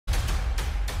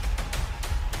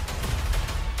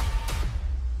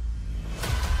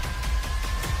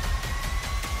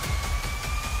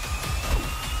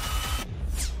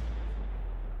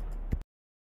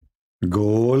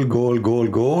Goal, goal, goal,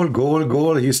 goal, goal,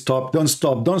 goal. He stopped. Don't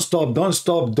stop, don't stop, don't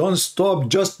stop, don't stop.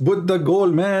 Just put the goal,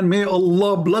 man. May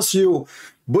Allah bless you.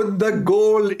 Put the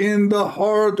goal in the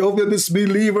heart of the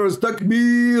disbelievers.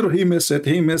 Takbir. He missed it.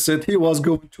 He missed it. He was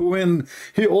going to win.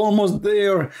 He almost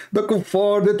there. The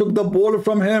kuffar, they took the ball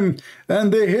from him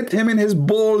and they hit him in his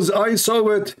balls. I saw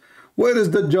it. Where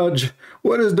is the judge?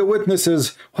 Where is the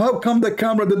witnesses? How come the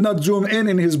camera did not zoom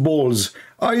in his balls?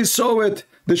 I saw it.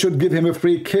 They should give him a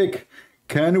free kick.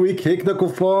 Can we kick the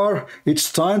kuffar?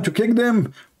 It's time to kick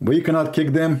them. We cannot kick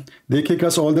them. They kick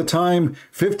us all the time.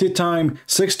 50 times,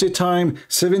 60 times,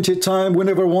 70 times. We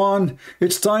never won.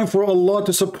 It's time for Allah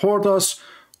to support us.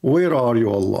 Where are you,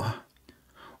 Allah?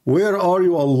 Where are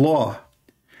you, Allah?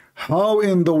 How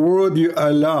in the world you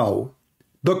allow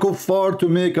the kuffar to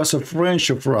make us a French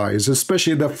fries,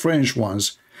 especially the French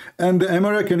ones? And the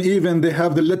American even, they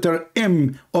have the letter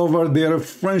M over their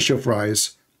French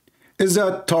fries. Is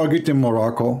that targeting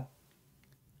Morocco?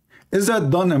 Is that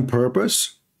done on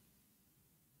purpose?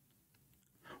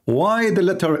 Why the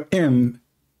letter M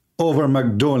over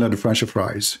McDonald's French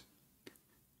fries?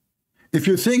 If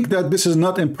you think that this is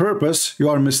not on purpose, you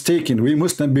are mistaken. We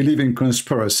Muslims believe in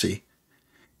conspiracy.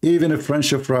 Even if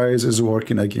French fries is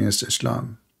working against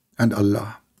Islam and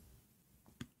Allah.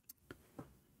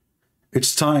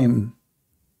 It's time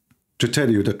to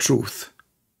tell you the truth.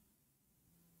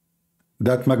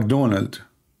 That McDonald's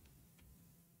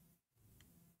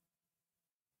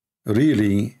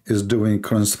really is doing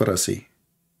conspiracy.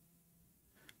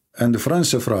 And the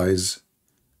French fries,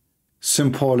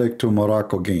 symbolic to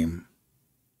Morocco game.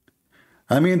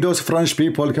 I mean, those French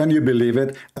people, can you believe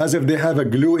it? As if they have a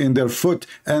glue in their foot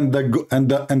and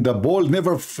the ball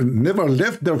never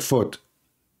left their foot.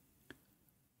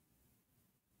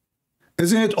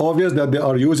 Isn't it obvious that they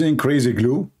are using crazy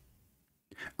glue?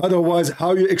 Otherwise,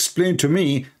 how you explain to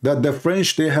me that the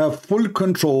French, they have full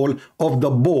control of the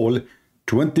ball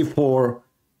 24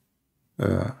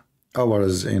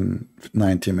 hours in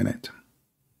 90 minutes?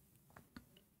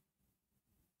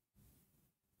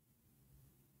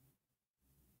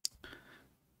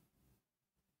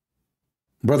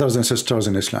 Brothers and sisters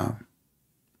in Islam,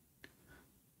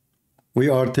 we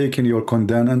are taking your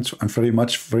condolence and very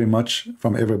much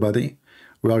from everybody.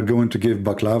 We are going to give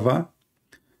baklava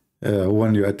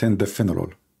when you attend the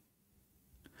funeral.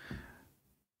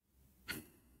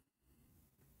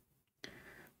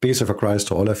 Peace of Christ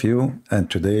to all of you. And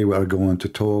today we are going to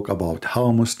talk about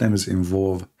how Muslims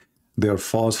involve their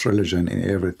false religion in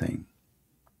everything.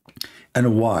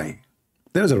 And why.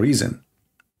 There's a reason.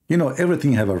 You know,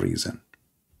 everything have a reason.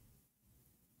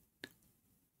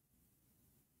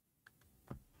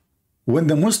 When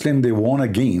the Muslim, they won a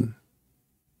game,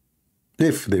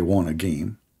 if they won a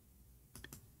game,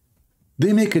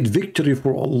 they make it victory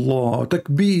for Allah,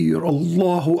 takbir,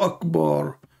 Allahu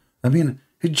Akbar. I mean,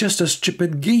 it's just a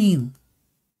stupid game.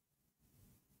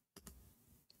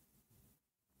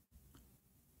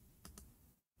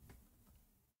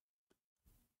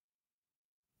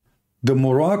 The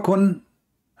Moroccan,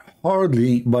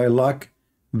 hardly by luck,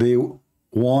 they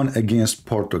won against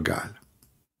Portugal.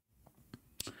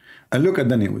 And look at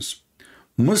the news.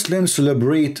 Muslims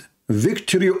celebrate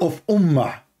victory of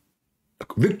Ummah.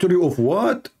 Victory of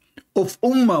what? Of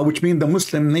Ummah, which means the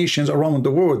Muslim nations around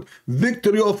the world.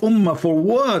 Victory of Ummah for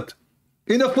what?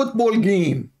 In a football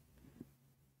game.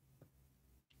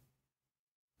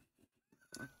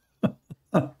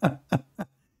 The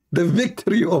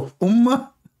victory of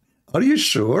Ummah? Are you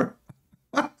sure?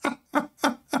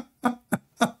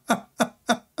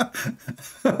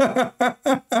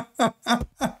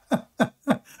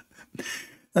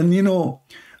 And you know,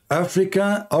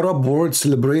 Africa, Arab world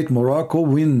celebrate Morocco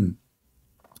win.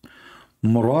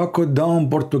 Morocco down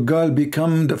Portugal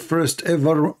become the first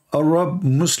ever Arab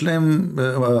Muslim,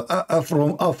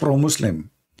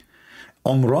 Afro-Muslim.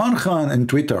 Imran Khan on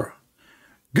Twitter.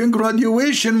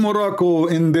 Congratulations Morocco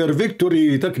in their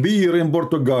victory, takbir in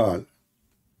Portugal.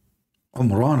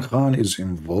 Imran Khan is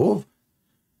involved.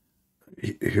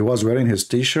 He was wearing his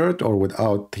t-shirt or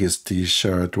without his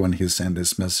t-shirt when he sent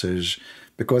this message.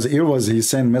 Because he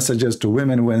sent messages to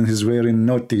women when he's wearing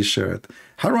no t-shirt.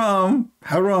 Haram,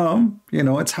 haram, you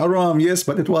know, it's haram, yes,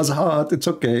 but it was hot, it's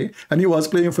okay. And he was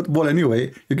playing football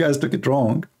anyway. You guys took it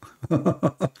wrong.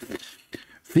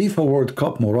 FIFA World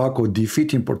Cup Morocco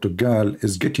defeating Portugal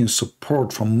is getting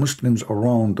support from Muslims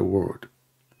around the world.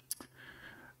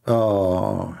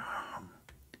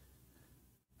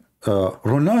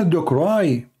 Ronaldo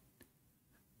cry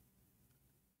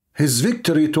his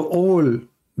victory to all,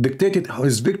 dictated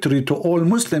his victory to all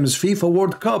Muslims, FIFA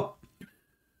World Cup.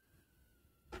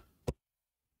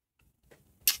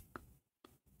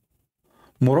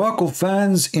 Morocco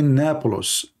fans in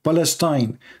Naples,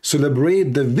 Palestine,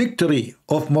 celebrate the victory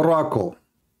of Morocco.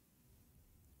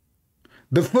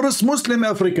 The first Muslim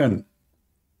African.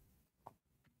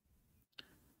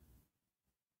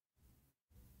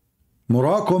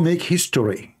 Morocco make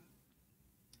history.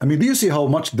 I mean, do you see how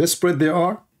much desperate they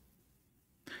are?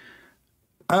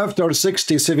 After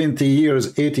 60, 70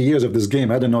 years, 80 years of this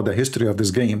game, I don't know the history of this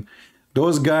game,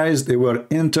 those guys, they were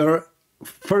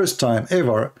first time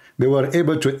ever, they were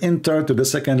able to enter to the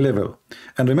second level.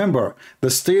 And remember, the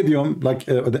stadium, like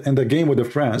in the game with the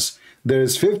France, there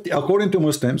is 50, according to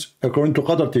Muslims, according to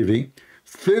Qatar TV,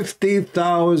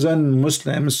 50,000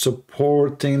 Muslims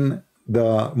supporting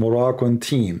the Moroccan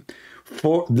team.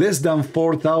 For less than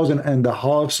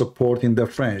 4,500 supporting the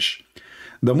French.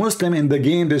 The Muslim in the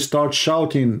game, they start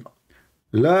shouting,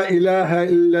 La ilaha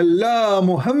illallah,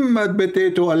 Muhammad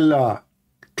betatu Allah,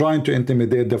 trying to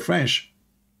intimidate the French.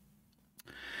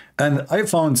 And I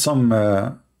found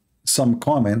some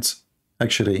comments,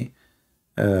 actually,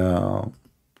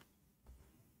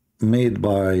 made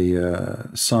by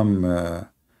some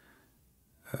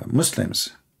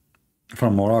Muslims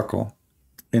from Morocco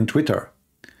in Twitter.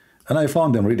 And I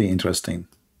found them really interesting.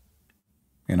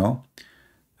 You know,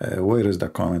 where is the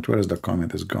comment? Where is the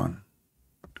comment? Is gone.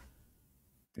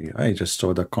 Yeah, I just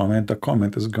saw the comment. The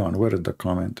comment is gone. Where is the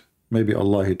comment? Maybe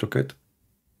Allah, he took it.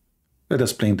 Let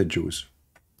us blame the Jews.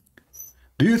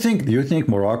 Do you think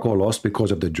Morocco lost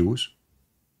because of the Jews?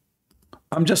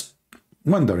 I'm just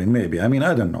wondering, maybe. I mean,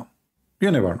 I don't know.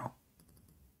 You never know.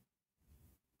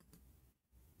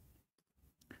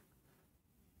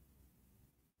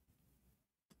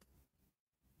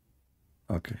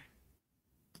 Okay.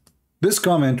 This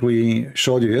comment we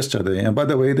showed you yesterday, and by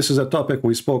the way, this is a topic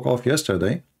we spoke of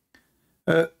yesterday.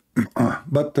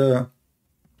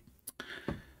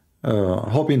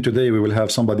 Hoping today we will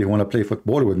have somebody who want to play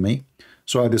football with me.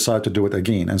 So I decided to do it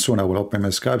again, and soon I will open my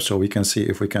Skype so we can see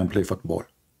if we can play football.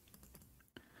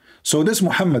 So this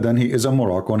Muhammadan, he is a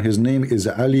Moroccan. His name is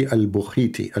Ali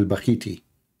al-Bakhiti,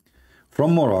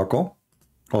 from Morocco,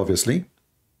 obviously.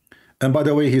 And by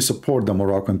the way, he supports the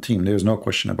Moroccan team. There's no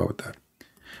question about that.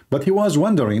 But he was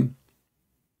wondering,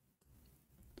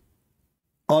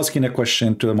 asking a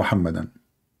question to the Muhammadan.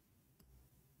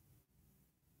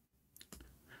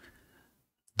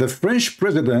 The French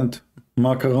president,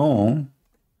 Macron,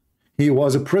 he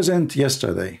was present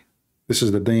yesterday. This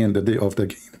is the day of the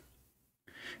game.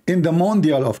 In the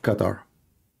Mondial of Qatar.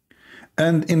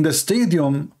 And in the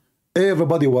stadium,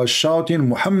 everybody was shouting,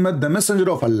 Muhammad, the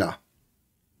messenger of Allah.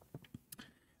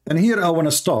 And here I want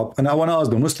to stop and I want to ask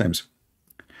the Muslims,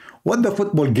 what the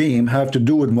football game have to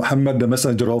do with Muhammad, the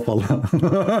messenger of Allah?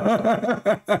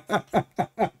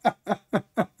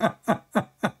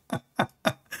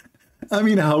 I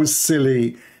mean, how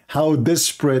silly, how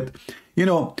desperate. You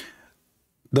know,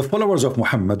 the followers of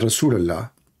Muhammad,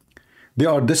 Rasulullah, they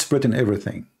are desperate in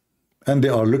everything. And they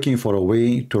are looking for a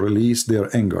way to release their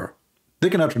anger. They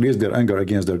cannot release their anger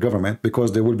against their government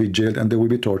because they will be jailed and they will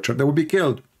be tortured, they will be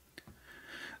killed.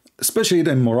 Especially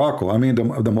in Morocco. I mean,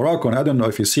 the Moroccan, I don't know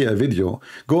if you see a video,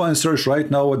 go and search right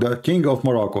now the king of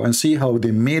Morocco and see how they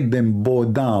made them bow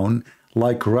down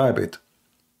like rabbit.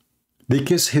 They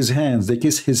kiss his hands, they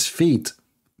kiss his feet.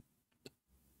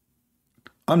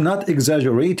 I'm not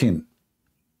exaggerating.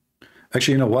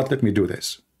 Actually, you know what? Let me do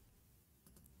this.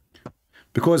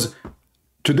 Because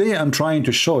today I'm trying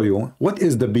to show you what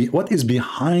is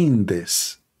behind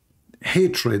this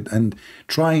hatred and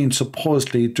trying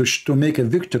supposedly to make a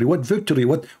victory. What victory?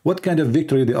 What kind of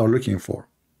victory they are looking for?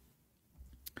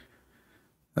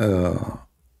 Let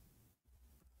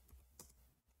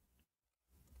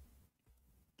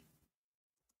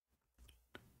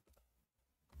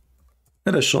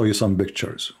us show you some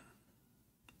pictures.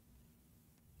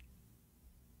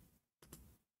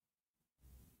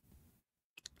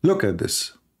 Look at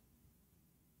this.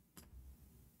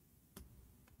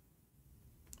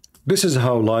 This is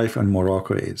how life in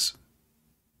Morocco is.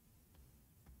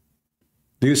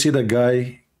 Do you see the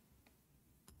guy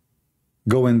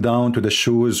going down to the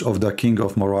shoes of the king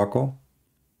of Morocco?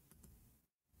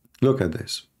 Look at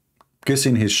this.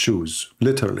 Kissing his shoes,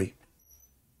 literally.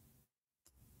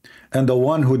 And the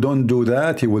one who don't do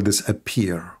that, he will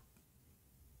disappear.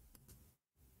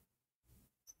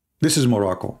 This is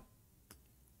Morocco.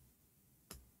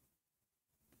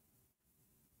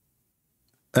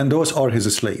 And those are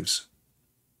his slaves.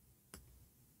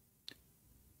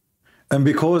 And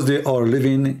because they are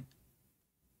living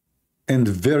in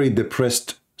very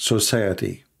depressed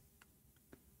society,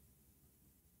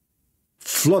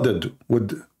 flooded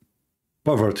with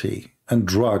poverty and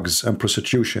drugs and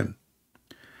prostitution,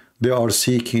 they are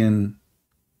seeking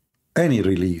any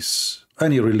release,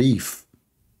 any relief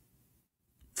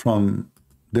from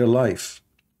their life.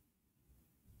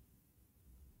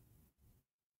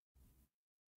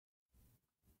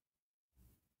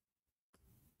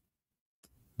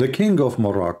 The king of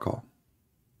Morocco,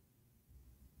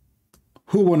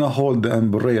 who wanna hold the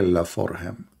umbrella for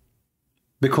him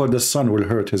because the sun will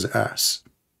hurt his ass?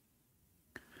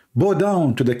 Bow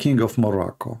down to the king of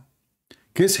Morocco.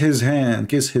 Kiss his hand,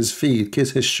 kiss his feet,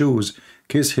 kiss his shoes,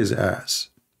 kiss his ass.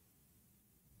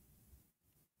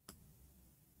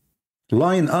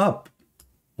 Line up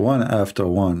one after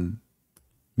one.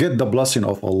 Get the blessing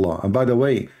of Allah. And by the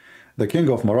way, the king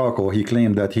of Morocco, he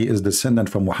claimed that he is descendant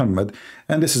from Muhammad,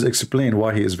 and this is explained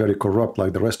why he is very corrupt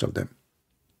like the rest of them.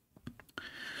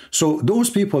 So those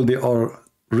people, they are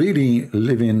really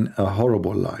living a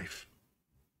horrible life.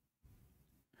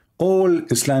 All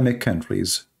Islamic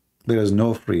countries, there is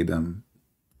no freedom,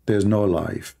 there is no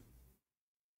life,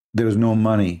 there is no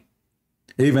money.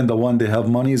 Even the one they have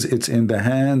monies, it's in the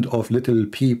hand of little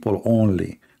people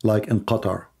only, like in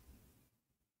Qatar.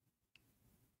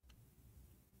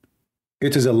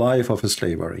 It is a life of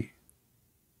slavery.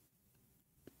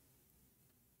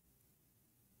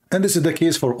 And this is the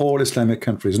case for all Islamic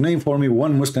countries. Name for me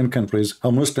one Muslim country,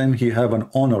 a Muslim, he have an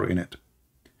honor in it.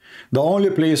 The only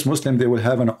place Muslim they will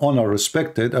have an honor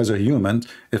respected as a human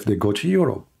if they go to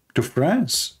Europe, to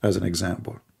France as an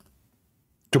example,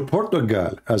 to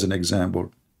Portugal as an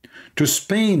example, to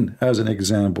Spain as an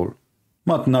example,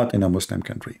 but not in a Muslim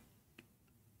country.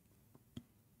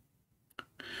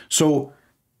 So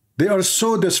they are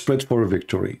so desperate for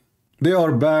victory. They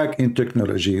are back in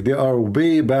technology. They are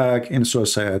way back in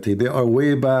society. They are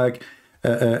way back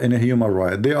in a human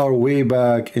right. They are way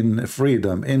back in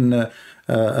freedom, in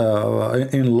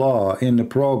law, in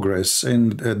progress, in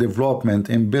development,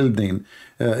 in building.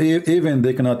 Even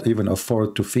they cannot even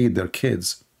afford to feed their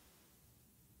kids.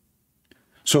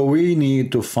 So we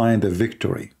need to find a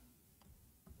victory.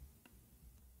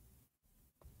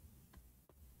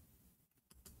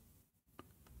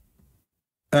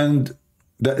 And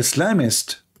the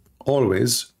Islamists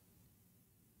always,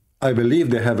 I believe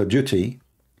they have a duty,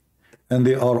 and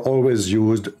they are always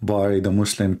used by the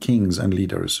Muslim kings and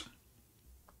leaders.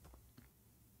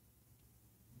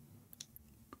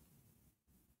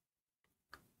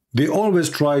 They always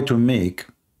try to make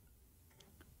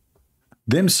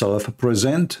themselves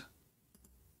present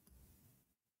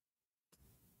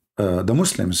the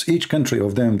Muslims. Each country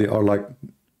of them, they are like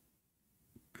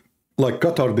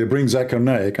Qatar, they bring Zakir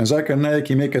Naik, and Zakir Naik,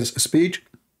 he make a speech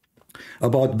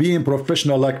about being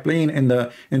professional, like playing in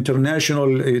the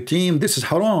international team. This is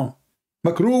haram,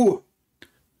 makruh.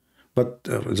 But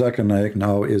Zakir Naik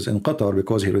now is in Qatar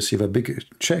because he received a big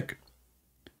check.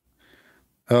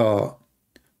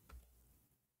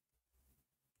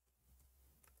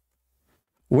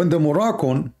 When the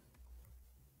Moroccan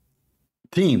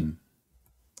team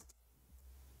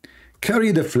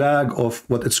carry the flag of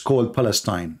what it's called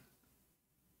Palestine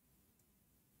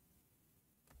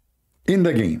in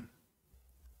the game,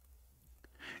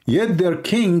 yet their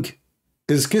king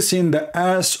is kissing the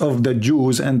ass of the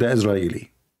Jews and the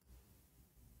Israeli.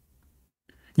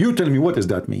 You tell me, what does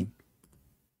that mean?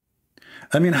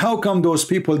 I mean, how come those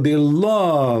people, they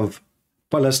love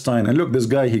Palestine? And look, this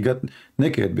guy, he got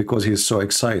naked because he's so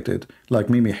excited, like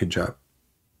Mimi Hijab.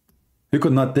 He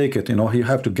could not take it, you know, he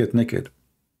have to get naked.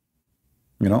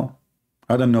 You know,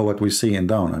 I don't know what we see in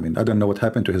down. I mean, I don't know what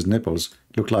happened to his nipples.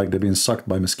 Look like they've been sucked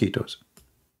by mosquitoes.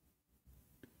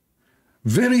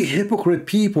 Very hypocrite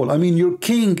people. I mean, your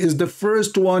king is the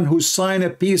first one who signed a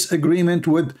peace agreement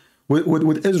with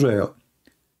Israel.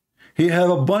 He have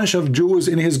a bunch of Jews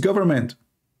in his government.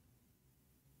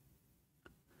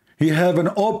 He have an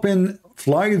open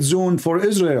flight zone for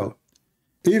Israel.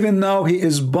 Even now, he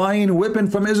is buying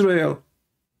weapons from Israel.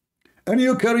 And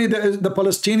you carry the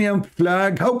Palestinian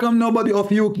flag. How come nobody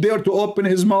of you dare to open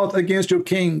his mouth against your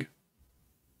king?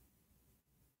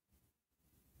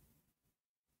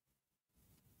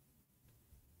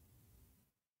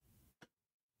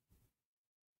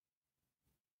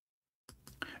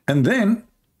 And then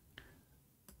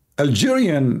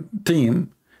Algerian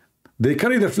team, they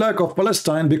carry the flag of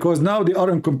Palestine because now they are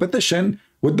in competition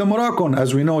with the Moroccan.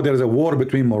 As we know, there is a war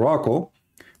between Morocco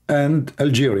and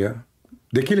Algeria.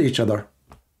 They kill each other,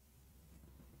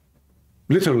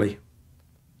 literally.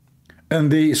 And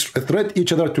they threat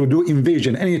each other to do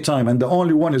invasion anytime. And the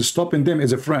only one is stopping them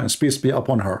is France, peace be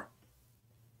upon her.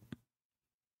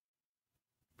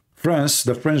 France,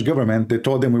 the French government, they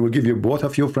told them, we will give you both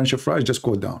of you French fries, just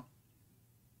go down.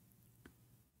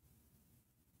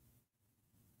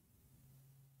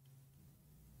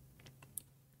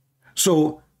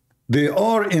 So They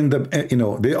are in the,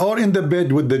 they are in the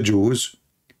bed with the Jews.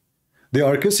 They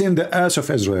are kissing the ass of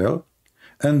Israel.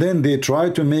 And then they try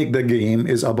to make the game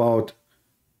is about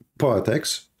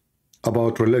politics,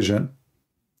 about religion.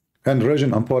 And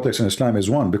religion and politics in Islam is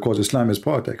one, because Islam is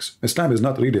politics. Islam is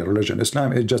not really a religion.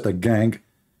 Islam is just a gang.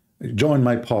 Join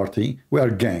my party. We are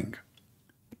gang.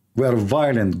 We are a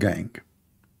violent gang.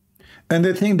 And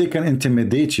they think they can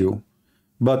intimidate you,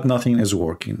 but nothing is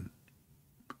working.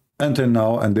 Until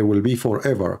now, and they will be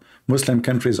forever, Muslim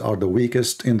countries are the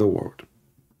weakest in the world.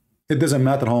 It doesn't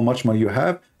matter how much money you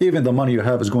have. Even the money you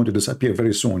have is going to disappear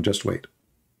very soon. Just wait.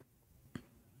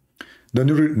 The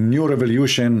new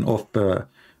revolution of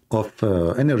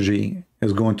energy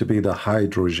is going to be the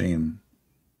hydrogen.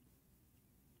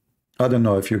 I don't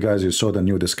know if you guys saw the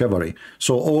new discovery.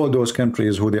 So all those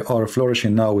countries who they are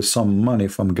flourishing now with some money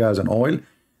from gas and oil,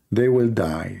 they will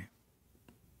die.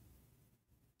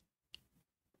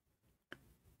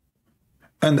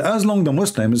 And as long the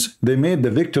Muslims, they made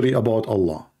the victory about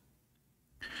Allah.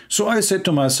 So I said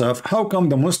to myself, how come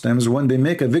the Muslims, when they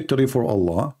make a victory for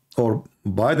Allah, or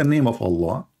by the name of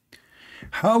Allah,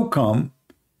 how come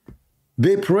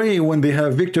they pray when they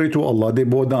have victory to Allah, they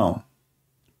bow down?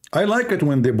 I like it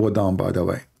when they bow down, by the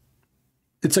way.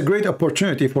 It's a great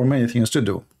opportunity for many things to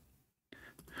do.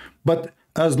 But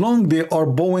as long they are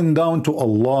bowing down to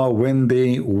Allah when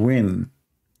they win,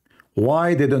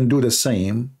 why they don't do the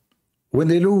same when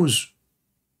they lose?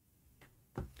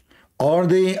 Are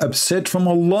they upset from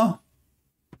Allah?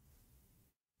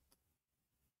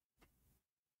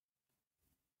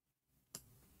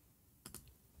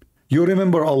 You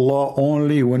remember Allah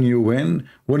only when you win.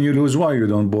 When you lose, why you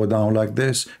don't bow down like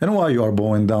this? And why you are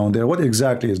bowing down there? What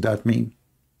exactly does that mean?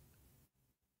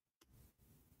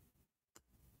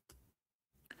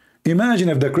 Imagine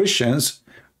if the Christians,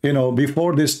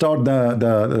 before they start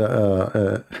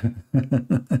the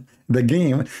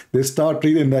game, they start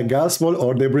reading the gospel,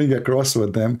 or they bring a cross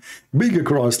with them. Big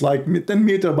cross, like 10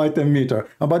 meter by 10 meter.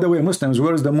 And by the way, Muslims,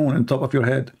 where is the moon on top of your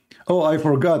head? Oh, I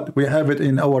forgot. We have it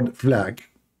in our flag.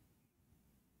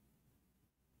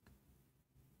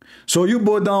 So you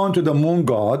bow down to the moon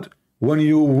god when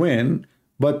you win,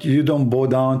 but you don't bow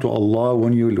down to Allah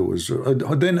when you lose.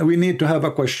 Then we need to have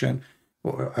a question.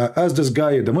 As this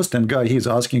guy, the Muslim guy, he's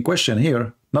asking question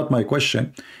here, not my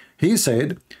question. He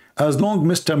said, as long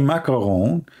Mr.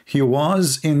 Macron, he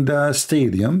was in the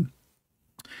stadium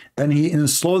and he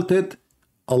insulted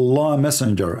Allah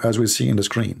Messenger, as we see in the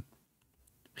screen.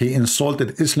 He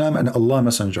insulted Islam and Allah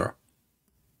Messenger.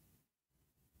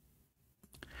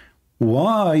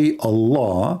 Why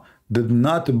Allah did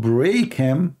not break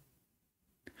him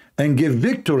and give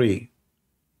victory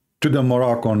to the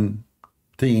Moroccan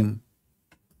team?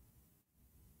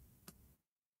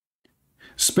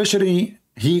 Especially,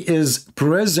 he is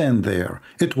present there.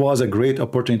 It was a great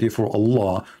opportunity for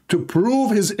Allah to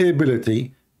prove his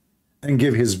ability and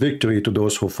give his victory to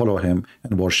those who follow him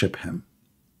and worship him.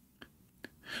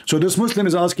 So this Muslim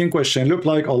is asking question, look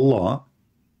like Allah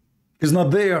is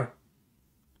not there.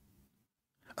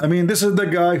 I mean, this is the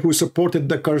guy who supported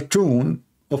the cartoon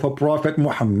of a Prophet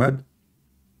Muhammad,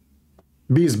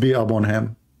 peace be upon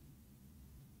him.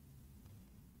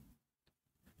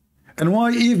 And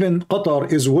why even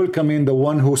Qatar is welcoming the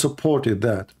one who supported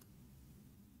that?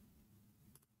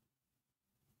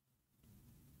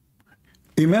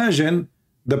 Imagine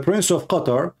the Prince of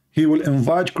Qatar, he will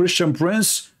invite Christian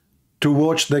Prince to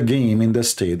watch the game in the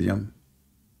stadium.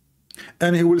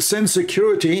 And he will send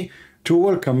security to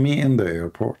welcome me in the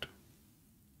airport.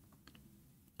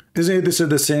 Isn't it this is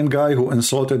the same guy who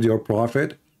insulted your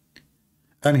prophet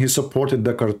and he supported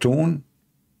the cartoon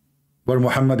where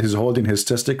Muhammad is holding his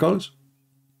testicles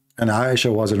and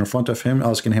Aisha was in front of him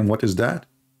asking him, what is that?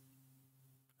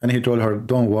 And he told her,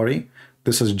 don't worry,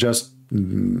 this is just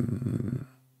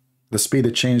the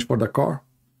speed change for the car.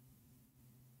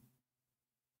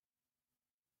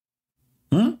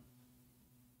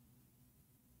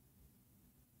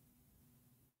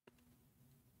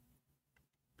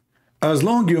 As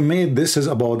long you made this is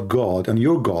about God and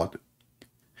your God,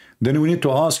 then we need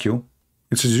to ask you,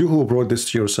 it is you who brought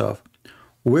this to yourself.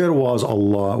 Where was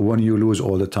Allah when you lose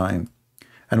all the time?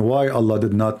 And why Allah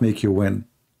did not make you win?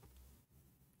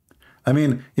 I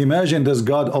mean, imagine this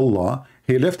God Allah,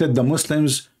 he lifted the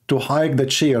Muslims to hike the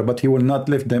chair, but he will not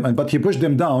lift them, but he pushed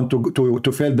them down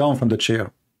to fall down from the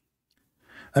chair.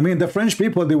 I mean, the French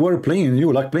people, they were playing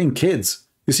you like playing kids.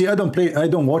 You see, I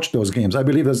don't watch those games. I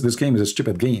believe this game is a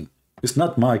stupid game. It's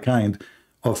not my kind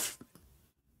of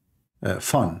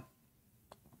fun.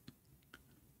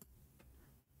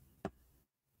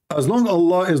 As long as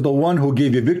Allah is the one who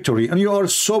gave you victory and you are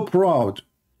so proud,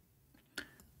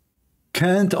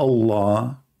 Can't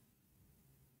Allah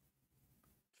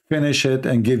finish it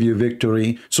and give you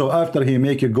victory? So after he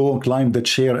make you go and climb the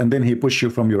chair and then he push you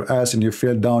from your ass and you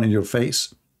fell down in your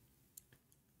face?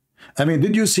 I mean,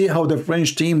 did you see how the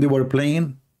French team they were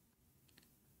playing?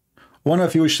 One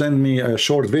of you sent me a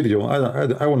short video.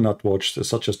 I will not watch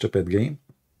such a stupid game.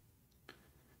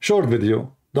 Short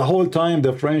video. The whole time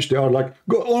the French, they are like,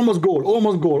 go, almost goal,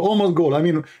 almost goal, almost goal. I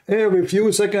mean, every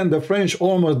few seconds, the French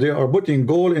almost, they are putting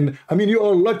goal in. I mean, you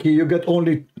are lucky you get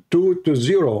only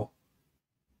 2-0.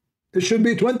 It should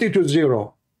be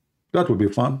 20-0. That would be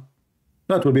fun.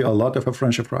 That would be a lot of a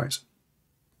French fries.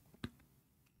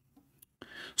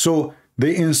 So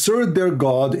they insert their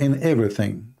God in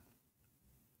everything.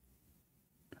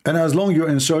 And as long as you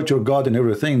insert your God in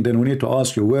everything, then we need to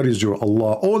ask you, where is your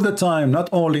Allah? All the time, not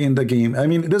only in the game. I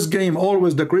mean, this game,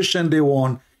 always the Christian, they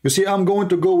won. You see, I'm going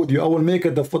to go with you. I will make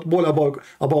it the football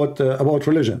about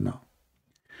religion now.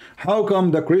 How come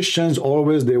the Christians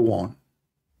always they won?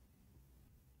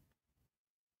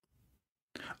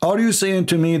 Are you saying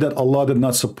to me that Allah did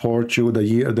not support you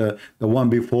the one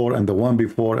before and the one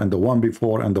before and the one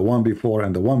before and the one before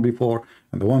and the one before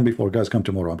and the one before? Guys, come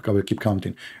tomorrow. I will keep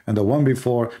counting. And the one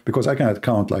before, because I cannot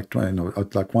count like, you know,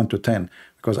 like 1 to 10,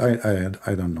 because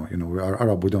I don't know. You know, we are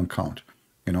Arab. We don't count.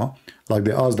 You know, like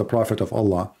they asked the Prophet of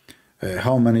Allah,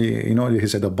 how many? You know, he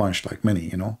said a bunch, like many.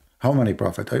 You know, how many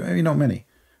Prophet? You know, many.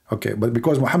 Okay, but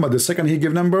because Muhammad, the second he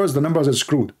gave numbers, the numbers are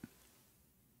screwed.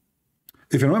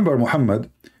 If you remember Muhammad,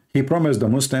 he promised the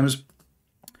Muslims,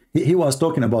 he was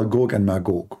talking about Gog and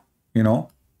Magog, you know.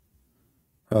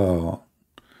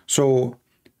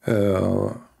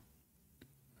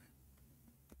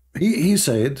 He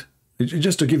said,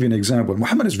 just to give you an example,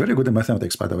 Muhammad is very good in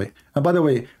mathematics, by the way. And by the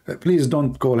way, please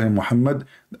don't call him Muhammad.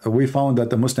 We found that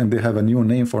the Muslim, they have a new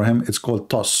name for him. It's called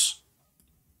Tos.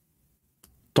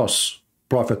 Tos,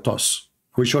 Prophet Tos.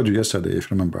 We showed you yesterday,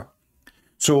 if you remember.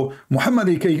 So Muhammad,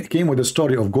 he came with the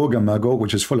story of Gog and Magog,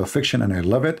 which is full of fiction, and I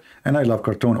love it. And I love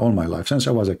cartoon all my life, since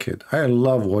I was a kid. I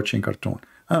love watching cartoon.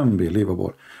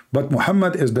 Unbelievable. But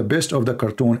Muhammad is the best of the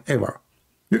cartoon ever.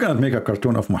 You cannot make a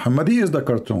cartoon of Muhammad. He is the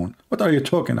cartoon. What are you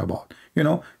talking about? You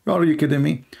know, are you kidding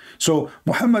me? So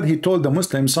Muhammad, he told the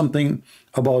Muslims something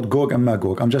about Gog and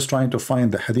Magog. I'm just trying to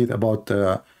find the hadith about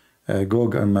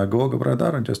Gog and Magog,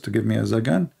 brother, just to give me a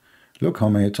second. Look how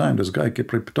many times this guy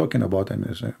keep talking about him.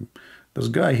 This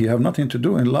guy, he have nothing to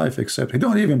do in life except he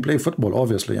don't even play football,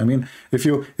 obviously. I mean, if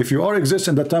you are exist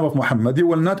in the time of Muhammad, you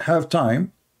will not have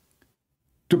time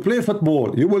to play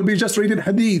football. You will be just reading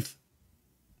hadith.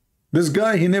 This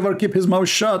guy, he never keep his mouth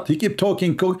shut. He keep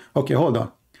talking. Okay, hold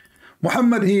on.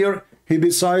 Muhammad here, he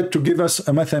decided to give us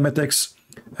a mathematics.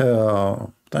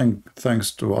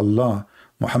 Thanks to Allah,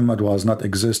 Muhammad was not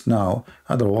exist now.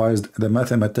 Otherwise, the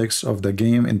mathematics of the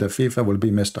game in the FIFA will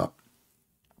be messed up.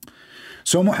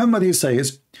 So Muhammad, he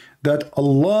says that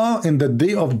Allah in the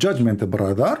day of judgment,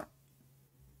 brother.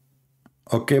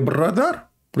 Okay, brother,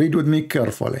 read with me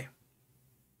carefully.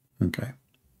 Okay.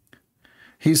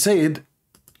 He said,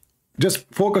 just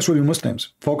focus with you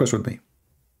Muslims, focus with me.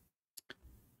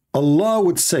 Allah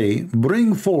would say,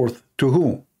 bring forth to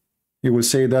who? He will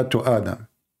say that to Adam.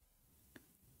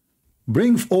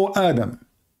 Bring, O Adam.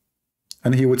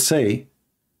 And he would say,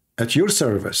 at your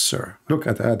service, sir. Look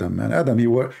at Adam, man. Adam,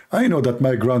 I know that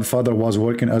my grandfather was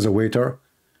working as a waiter.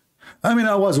 I mean,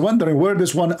 I was wondering where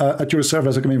this one at your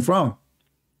service is coming from.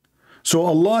 So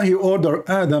Allah, he ordered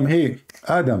Adam, hey,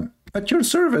 Adam, at your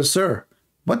service, sir.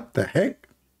 What the heck?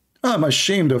 I'm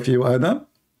ashamed of you, Adam.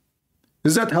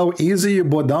 Is that how easy you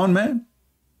bow down, man?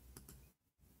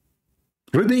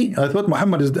 Really? I thought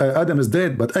Adam is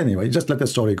dead, but anyway, just let the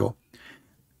story go.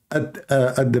 At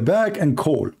the back and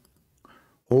call,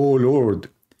 oh Lord,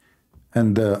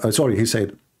 and sorry, he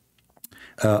said,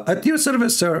 at your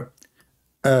service, sir.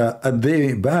 At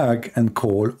the back and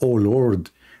call, oh Lord,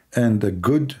 and the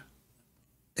good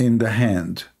in the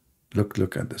hand.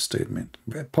 Look at the statement.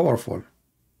 Very powerful.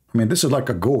 I mean, this is like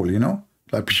a goal, you know,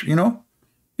 like you know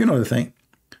the thing.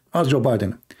 Ask Joe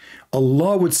Biden.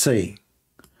 Allah would say,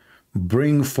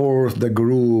 bring forth the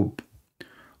group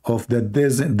of the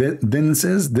denzins,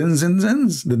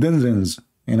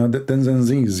 you know, the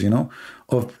denzins, you know,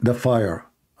 of the fire.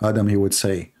 Adam, he would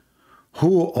say,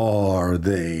 who are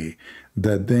they?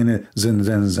 The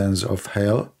denzins of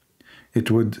hell.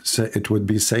 It would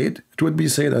be said.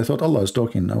 I thought Allah is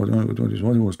talking. What he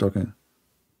was talking.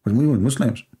 But we were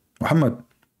Muslims. Muhammad,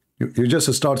 you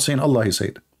just start saying Allah, he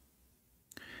said.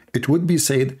 It would be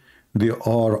said, they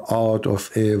are out of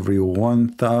every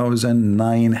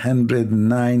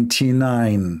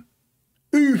 1,999.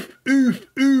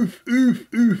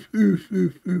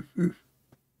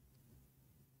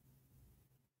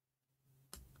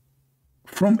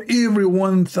 from every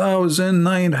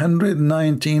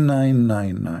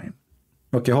 1,999.99.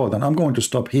 Okay, hold on. I'm going to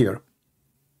stop here.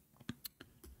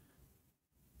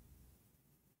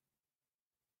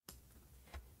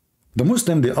 The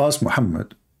Muslim, they asked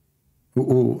Muhammad,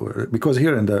 because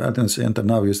here in the Center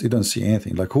now you don't see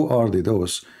anything. Like, who are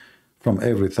those from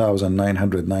every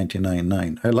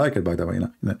 1,999.9? I like it, by the way,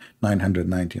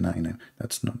 999.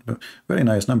 That's not a very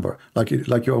nice number. Like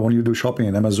when you do shopping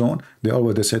in Amazon,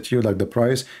 they say to you like the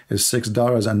price is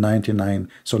 $6.99.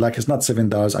 So like it's not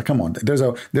 $7. Come on,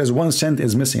 there's 1 cent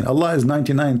is missing. Allah is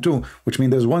 99 too, which means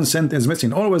there's 1 cent is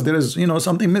missing. Always there is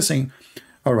something missing.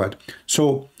 All right,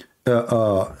 so.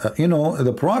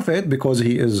 The Prophet, because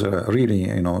he is really,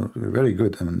 very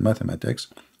good in mathematics,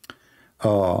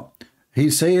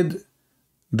 he said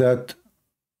that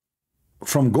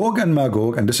from Gog and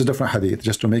Magog, and this is a different hadith,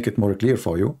 just to make it more clear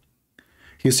for you,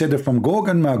 he said that from Gog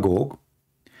and Magog,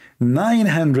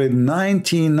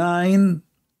 999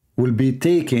 will be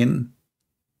taken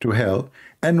to hell,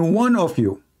 and one of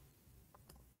you,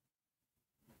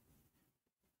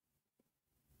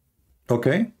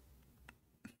 okay?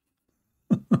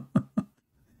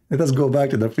 Let us go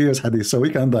back to the previous hadith so we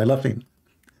can die laughing.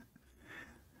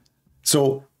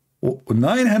 So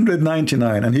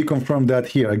 999, and he confirmed that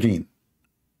here again.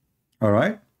 All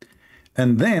right,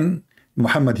 and then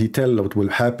Muhammad, he tell what will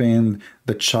happen.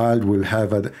 The child will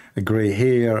have a gray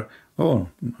hair. Oh,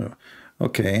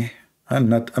 okay. I'm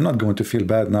not going to feel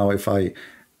bad now if I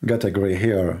got a gray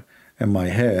hair in my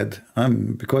head.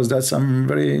 Because I'm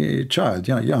very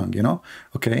young,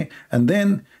 Okay, and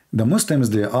then the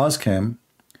Muslims, they ask him.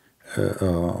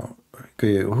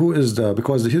 Okay, who is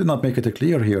because he did not make it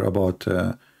clear here about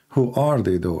who are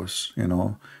those,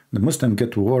 The Muslim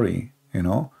get worry,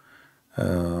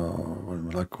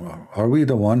 like, are we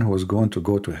the one who is going to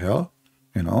go to hell,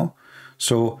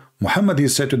 So Muhammad, he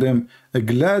said to them, a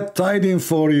glad tidings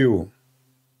for you,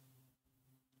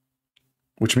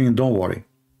 which means don't worry.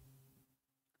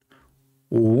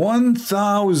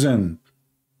 1,000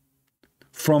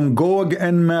 from Gog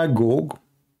and Magog.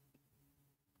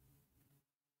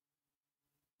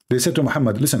 They said to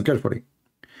Muhammad, listen carefully.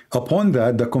 Upon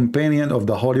that, the companion of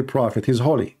the Holy Prophet, he's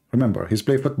holy. Remember, he's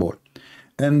play football.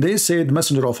 And they said,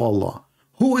 Messenger of Allah,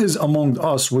 who is among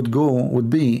us would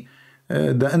be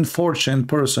the unfortunate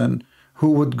person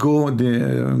who would go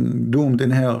doomed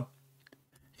in hell?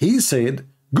 He said,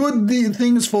 good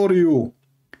things for you.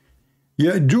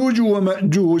 Ya'juj wa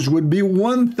Ma'juj would be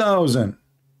 1,000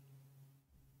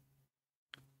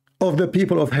 of the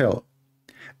people of hell.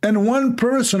 And one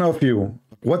person of you,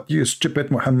 what, you stupid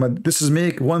Muhammad, this is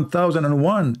make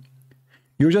 1,001.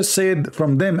 You just said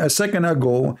from them a second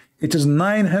ago, it is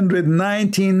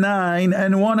 999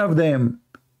 and one of them.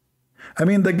 I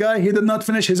mean, the guy, he did not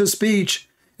finish his speech.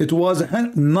 It was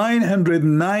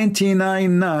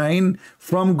 999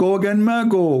 from Gog and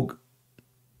Magog.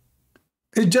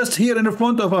 It's just here in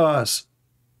front of us.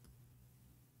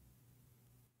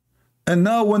 And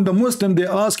now when the Muslim, they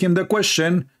ask him the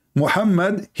question,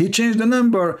 Muhammad, he changed the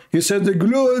number. He said, the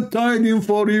glad tidings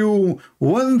for you,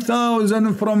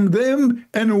 1,000 from them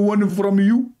and one from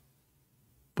you.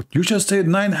 But you just said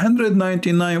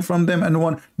 999 from them and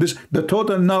one. The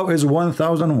total now is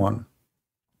 1,001.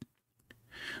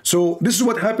 So this is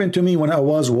what happened to me when I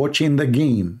was watching the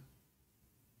game.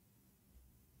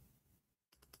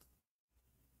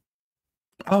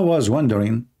 I was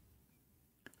wondering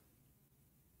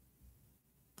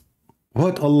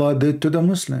what Allah did to the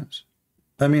Muslims.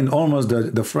 I mean, almost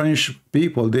the French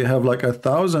people, they have like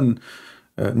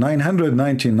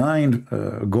 1,999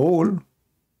 gold,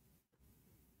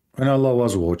 and Allah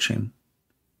was watching.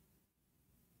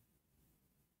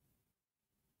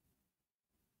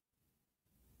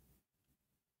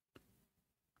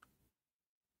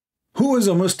 Who is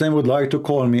a Muslim would like to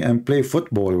call me and play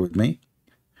football with me?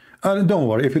 Don't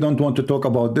worry, if you don't want to talk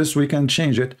about this, we can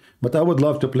change it. But I would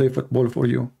love to play football for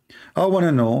you. I want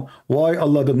to know why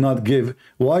Allah did not give,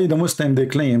 why the Muslim, they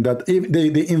claim that if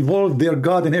they involve their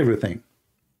God in everything.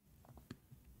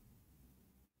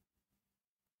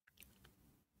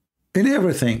 In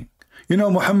everything.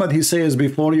 Muhammad, he says,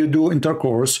 before you do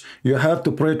intercourse, you have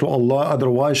to pray to Allah,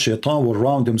 otherwise shaitan will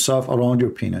round himself around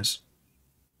your penis.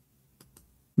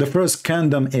 The first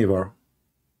condom ever.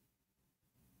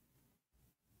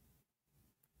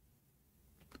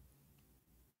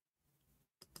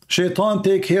 Shaitan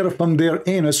take hair from their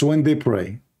anus when they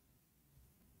pray.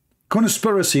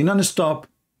 Conspiracy non-stop.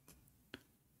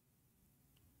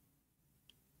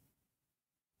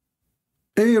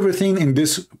 Everything in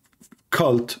this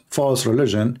cult, false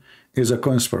religion, is a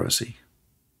conspiracy.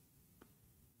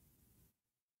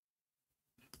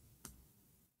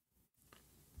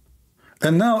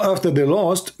 And now after they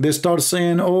lost, they start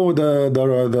saying, oh, the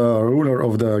ruler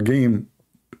of the game,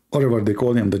 whatever they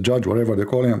call him, the judge, whatever they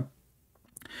call him,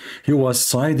 he was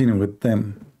siding with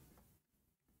them.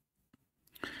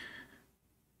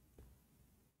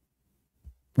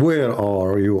 Where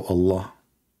are you, Allah?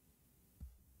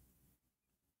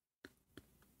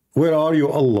 Where are you,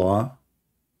 Allah?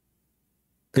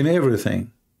 In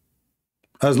everything.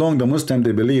 As long as the Muslims,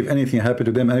 they believe anything happened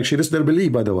to them, and actually this is their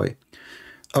belief, by the way.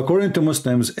 According to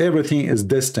Muslims, everything is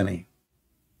destiny.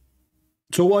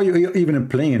 So why are you even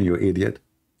playing, you idiot?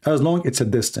 As long as it's a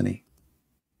destiny.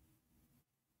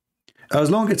 As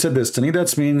long as it's a destiny,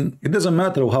 that's mean it doesn't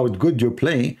matter how good you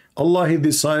play. Allah, He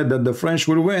decide that the French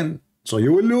will win, so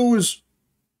you will lose.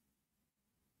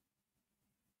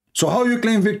 So how you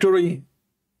claim victory?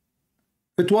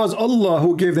 It was Allah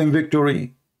who gave them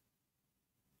victory.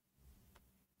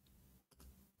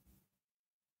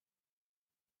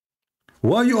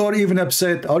 Why you are even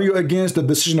upset? Are you against the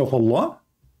decision of Allah?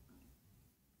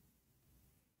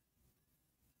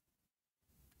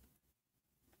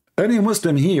 Any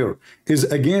Muslim here is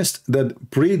against the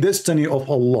predestiny of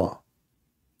Allah,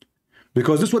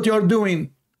 because this is what you are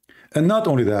doing. And not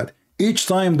only that, each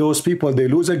time those people, they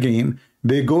lose a game,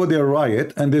 they go there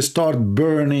riot and they start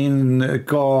burning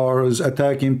cars,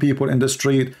 attacking people in the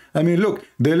street. I mean, look,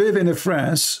 they live in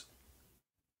France,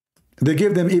 they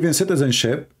give them even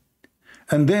citizenship,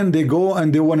 and then they go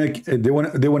and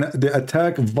they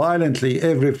attack violently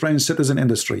every French citizen in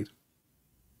the street.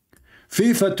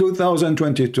 FIFA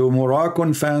 2022,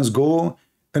 Moroccan fans go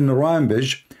in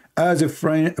rampage as if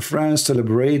France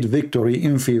celebrate victory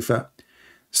in FIFA.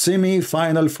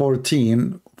 Semi-final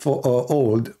 14 for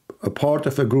old, a part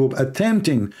of a group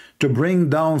attempting to bring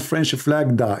down French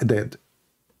flag dead.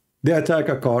 They attack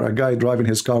a car, a guy driving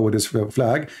his car with his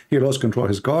flag. He lost control of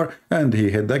his car and he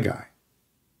hit the guy.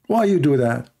 Why you do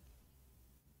that?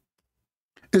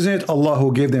 Isn't it Allah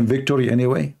who gave them victory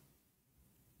anyway?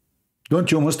 Don't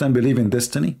you Muslims believe in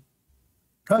destiny?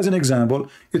 As an example,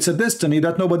 it's a destiny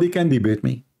that nobody can debate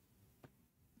me.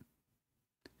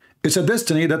 It's a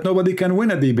destiny that nobody can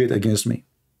win a debate against me.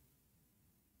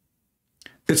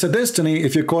 It's a destiny,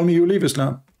 if you call me, you leave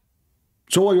Islam.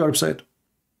 So why are you upset?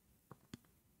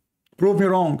 Prove me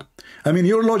wrong. I mean,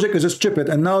 your logic is stupid,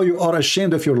 and now you are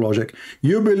ashamed of your logic.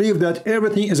 You believe that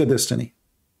everything is a destiny.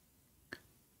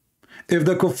 If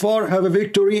the kuffar have a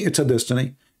victory, it's a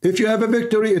destiny. If you have a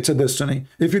victory, it's a destiny.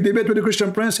 If you debate with a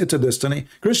Christian prince, it's a destiny.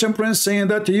 Christian prince saying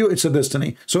that to you, it's a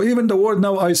destiny. So even the word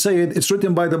now I say it, it's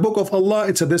written by the book of Allah,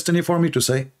 it's a destiny for me to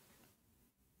say.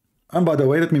 And by the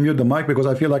way, let me mute the mic because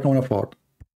I feel like I want to fart.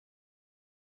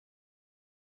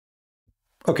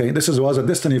 Okay, this was a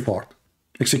destiny fart.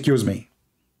 Excuse me.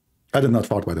 I did not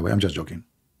fart, by the way. I'm just joking.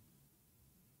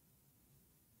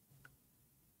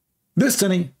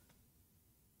 Destiny.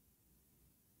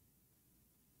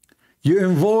 You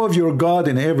involve your God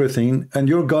in everything, and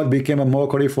your God became a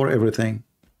mockery for everything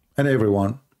and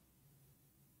everyone.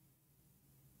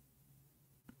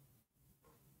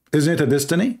 Isn't it a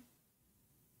destiny?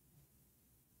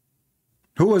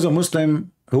 Who is a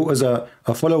Muslim, who is a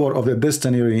follower of the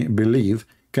destiny belief,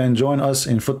 can join us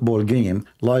in football game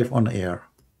live on air?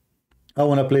 I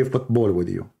want to play football with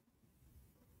you.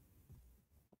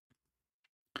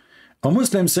 A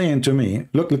Muslim saying to me,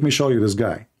 look, let me show you this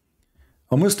guy.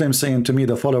 A Muslim saying to me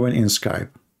the following in Skype.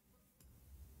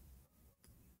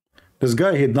 This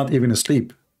guy had not even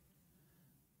sleep.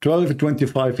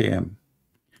 12:25 a.m.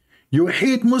 You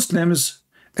hate Muslims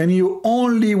and you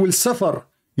only will suffer.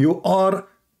 You are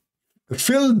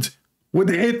filled with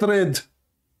hatred.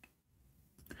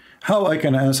 How I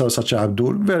can answer such a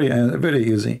Abdul? Very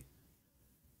easy.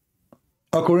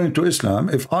 According to Islam,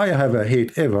 if I have a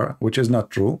hate ever, which is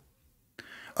not true,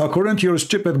 according to your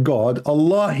stupid God,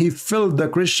 Allah, He filled the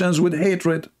Christians with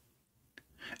hatred.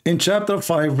 In chapter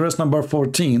 5, verse number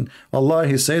 14, Allah,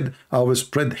 He said, I will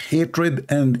spread hatred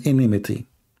and enmity.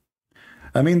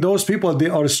 I mean, those people, they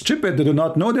are stupid. They do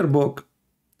not know their book.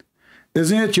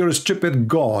 Isn't it your stupid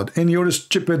God? In your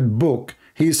stupid book,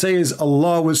 He says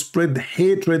Allah will spread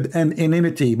hatred and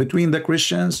enmity between the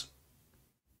Christians.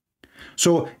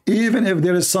 So even if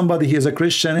there is somebody, he is a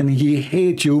Christian and he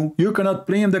hates you, you cannot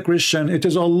blame the Christian. It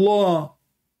is Allah.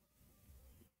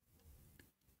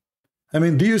 I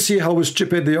mean, do you see how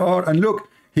stupid they are? And look,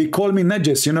 he called me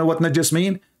najis. You know what najis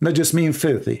mean? Najis mean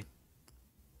filthy.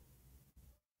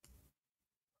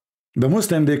 The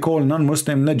Muslim, they call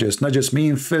non-Muslim najis. Najis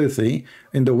mean filthy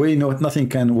in the way nothing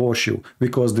can wash you,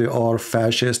 because they are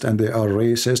fascist and they are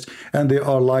racist and they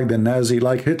are like the Nazi,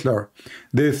 like Hitler.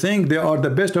 They think they are the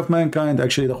best of mankind.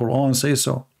 Actually, the Quran says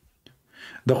so.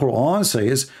 The Quran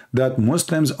says that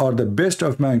Muslims are the best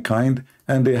of mankind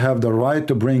and they have the right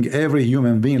to bring every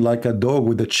human being like a dog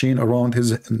with a chain around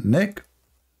his neck.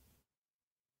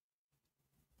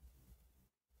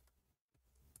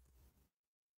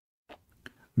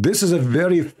 This is a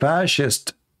very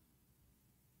fascist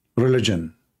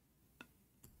religion.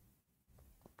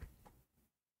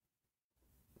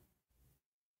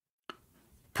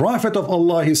 Prophet of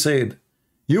Allah, he said,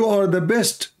 you are the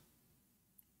best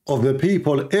of the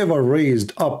people ever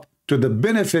raised up to the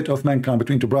benefit of mankind,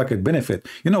 between two bracket, benefit.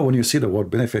 You know, when you see the word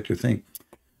benefit, you think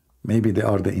maybe they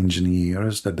are the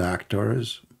engineers, the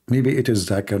doctors, maybe it is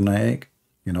Zakir Naik,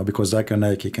 you know, because Zakir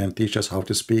Naik, he can teach us how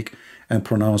to speak and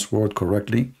pronounce word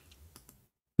correctly.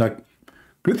 Like,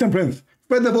 Christian Prince,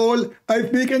 first of all, I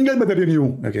speak English better than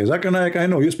you. Okay, Zakir Naik, I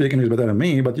know you speak English better than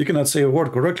me, but you cannot say a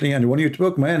word correctly, and when you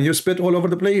talk, man, you spit all over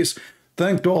the place.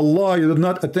 Thank to Allah, you did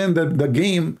not attend the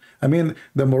game. I mean,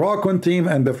 the Moroccan team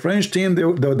and the French team, they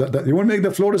will make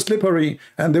the floor slippery,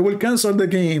 and they will cancel the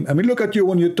game. I mean, look at you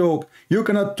when you talk. You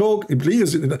cannot talk.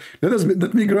 Please,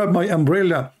 let me grab my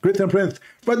umbrella. Christian Prince,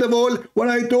 first of all, when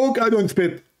I talk, I don't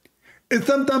spit.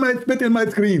 Sometimes I spit in my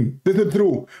screen. This is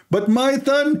true. But my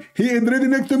son, he is ready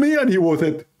next to me and he was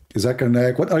it. Zakir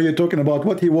Naik, what are you talking about?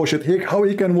 What he wash it? How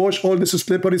he can wash all this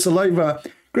slippery saliva?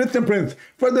 Christian Prince,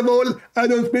 first of all, I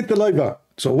don't spit saliva.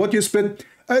 So what you spit?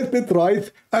 I spit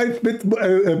rice, I spit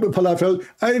falafel,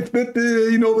 I spit,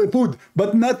 you know, food,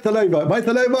 but not saliva. My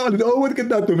saliva will always get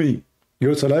that to me.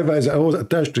 Your saliva is always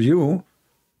attached to you.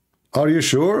 Are you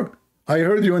sure? I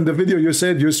heard you in the video, you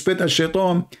said you spit as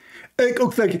shaitan.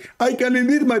 I can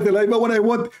release my saliva when I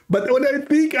want, but when I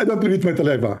speak, I don't release my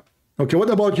saliva. Okay, what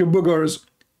about your boogers?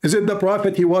 Is it the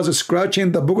Prophet, he was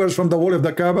scratching the boogers from the wall of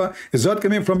the Kaaba? Is that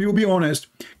coming from you? Be honest.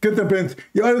 Christian Prince,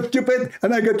 you are stupid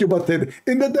and I got you busted.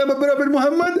 In the time of Prophet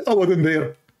Muhammad, I wasn't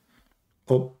there.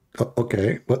 Oh,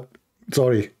 okay. But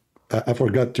sorry, I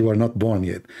forgot you were not born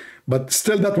yet. But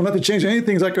still, that will not change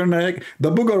anything, Zakir Naik. The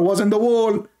booger was in the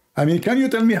wall. I mean, can you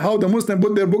tell me how the Muslim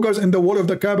put their boogers in the wall of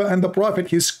the Kaaba and the Prophet,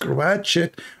 he scratched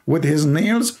it with his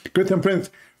nails? Christian Prince,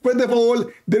 first of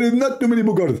all, there is not too many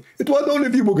boogers. It was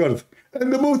only few boogers.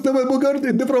 And the Muslim boogers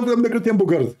is different from the Christian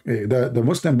boogers. The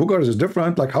Muslim boogers is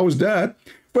different. Like, how is that?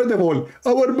 First of all,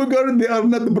 our boogers, they are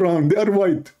not brown. They are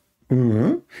white.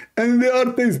 And they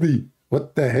are tasty.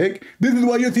 What the heck? This is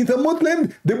why you see some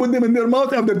Muslims, they put them in their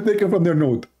mouth after taken from their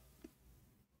nose.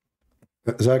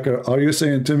 Zakir, are you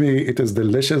saying to me it is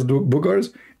delicious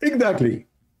boogers? Exactly.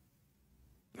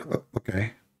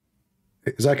 Okay.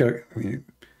 Zakir,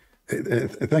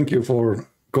 thank you for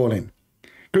calling.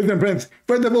 Christian Prince,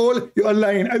 first of all, you are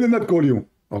lying. I did not call you.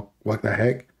 Oh, what the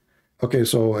heck? Okay,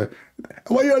 so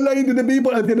why you are lying to the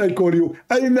people? I did not call you.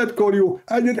 I did not call you.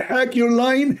 I did hack your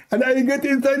line and I get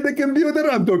inside the computer.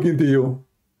 I'm talking to you.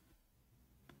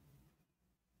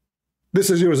 This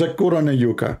is your Zakura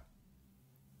Nayuka.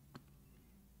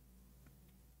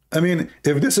 I mean,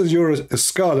 if this is your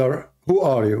scholar, who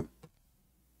are you?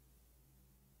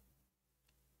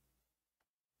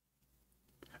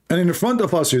 And in front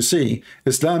of us, you see,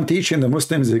 Islam teaching the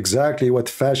Muslims exactly what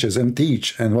fascism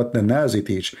teach and what the Nazi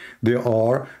teach. They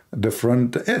are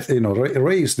different,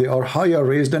 race. They are higher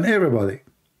race than everybody.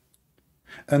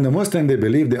 And the Muslim, they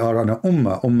believe they are an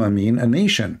ummah. Ummah mean a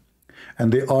nation.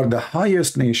 And they are the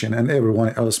highest nation and everyone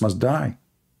else must die.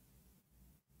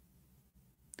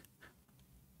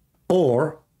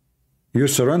 Or you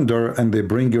surrender and they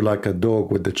bring you like a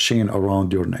dog with the chain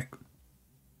around your neck.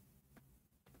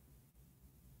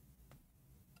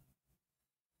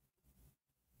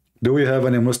 Do we have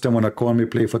any Muslim want to call me,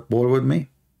 play football with me?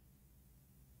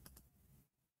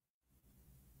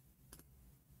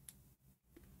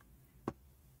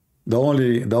 The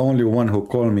only one who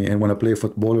called me and want to play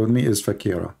football with me is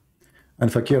Fakira.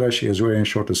 And Fakira, she is wearing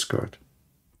short skirt.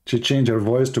 She changed her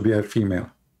voice to be a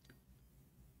female.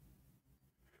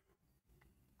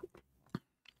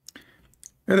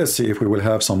 Let's see if we will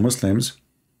have some Muslims.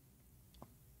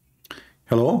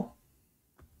 Hello?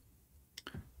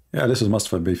 Yeah, this is must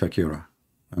be Fakira,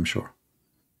 I'm sure.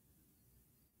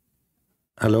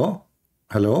 Hello?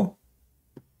 Hello?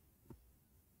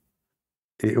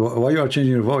 Why you are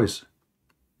changing your voice?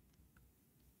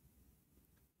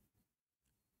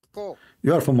 Oh.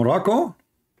 You are from Morocco?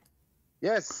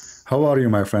 Yes. How are you,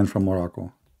 my friend from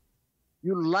Morocco?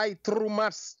 You lie too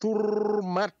much, too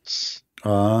much.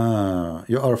 Ah,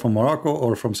 you are from Morocco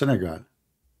or from Senegal?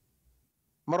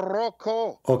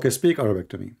 Morocco. Okay, speak Arabic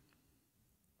to me.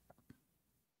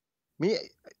 Me,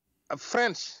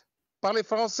 French. Parlez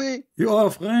français. You are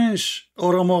French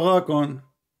or a Moroccan?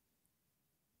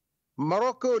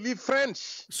 Morocco, live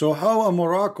French. So how a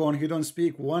Moroccan, he don't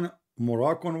speak one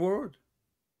Moroccan word?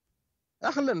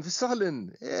 اهلا وسهلا.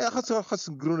 خاص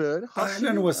نقولوا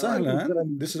أهلا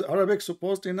وسهلا. This is Arabic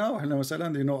supposedly now. أهلا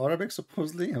وسهلا. Do you know Arabic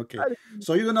supposedly? Okay.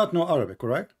 So you do not know Arabic,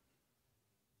 correct?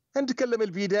 نتكلم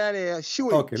البيدانة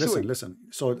شوي Okay, شوي. listen.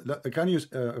 So can you,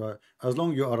 as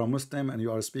long you are a Muslim and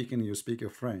you are speaking, you speak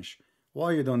French,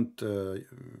 why you don't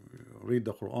read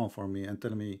the Quran for me and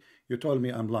tell me, you told me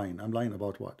I'm lying. I'm lying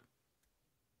about what?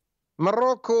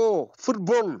 Morocco,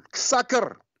 football,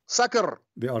 soccer.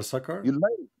 They are soccer? You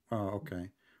like? Oh, okay.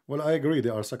 Well, I agree they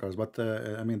are suckers, but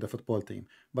I mean the football team.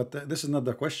 But this is not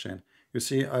the question. You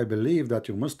see, I believe that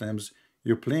you Muslims,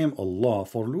 you blame Allah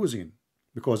for losing.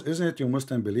 Because isn't it you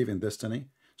Muslim believe in destiny?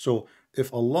 So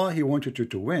if Allah, He wanted you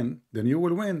to win, then you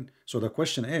will win. So the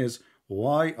question is,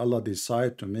 why Allah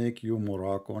decide to make you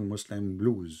Moroccan Muslim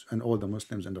lose and all the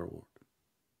Muslims in the world?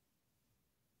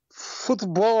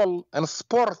 Football and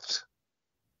sport.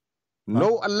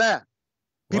 No Allah.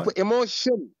 People What?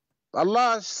 emotion.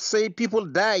 Allah say people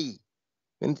die.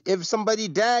 And if somebody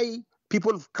die,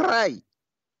 people cry.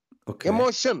 Okay.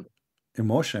 Emotion.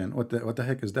 Emotion? What the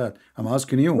heck is that? I'm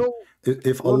asking you. No,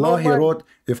 If no, Allah no He man. wrote,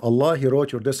 if Allah He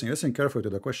wrote your destiny, listen carefully to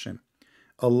the question.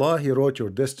 Allah He wrote your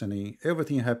destiny,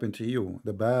 everything happened to you,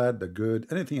 the bad, the good,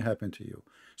 anything happened to you.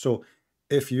 So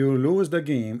if you lose the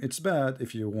game, it's bad.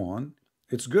 If you won,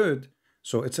 it's good.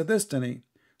 So it's a destiny.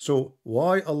 So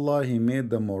why Allah He made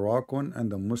the Moroccan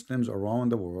and the Muslims around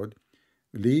the world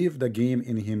leave the game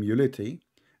in humility,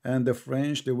 and the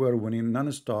French, they were winning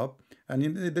non-stop, and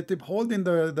they keep holding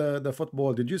the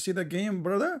football. Did you see the game,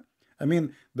 brother? I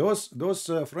mean, those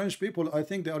French people, I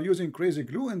think they are using crazy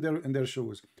glue in their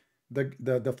shoes.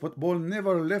 The football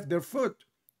never left their foot.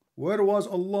 Where was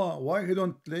Allah? Why He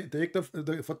don't take the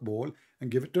football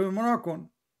and give it to Moroccan?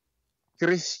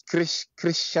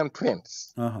 Christian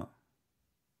Prince. Uh-huh.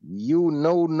 You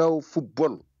know no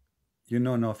football. You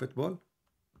know no football?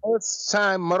 First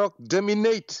time Morocco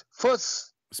dominate.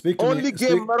 First. Speak to Only me.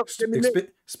 game Morocco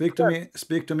dominate.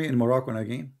 Speak to me in Moroccan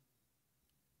again.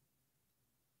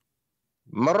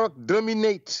 Morocco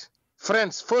dominate.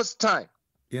 France first time.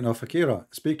 You know, Fakira,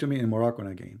 speak to me in Moroccan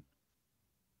again.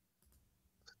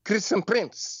 Christian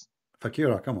Prince.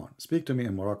 Fakira, come on, speak to me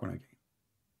in Moroccan again.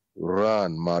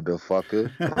 Run,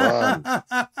 motherfucker. Run.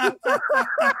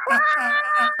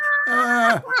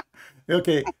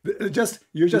 Okay,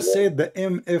 you just said the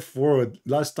MF word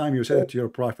last time you said it to your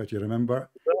prophet, you remember?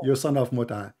 You son of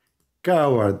Muta.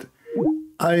 Coward.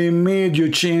 I made you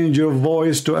change your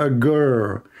voice to a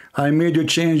girl. I made you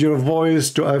change your voice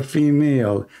to a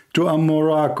female, to a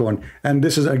Moroccan. And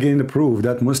this is again the proof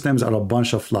that Muslims are a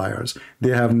bunch of liars. They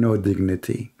have no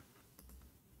dignity.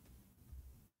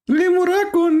 Le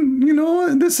Moroccan, you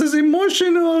know, this is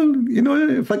emotional. You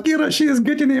know, Fakira, she is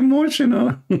getting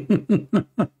emotional.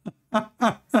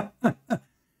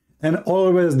 And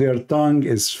always their tongue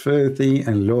is filthy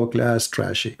and low-class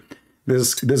trashy.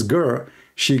 This girl,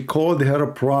 she called her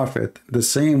prophet the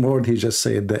same word he just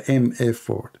said, the MF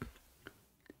word.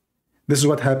 This is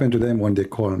what happened to them when they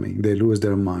call me. They lose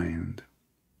their mind.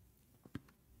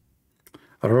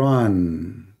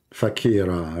 Run,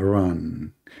 Fakira,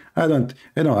 run. I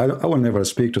will never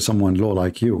speak to someone low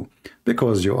like you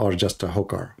because you are just a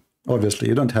hooker. Obviously,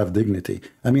 you don't have dignity.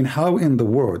 I mean, how in the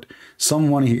world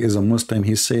someone, he is a Muslim,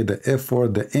 he say the F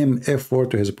word, the MF word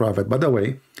to his prophet? By the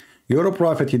way, your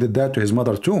prophet, he did that to his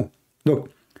mother too.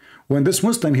 Look, when this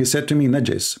Muslim, he said to me,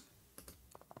 Najis.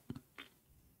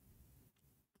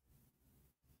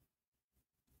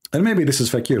 And maybe this is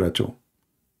Fakira too.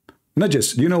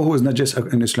 Najis, do you know who is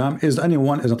Najis in Islam? Is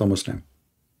anyone is not a Muslim.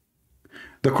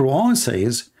 The Quran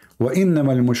says,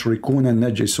 وَإِنَّمَا الْمُشْرِكُونَ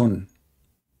نَجِسٌ.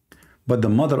 But the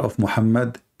mother of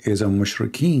Muhammad is a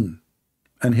mushrikeen.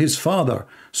 And his father,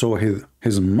 so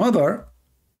his mother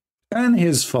and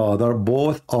his father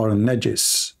both are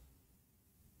najis.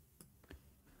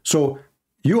 So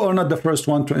you are not the first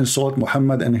one to insult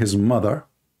Muhammad and his mother.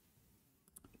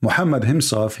 Muhammad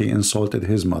himself, he insulted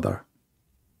his mother.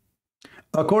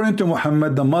 According to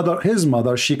Muhammad, his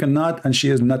mother, she cannot and she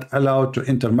is not allowed to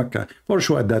enter Mecca. For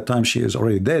sure, at that time, she is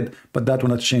already dead, but that will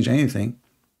not change anything.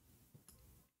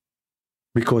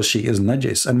 Because she is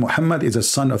najis, and Muhammad is a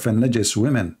son of a najis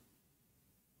woman.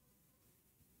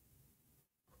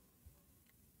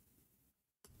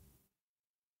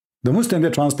 The Muslim, they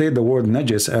translate the word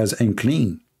najis as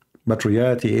unclean, but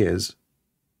reality is,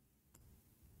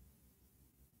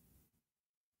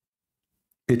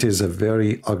 it is a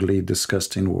very ugly,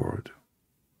 disgusting word.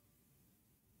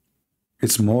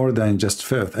 It's more than just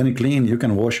filth. Any clean, you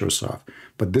can wash yourself,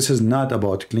 but this is not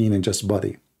about cleaning just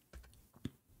body.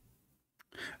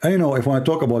 And you know, if I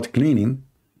talk about cleaning,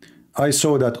 I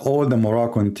saw that all the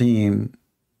Moroccan team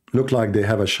look like they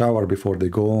have a shower before they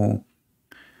go.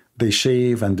 They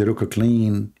shave and they look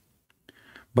clean.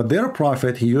 But their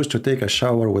prophet, he used to take a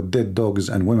shower with dead dogs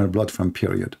and women blood from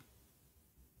period.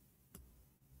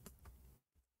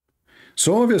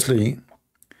 So obviously,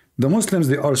 the Muslims,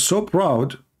 they are so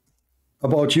proud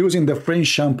about using the French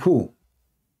shampoo.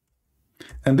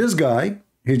 And this guy,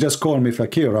 he just called me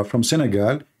Fakira from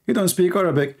Senegal. He don't speak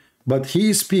Arabic, but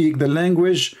he speak the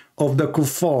language of the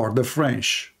kuffar, the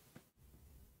French.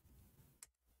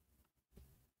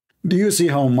 Do you see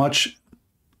how much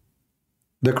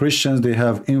the Christians, they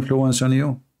have influence on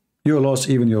you? You lost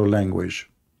even your language.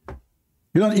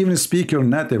 You don't even speak your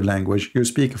native language. You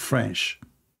speak French.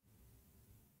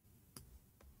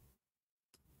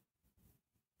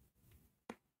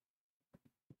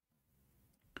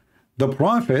 The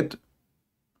prophet,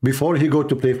 before he go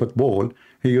to play football,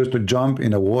 he used to jump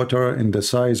in the water in the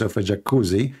size of a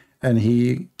jacuzzi, and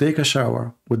he take a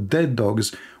shower with dead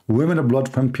dogs, women of blood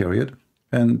from period,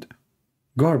 and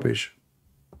garbage.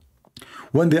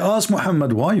 When they ask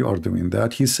Muhammad why you are doing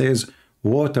that, he says,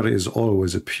 water is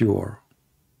always pure.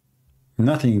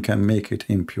 Nothing can make it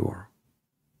impure.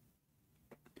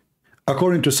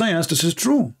 According to science, this is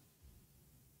true.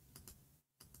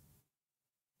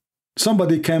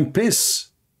 Somebody can piss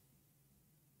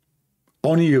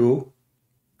on you,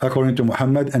 according to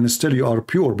Muhammad, and still you are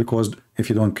pure, because if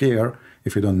you don't care,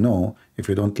 if you don't know, if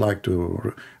you don't like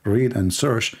to read and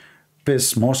search,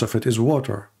 piss, most of it is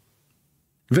water.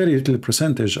 Very little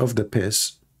percentage of the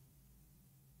piss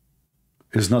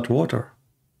is not water.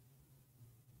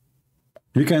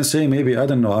 You can say maybe, I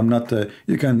don't know, I'm not,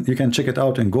 you can check it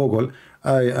out in Google.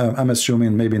 I'm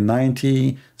assuming maybe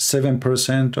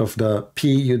 97% of the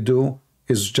pee you do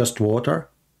is just water.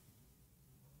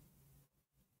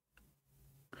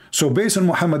 So based on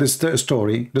Muhammad's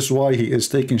story, this is why he is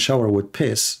taking shower with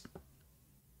piss.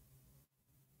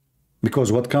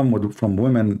 Because what comes from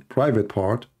women private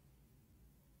part,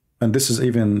 and this is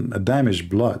even a damaged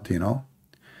blood, you know,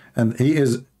 and he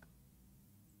is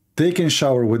taking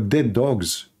shower with dead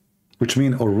dogs, which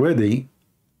means already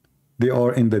they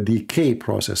are in the decay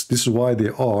process. This is why they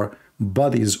are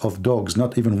bodies of dogs,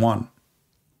 not even one.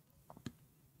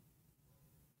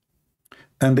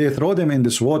 And they throw them in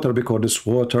this water because this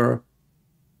water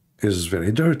is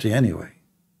very dirty anyway.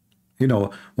 You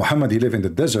know, Muhammad, he lived in the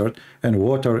desert, and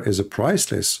water is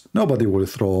priceless. Nobody will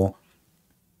throw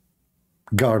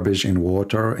garbage in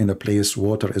water in a place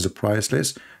water is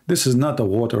priceless. This is not a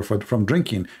water from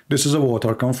drinking. This is a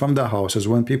water come from the houses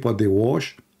when people, they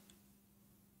wash,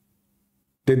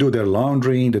 they do their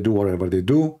laundry, they do whatever they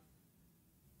do.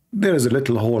 There is a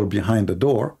little hole behind the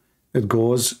door. It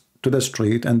goes to the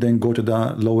street and then go to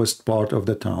the lowest part of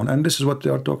the town. And this is what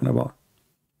they are talking about.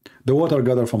 The water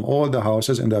gathered from all the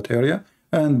houses in that area,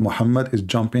 and Muhammad is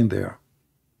jumping there.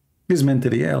 He's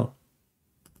mentally ill.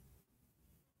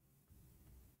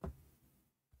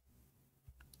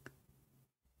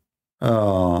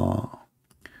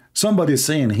 Somebody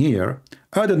saying here,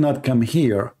 I did not come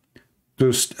here to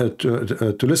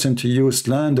listen to you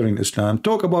slandering Islam.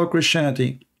 Talk about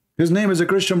Christianity. His name is a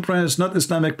Christian prince, not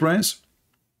Islamic prince.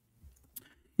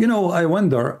 You know, I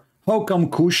wonder, how come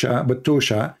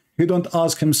Tusha, he don't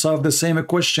ask himself the same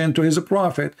question to his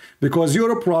prophet? Because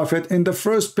your prophet in the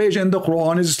first page in the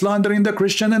Quran is slandering the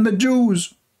Christian and the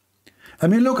Jews. I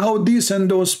mean, look how decent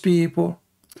those people.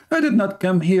 I did not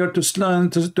come here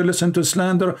to listen to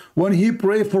slander when he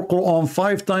prayed for Quran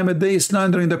 5 times a day,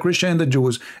 slandering the Christian and the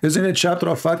Jews. Isn't it chapter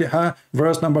of Fatiha,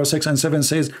 verse number 6 and 7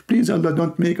 says, please Allah,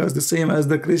 don't make us the same as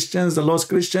the Christians, the lost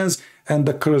Christians, and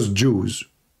the cursed Jews.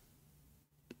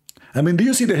 I mean, do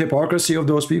you see the hypocrisy of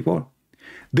those people?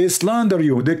 They slander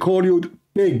you, they call you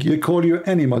pig, they call you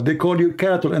animal, they call you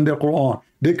cattle in the Quran,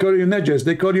 they call you najas,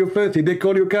 they call you filthy, they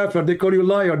call you kafir, they call you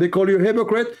liar, they call you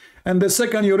hypocrite, and the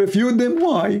second you refute them,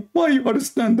 why? Why you are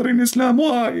slandering Islam?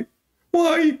 Why?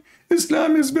 Why?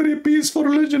 Islam is very peaceful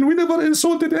religion. We never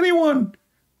insulted anyone.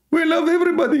 We love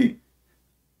everybody.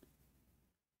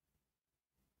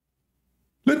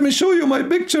 Let me show you my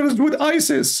pictures with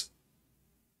ISIS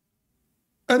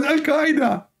and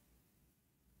Al-Qaeda.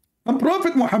 And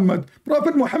Prophet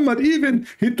Muhammad even,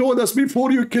 he told us,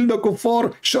 before you kill the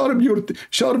kuffar,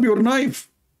 sharp your knife.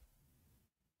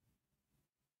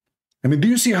 I mean, do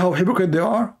you see how hypocrite they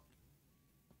are?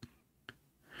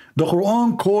 The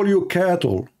Quran call you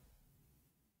cattle.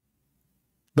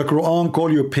 The Quran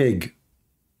call you pig,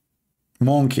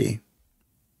 monkey,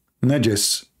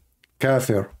 najis,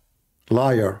 kafir,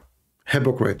 liar,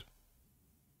 hypocrite,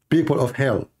 people of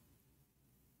hell.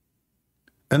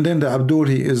 And then the Abdul,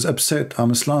 he is upset,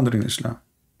 I'm slandering Islam.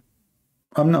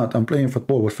 I'm not, I'm playing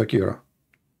football with Fakira.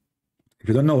 If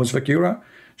you don't know who's Fakira,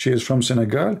 she is from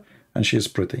Senegal and she is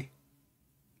pretty.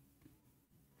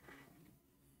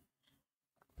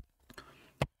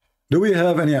 Do we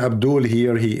have any Abdul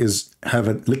here? He is have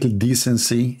a little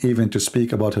decency even to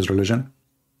speak about his religion?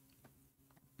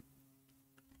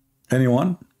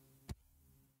 Anyone?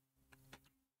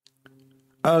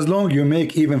 As long you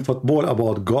make even football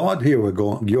about God, here we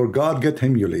go. Your God get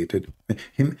humiliated.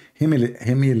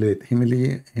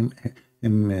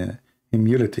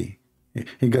 Humility.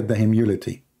 He got the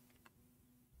humility.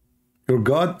 Your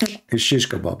God is shish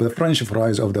kebab, the French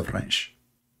fries of the French.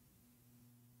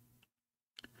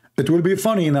 It will be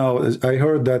funny now. I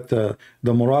heard that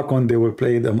the Moroccan, they will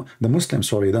play the Muslims,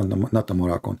 sorry, not the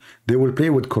Moroccan. They will play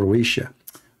with Croatia.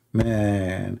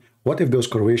 Man, what if those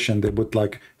Croatian, they put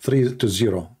like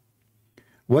 3-0?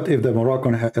 What if the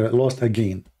Moroccan lost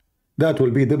again? That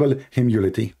will be double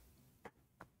humility.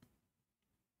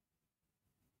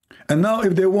 And now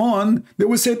if they won, they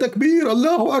will say Takbir,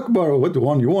 Allahu Akbar. What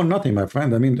won? You won nothing, my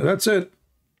friend. I mean, that's it.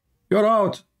 You're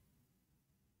out.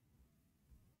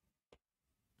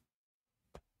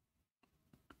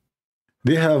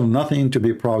 They have nothing to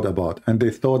be proud about, and they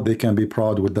thought they can be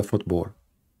proud with the football.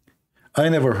 I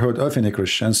never heard of any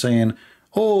Christian saying,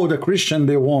 oh, the Christian,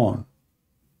 they won.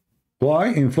 Why?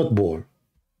 In football.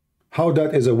 How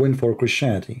that is a win for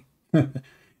Christianity?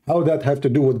 How that have to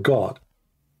do with God?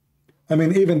 I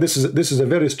mean, even this is a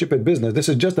very stupid business. This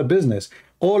is just a business.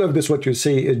 All of this, what you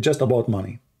say, is just about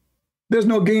money. There's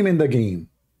no game in the game.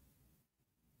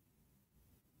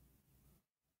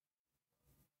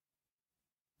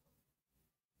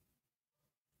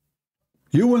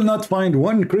 You will not find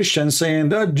one Christian saying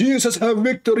that Jesus have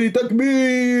victory,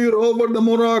 takbir, over the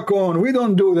Moroccan. We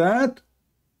don't do that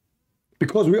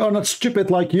because we are not stupid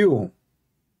like you.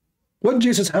 What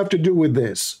Jesus have to do with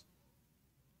this?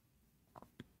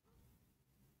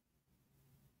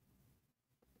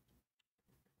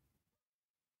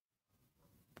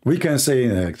 We can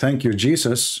say, thank you,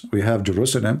 Jesus. We have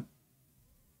Jerusalem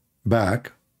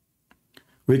back.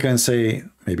 We can say,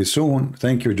 maybe soon,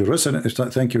 thank you, Jerusalem,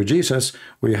 thank you, Jesus,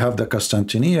 we have the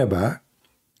Constantinople back.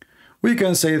 We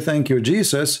can say, thank you,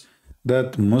 Jesus,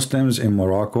 that Muslims in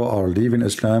Morocco are leaving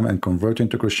Islam and converting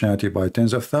to Christianity by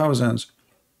tens of thousands.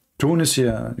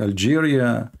 Tunisia,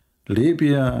 Algeria,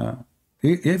 Libya,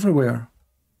 everywhere.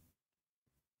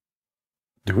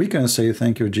 We can say,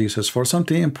 thank you, Jesus, for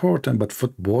something important, but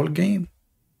football game?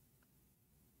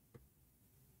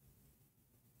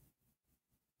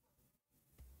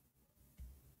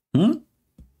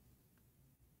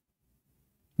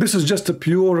 This is just a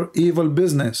pure evil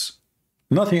business.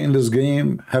 Nothing in this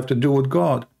game have to do with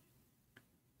God.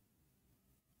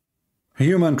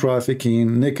 Human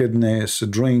trafficking, nakedness,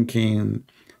 drinking,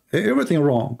 everything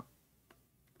wrong.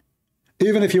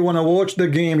 Even if you want to watch the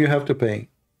game, you have to pay.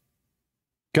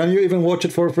 Can you even watch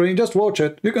it for free? Just watch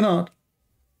it. You cannot.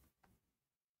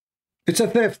 It's a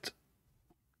theft.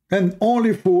 And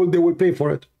only fool, they will pay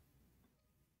for it.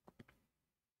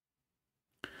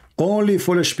 Only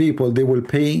foolish people, they will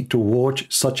pay to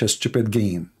watch such a stupid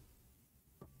game.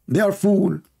 They are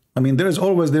fool. I mean, there is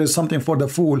something for the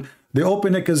fool. They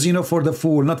open a casino for the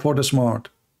fool, not for the smart.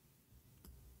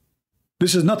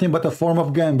 This is nothing but a form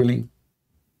of gambling.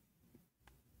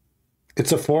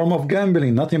 It's a form of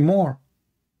gambling, nothing more.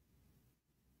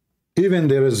 Even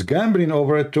there is gambling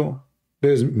over it too.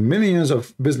 There's millions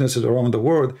of businesses around the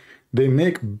world. They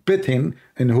make betting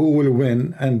in who will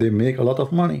win, and they make a lot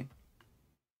of money.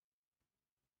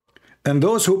 And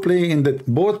those who play in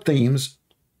both teams,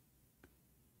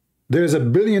 there's a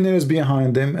billionaires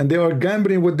behind them, and they are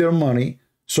gambling with their money,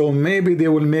 so maybe they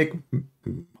will make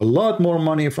a lot more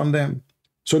money from them.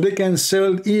 So they can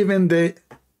sell even the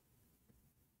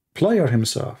player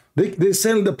himself. They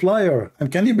sell the player.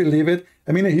 And can you believe it?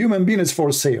 I mean, a human being is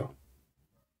for sale.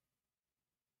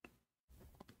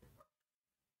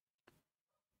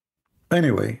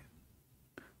 Anyway,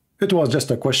 it was just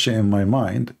a question in my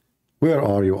mind. Where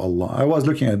are you, Allah? I was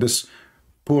looking at this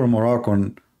poor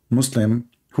Moroccan Muslim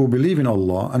who believe in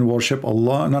Allah and worship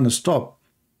Allah non-stop.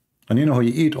 And you know, he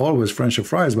eat always French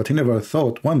fries, but he never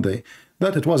thought one day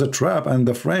that it was a trap. And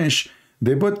the French,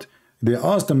 they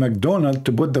asked the McDonald's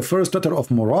to put the first letter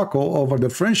of Morocco over the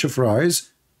French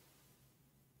fries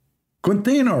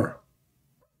container.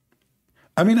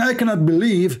 I mean, I cannot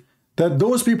believe that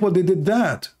those people, they did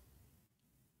that.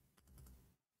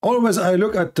 Always I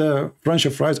look at French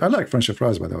fries. I like French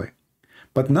fries, by the way.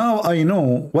 But now I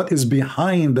know what is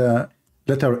behind the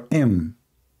letter M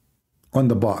on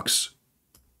the box.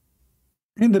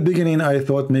 In the beginning, I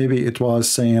thought maybe it was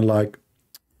saying like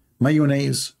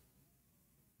mayonnaise.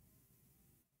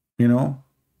 You know,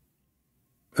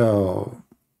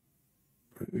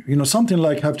 something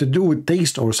like have to do with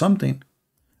taste or something.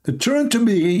 It turned to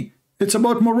be, it's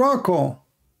about Morocco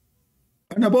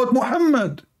and about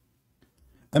Muhammad.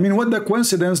 I mean, what the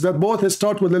coincidence that both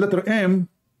start with the letter M?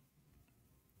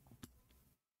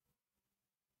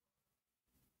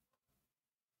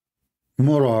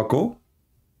 Morocco,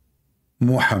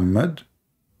 Muhammad.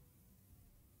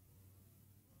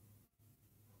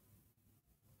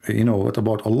 You know, what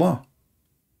about Allah?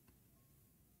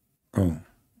 Oh,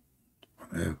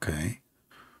 okay.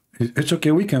 It's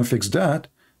okay, we can fix that.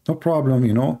 No problem,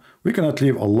 you know. We cannot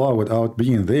leave Allah without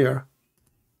being there.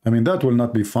 I mean, that will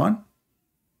not be fun.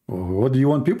 What do you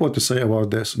want people to say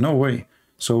about this? No way.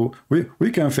 So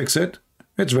we can fix it.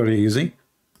 It's very easy.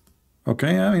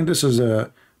 Okay, I mean, this is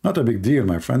not a big deal,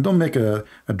 my friend. Don't make a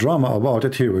drama about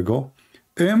it. Here we go.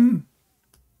 M.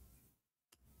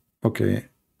 Okay.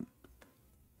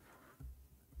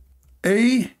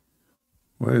 A.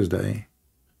 Where is the A?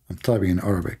 I'm typing in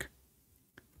Arabic.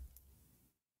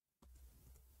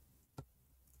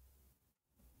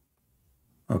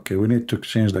 Okay, we need to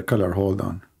change the color. Hold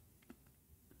on.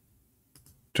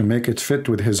 To make it fit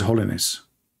with His Holiness.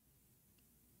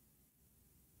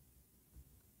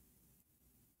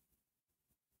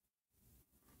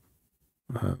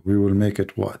 We will make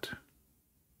it what?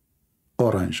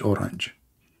 Orange, orange.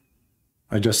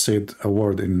 I just said a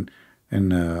word in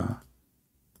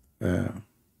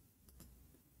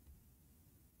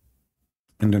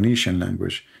Indonesian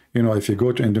language. You know, if you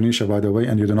go to Indonesia, by the way,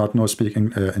 and you do not know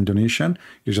speaking Indonesian,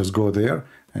 you just go there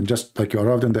and just like you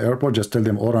arrived in the airport, just tell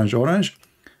them orange, orange.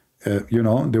 You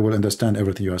know, they will understand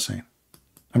everything you are saying.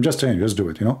 I'm just saying, just do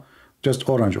it, you know, just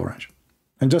orange, orange.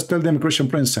 And just tell them Christian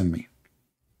Prince sent me.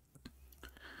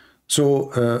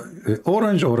 So,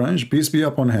 orange, orange, peace be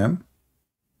upon him.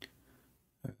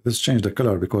 Let's change the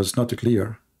color because it's not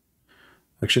clear.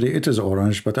 Actually, it is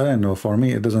orange, but I don't know. For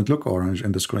me, it doesn't look orange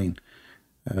in the screen.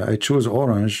 I choose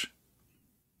orange.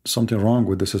 Something wrong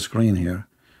with this screen here.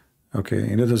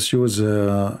 Okay, let us use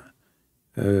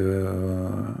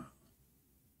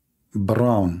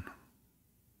brown.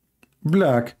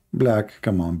 Black, black,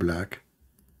 come on, black.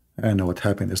 I know what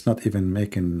happened. It's not even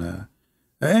making...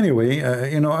 Anyway,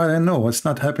 you know, I don't know. It's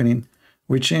not happening.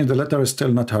 We changed the letter. It's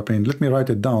still not happening. Let me write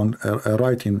it down,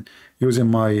 writing, using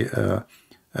my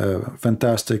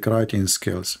fantastic writing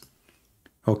skills.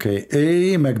 Okay,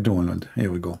 A. McDonald.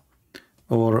 Here we go.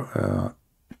 Or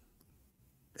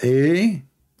A.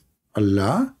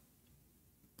 Allah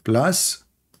plus.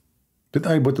 Did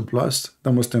I put a plus?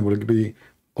 The Muslim will be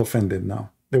offended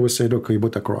now. They will say, look, you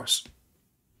put a cross.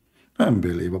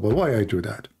 Unbelievable. Why I do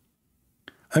that?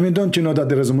 I mean, don't you know that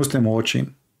there is a Muslim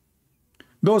watching?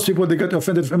 Those people, they get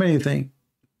offended from anything.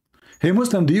 Hey,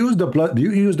 Muslim, do you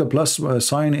use the plus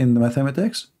sign in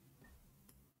mathematics?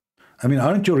 I mean,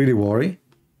 aren't you really worried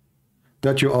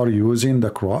that you are using the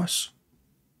cross?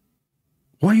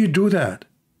 Why you do that?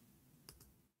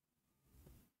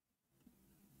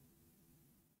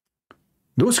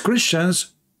 Those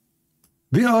Christians,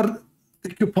 they are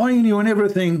occupying you and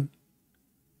everything.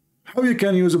 How you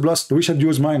can use a plus? We should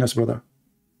use minus, brother.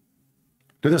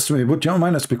 Let us put your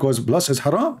minus because plus is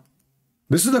haram.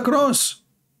 This is the cross.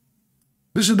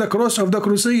 This is the cross of the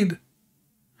crusade.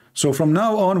 So from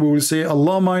now on, we will say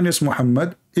Allah minus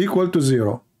Muhammad equal to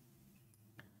 0.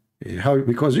 How?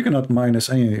 Because you cannot minus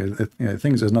any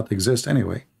things does not exist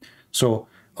anyway. So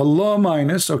Allah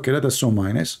minus, okay, let us show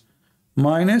minus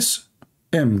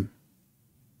M.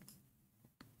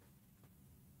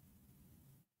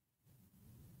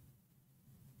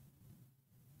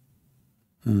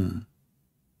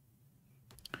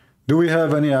 Do we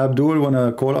have any Abdul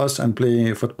wanna call us and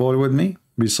play football with me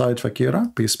beside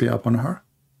Fakira? Peace be upon her.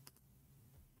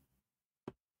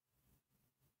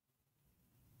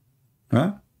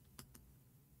 Huh?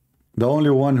 The only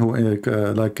one who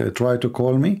tried to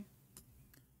call me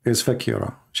is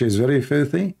Fakira. She is very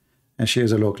filthy and she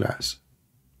is a low class.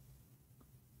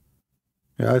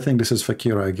 Yeah, I think this is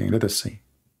Fakira again. Let us see.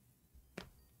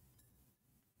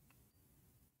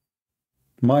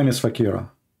 Minus Fakira.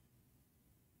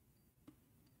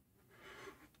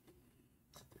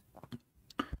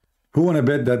 Who wanna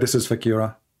bet that this is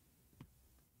Fakira?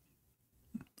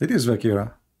 It is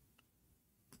Fakira.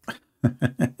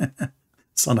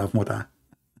 Son of Muta.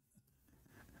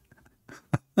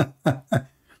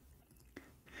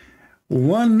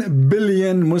 1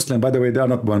 billion Muslim. By the way, they are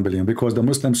not 1 billion because the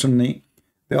Muslim Sunni,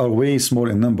 they are way small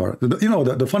in number. You know,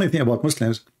 the funny thing about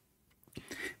Muslims,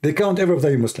 they count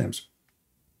everybody Muslims.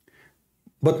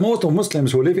 But most of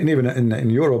Muslims who live even in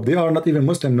Europe, they are not even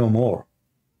Muslim no more.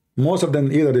 Most of them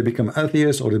either they become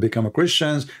atheists or they become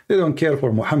Christians. They don't care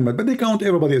for Muhammad, but they count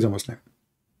everybody as a Muslim.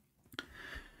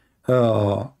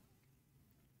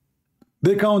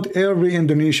 They count every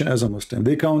Indonesian as a Muslim.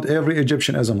 They count every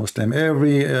Egyptian as a Muslim,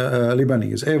 every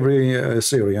Lebanese, every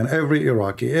Syrian, every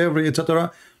Iraqi, every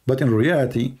etc. But in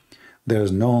reality,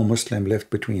 there's no Muslim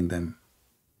left between them.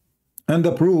 And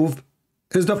the proof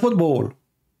is the football,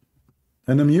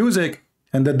 and the music,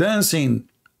 and the dancing,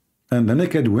 and the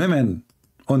naked women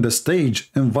on the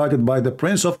stage invited by the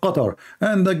Prince of Qatar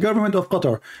and the government of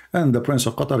Qatar. And the Prince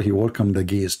of Qatar, he welcomed the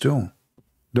gays too.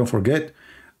 Don't forget,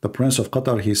 the Prince of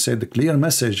Qatar, he said the clear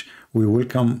message: we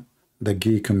welcome the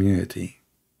gay community.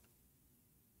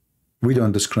 We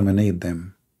don't discriminate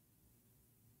them.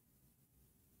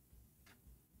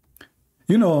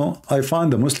 You know, I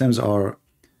find the Muslims are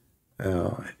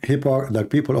like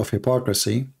people of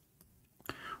hypocrisy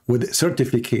with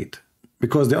certificate,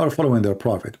 because they are following their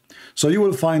prophet. So you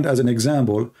will find, as an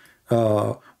example,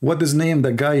 what is name,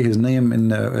 the guy, his name in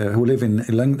who live in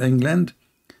England,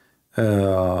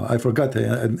 I forgot,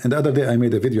 and the other day I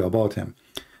made a video about him.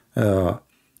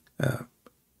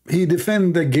 He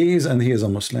defend the gays, and he is a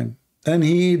Muslim, and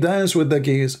he dance with the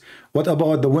gays. What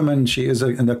about the woman? She is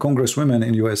in the congresswoman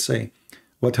in USA.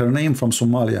 What her name, from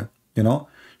Somalia, you know?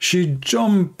 She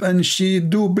jump and she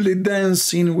do belly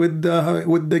dancing with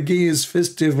the gays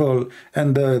festival,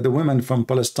 and the women from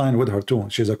Palestine with her too.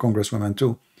 She's a congresswoman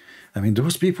too. I mean,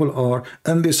 those people are,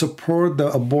 and they support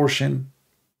the abortion.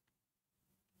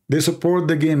 They support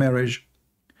the gay marriage,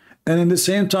 and in the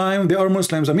same time they are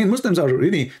Muslims. I mean, Muslims are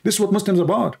really, this is what Muslims are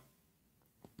about.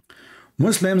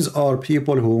 Muslims are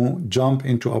people who jump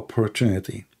into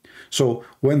opportunity. So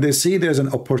when they see there's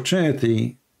an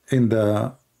opportunity in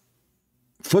the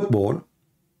football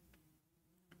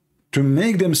to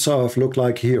make themselves look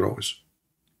like heroes,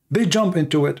 they jump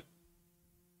into it.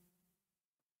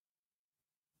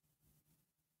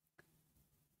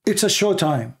 It's a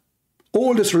showtime.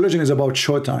 All this religion is about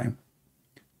showtime.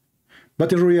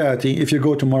 But in reality, if you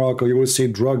go to Morocco, you will see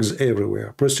drugs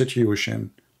everywhere,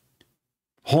 prostitution,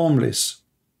 homeless.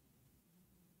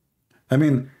 I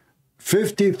mean,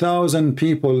 50,000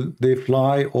 people, they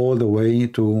fly all the way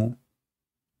to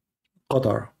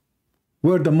Qatar,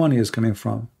 where the money is coming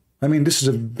from. I mean, this is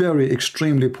a very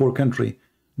extremely poor country.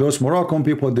 Those Moroccan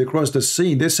people, they cross the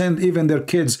sea, they send even their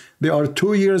kids, they are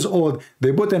 2 years old,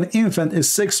 they put an infant is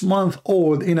 6 months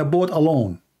old in a boat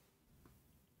alone,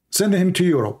 send him to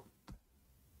Europe.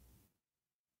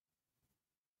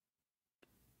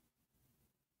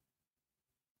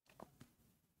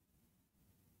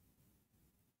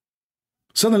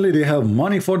 Suddenly they have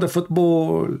money for the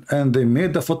football, and they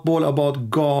made the football about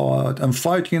God and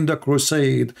fighting the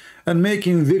crusade and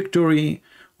making victory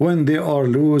when they are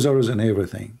losers in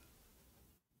everything.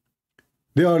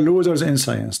 They are losers in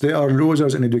science, they are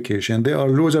losers in education, they are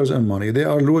losers in money, they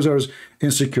are losers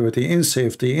in security, in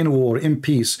safety, in war, in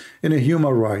peace, in a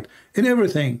human right, in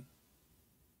everything.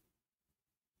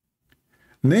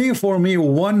 Name for me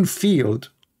one field,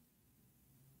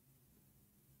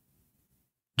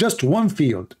 just one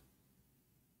field,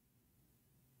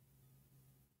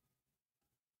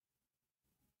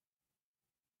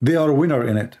 they are winner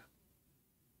in it.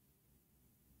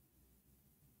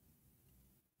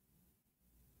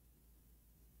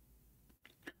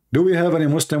 Do we have any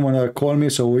Muslim want to call me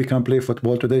so we can play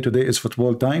football today? Today is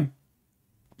football time.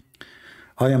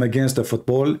 I am against the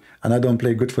football, and I don't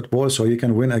play good football, so you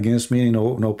can win against me,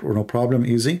 no problem,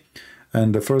 easy.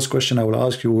 And the first question I will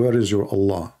ask you, where is your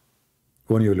Allah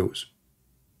when you lose?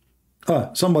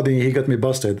 Somebody, he got me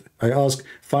busted. I asked,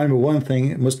 find me one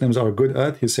thing Muslims are good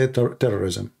at. He said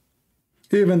terrorism.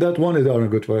 Even that one, they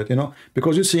aren't good for it, you know,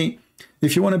 because you see,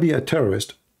 if you want to be a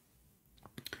terrorist,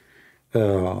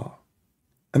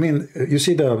 I mean, you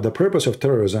see, the purpose of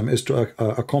terrorism is to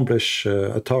accomplish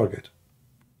a target.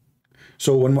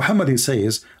 So when Muhammad, he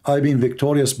says, I've been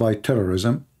victorious by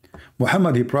terrorism,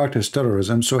 Muhammad, he practiced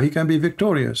terrorism so he can be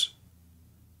victorious.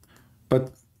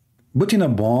 But putting a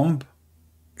bomb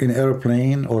in an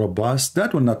airplane or a bus,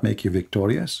 that will not make you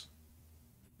victorious.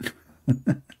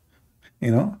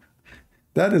 You know,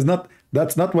 that's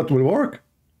not what will work.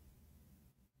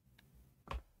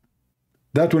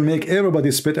 That will make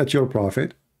everybody spit at your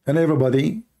prophet, and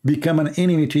everybody become an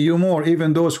enemy to you more,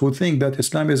 even those who think that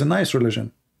Islam is a nice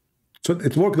religion. So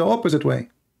it worked the opposite way.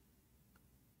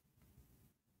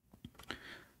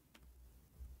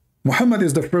 Muhammad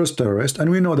is the first terrorist,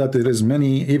 and we know that there is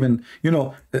many, even, you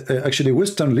know, actually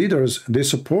Western leaders, they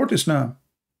support Islam.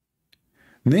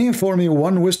 Name for me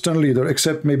one Western leader,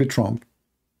 except maybe Trump.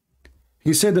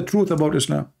 He said the truth about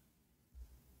Islam.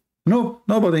 No,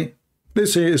 nobody. They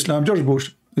say Islam. George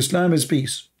Bush, Islam is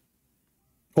peace.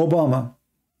 Obama,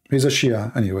 he's a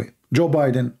Shia anyway. Joe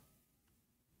Biden,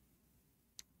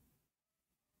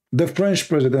 the French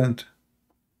president,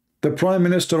 the Prime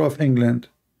Minister of England,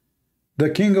 the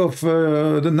king of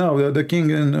the king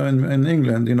in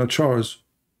England, you know, Charles.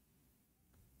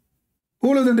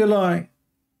 All of them, they lie.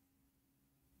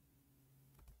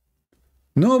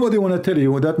 Nobody want to tell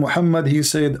you that Muhammad, he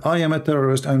said, I am a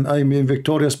terrorist and I am being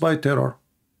victorious by terror.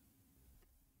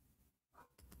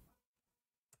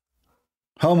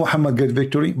 How Muhammad get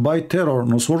victory? By terror.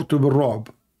 Nusurtu bil-Ra'b.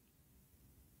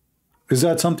 Is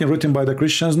that something written by the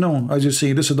Christians? No. As you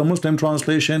see, this is the Muslim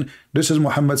translation. This is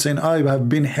Muhammad saying, I have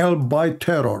been held by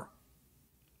terror.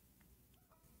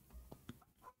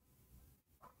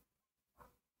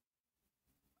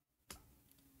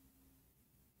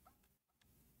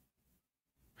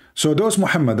 So those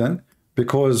Muhammadan,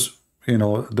 because, you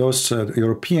know, those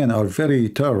European are very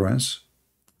tolerant.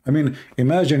 I mean,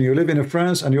 imagine you live in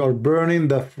France and you are burning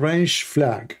the French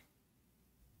flag.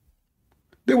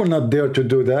 They will not dare to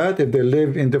do that if they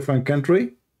live in different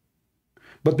country.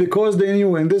 But because they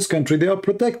knew in this country they are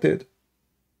protected.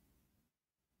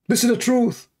 This is the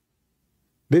truth.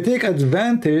 They take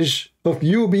advantage of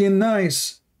you being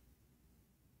nice.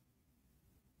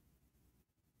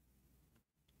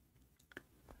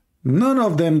 None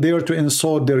of them dare to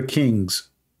insult their kings.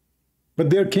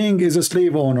 But their king is a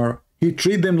slave owner. He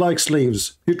treats them like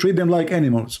slaves. He treats them like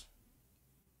animals.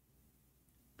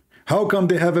 How come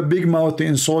they have a big mouth to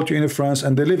insult you in France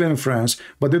and they live in France,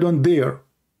 but they don't dare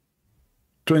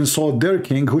to insult their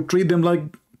king who treat them like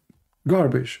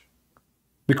garbage?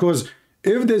 Because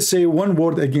if they say one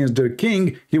word against their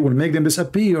king, he will make them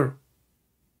disappear.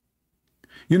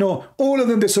 You know, all of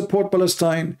them, they support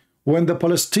Palestine. When the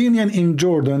Palestinian in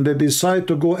Jordan, they decide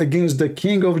to go against the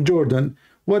king of Jordan,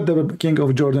 what the king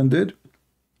of Jordan did?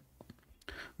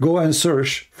 Go and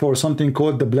search for something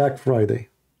called the Black Friday.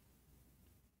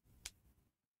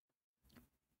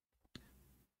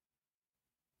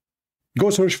 Go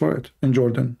search for it in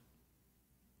Jordan.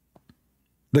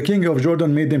 The king of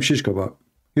Jordan made them shish kebab.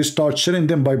 He started shooting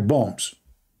them by bombs.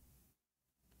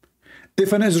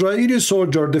 If an Israeli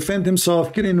soldier defends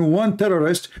himself killing one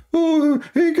terrorist, oh,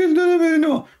 he killed them,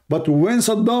 no. But when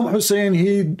Saddam Hussein,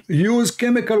 he used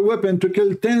chemical weapon to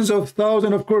kill tens of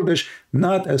thousands of Kurdish,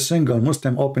 not a single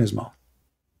Muslim opened his mouth.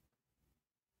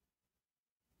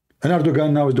 And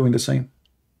Erdogan now is doing the same.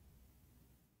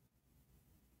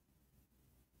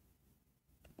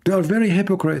 They are very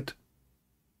hypocrite.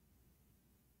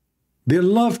 They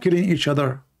love killing each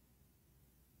other.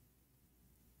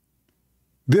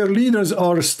 Their leaders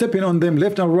are stepping on them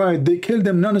left and right. They kill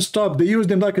them non-stop. They use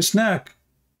them like a snack.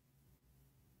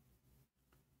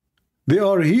 They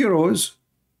are heroes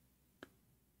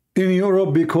in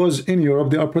Europe because in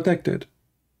Europe they are protected.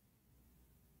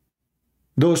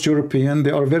 Those Europeans,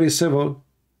 they are very civil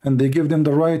and they give them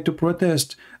the right to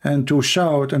protest and to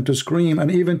shout and to scream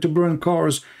and even to burn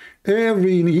cars.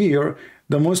 Every year,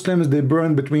 the Muslims, they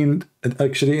burn between,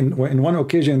 actually in one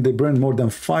occasion, they burned more than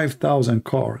 5,000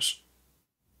 cars.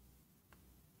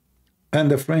 And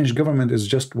the French government is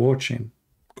just watching.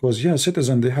 Because, yeah,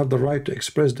 citizens, they have the right to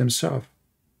express themselves.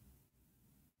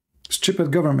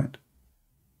 Stupid government.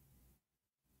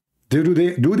 Do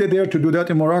they dare to do that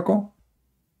in Morocco?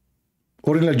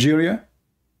 Or in Algeria?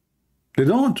 They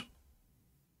don't.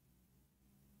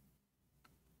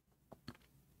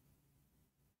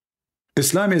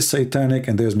 Islam is satanic,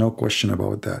 and there's no question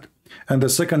about that. And the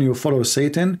second you follow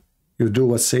Satan, you do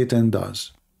what Satan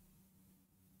does.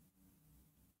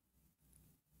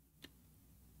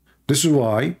 This is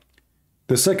why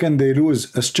the second they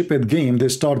lose a stupid game, they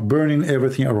start burning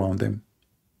everything around them.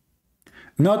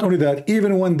 Not only that,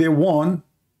 even when they won,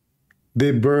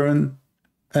 they burn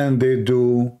and they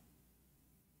do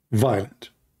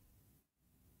violent.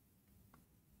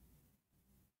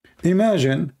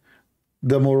 Imagine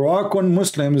the Moroccan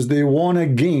Muslims, they won a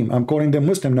game. I'm calling them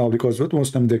Muslim now because what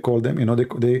Muslim they call them, you know,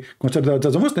 they consider that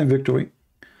as a Muslim victory.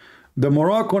 The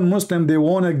Moroccan Muslim, they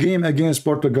won a game against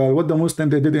Portugal. What the Muslim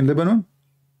they did in Lebanon?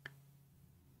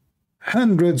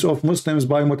 Hundreds of Muslims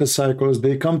by motorcycles,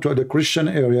 they come to the Christian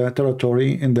area,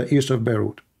 territory in the east of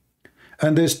Beirut.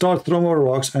 And they start throwing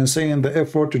rocks and saying the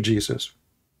F word to Jesus.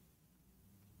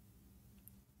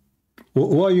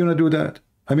 Why you gonna do that?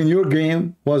 I mean, your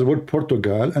game was with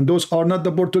Portugal, and those are not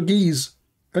the Portuguese.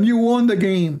 And you won the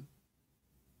game.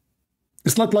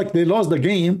 It's not like they lost the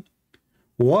game.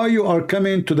 Why you are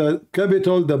coming to the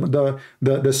capital,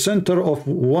 the center of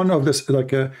one of the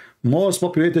like most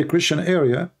populated Christian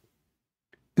area,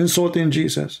 insulting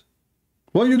Jesus?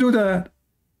 Why you do that?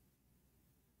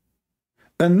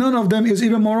 And none of them is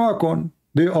even Moroccan.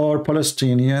 They are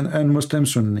Palestinian and Muslim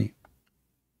Sunni.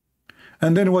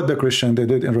 And then what the Christian they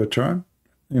did in return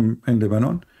in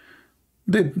Lebanon,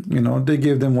 they, you know, they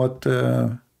gave them what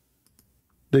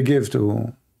they give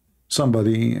to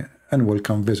somebody and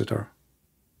welcome visitor.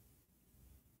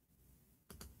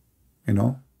 You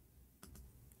know?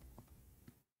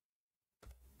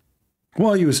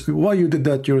 Why you did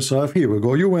that yourself? Here we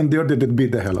go. You went there, they did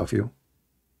beat the hell of you.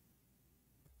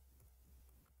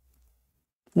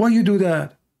 Why you do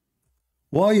that?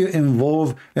 Why you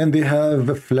involve? And they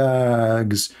have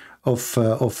flags of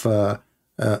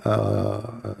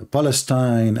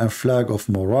Palestine, a flag of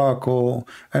Morocco,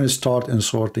 and start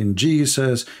insulting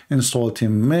Jesus,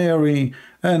 insulting Mary,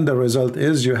 and the result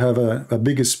is you have a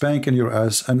big spank in your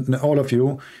ass, and all of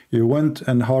you went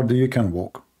and hardly you can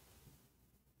walk.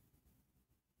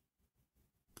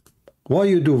 Why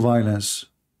you do violence?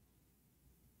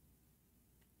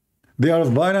 They are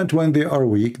violent when they are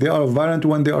weak. They are violent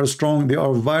when they are strong. They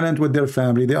are violent with their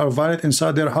family. They are violent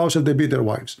inside their house if they beat their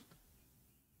wives.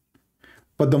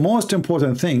 But the most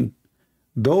important thing,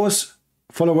 those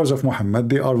followers of Muhammad,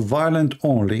 they are violent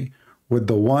only with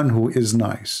the one who is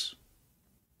nice.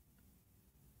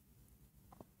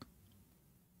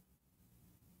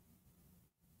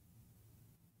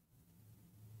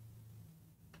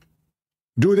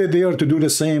 Do they dare to do the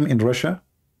same in Russia?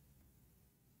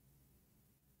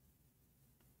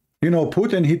 You know,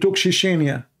 Putin, he took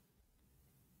Chechnya.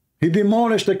 He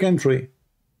demolished the country.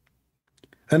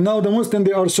 And now the Muslims,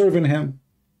 they are serving him.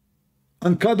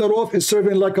 And Kadyrov is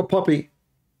serving like a puppy.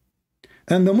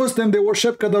 And the Muslims, they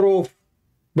worship Kadyrov.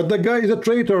 But the guy is a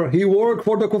traitor. He worked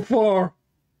for the kuffar.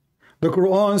 The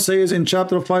Quran says in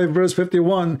chapter 5, verse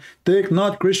 51, take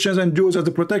not Christians and Jews as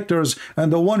the protectors,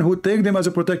 and the one who take them as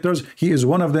the protectors, he is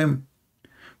one of them.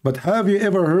 But have you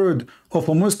ever heard of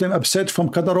a Muslim upset from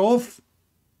Kadyrov?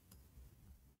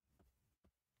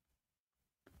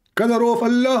 Kadyrov,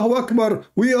 Allahu Akbar,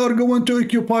 we are going to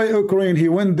occupy Ukraine. He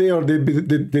went there, they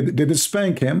did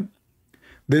spank him.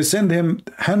 They sent him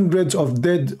hundreds of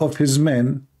dead of his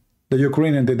men, the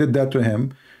Ukrainian, they did that to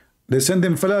him. They sent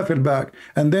him falafel back.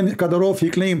 And then Kadyrov, he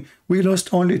claimed, we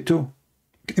lost only 2.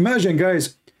 Imagine,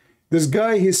 guys, this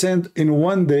guy, he sent in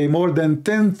one day more than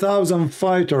 10,000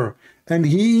 fighters. And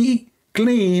he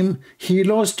claimed he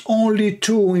lost only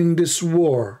 2 in this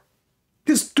war.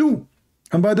 Just 2.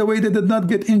 And by the way, they did not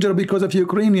get injured because of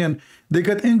Ukrainian. They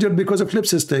got injured because of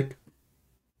lipstick.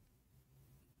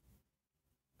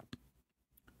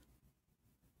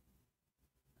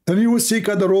 And you will see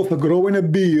Kadyrov growing a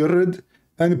beard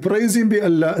and praising be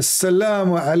Allah.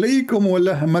 Assalamu alaikum wa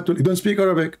rahmatul. You don't speak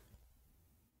Arabic.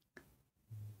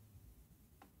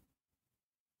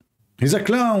 He's a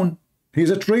clown.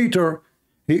 He's a traitor.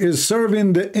 He is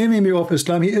serving the enemy of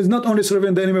Islam. He is not only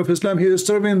serving the enemy of Islam, he is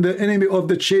serving the enemy of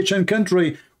the Chechen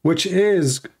country, which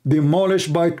is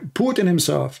demolished by Putin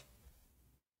himself.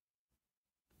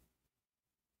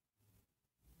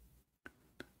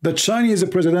 The Chinese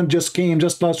president just came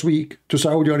just last week to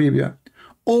Saudi Arabia.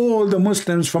 All the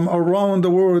Muslims from around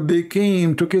the world, they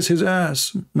came to kiss his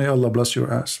ass. May Allah bless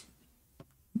your ass.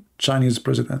 Chinese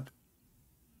president.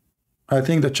 I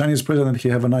think the Chinese president, he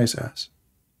have a nice ass.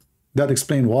 That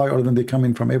explains why, other than they come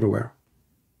in from everywhere.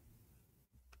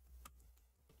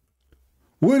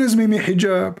 Where is Mimi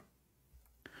Hijab?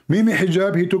 Mimi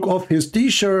Hijab, he took off his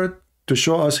t-shirt to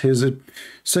show us his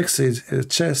sexy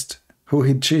chest, who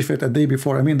he'd shaved a day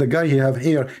before. I mean, the guy, he have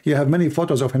hair. He have many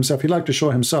photos of himself. He like to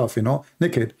show himself, you know,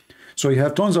 naked. So he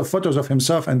have tons of photos of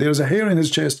himself, and there's a hair in his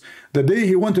chest. The day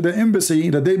he went to the embassy,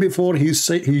 the day before, he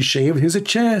shaved his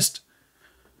chest.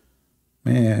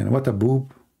 Man, what a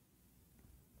boob.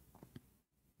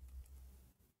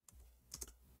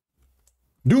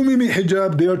 Do Mimi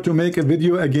Hijab dare to make a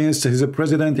video against his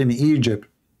president in Egypt,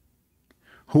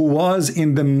 who was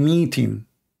in the meeting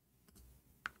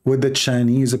with the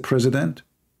Chinese president?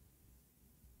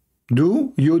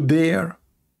 Do you dare,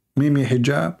 Mimi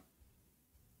Hijab?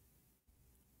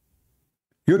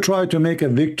 You try to make a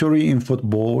victory in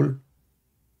football,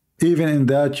 even in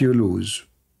that you lose.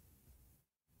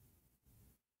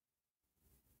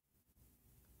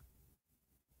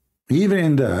 Even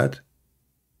in that,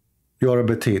 you're a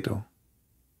potato.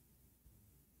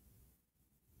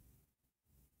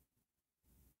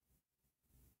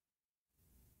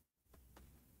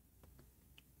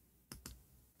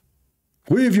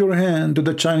 Wave your hand to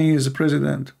the Chinese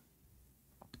president.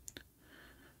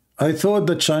 I thought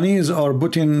the Chinese are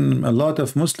putting a lot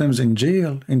of Muslims in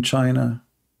jail in China.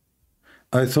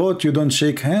 I thought you don't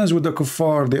shake hands with the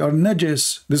kuffar. They are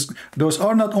najis. Those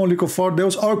are not only kuffar,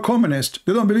 those are communists.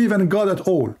 They don't believe in God at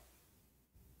all.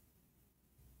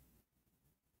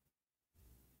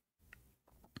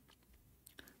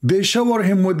 They shower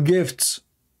him with gifts,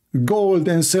 gold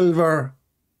and silver.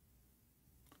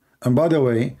 And by the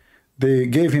way, they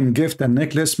gave him gift and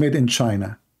necklace made in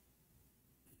China.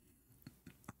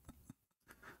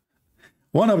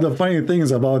 One of the funny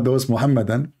things about those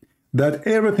Muhammadan, that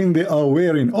everything they are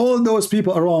wearing, all those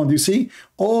people around, you see,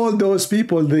 all those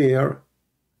people there,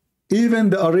 even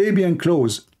the Arabian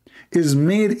clothes, is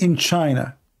made in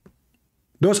China.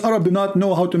 Those Arabs do not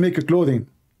know how to make a clothing.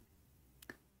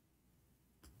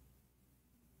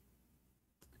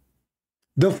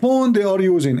 The phone they are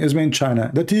using is made in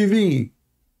China. The TV.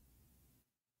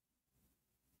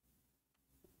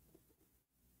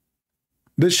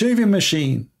 The shaving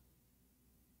machine.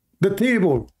 The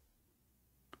table.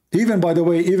 Even, by the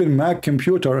way, even Mac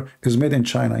computer is made in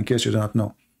China, in case you do not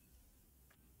know.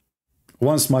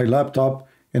 Once my laptop,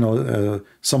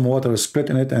 some water split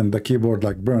in it and the keyboard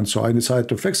like burned, so I decided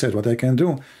to fix it, what I can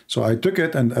do. So I took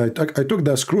it and I took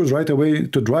the screws right away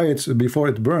to dry it before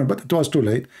it burned, but it was too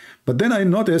late. But then I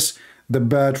noticed the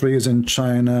battery is in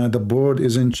China, the board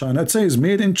is in China. It says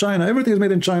made in China, everything is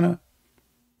made in China.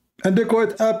 And they call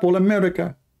it Apple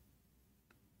America.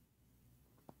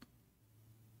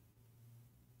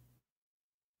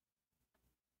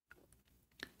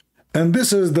 And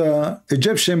this is the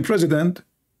Egyptian president.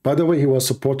 By the way, he was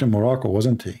supporting Morocco,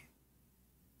 wasn't he?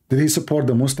 Did he support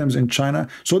the Muslims in China?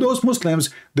 So those Muslims,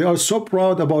 they are so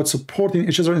proud about supporting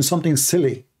each other in something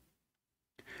silly.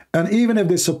 And even if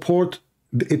they support,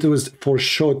 it was for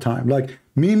show time. Like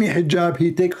Mimi Hijab,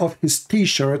 he take off his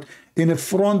t-shirt in the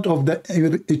front of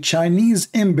the Chinese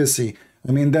embassy.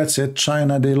 I mean, that's it.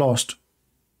 China, they lost.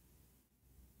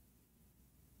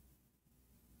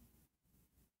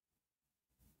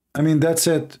 I mean, that's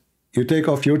it. You take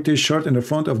off your t-shirt in the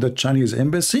front of the Chinese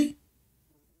embassy?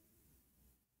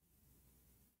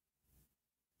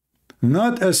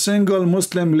 Not a single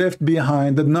Muslim left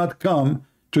behind did not come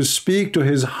to speak to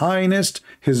His Highness,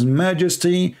 His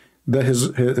Majesty,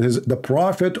 the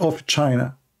Prophet of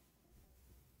China.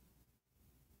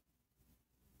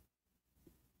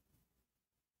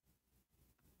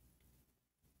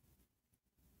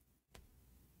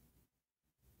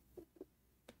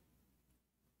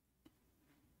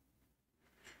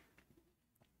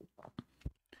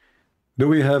 Do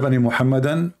we have any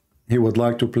Muhammadan? He would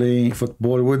like to play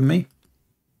football with me?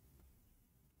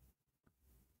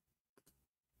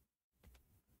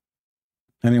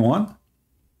 Anyone?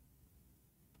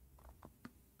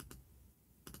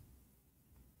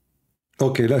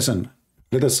 Okay, listen.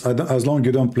 Let us, as long as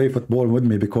you don't play football with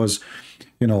me, because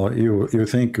you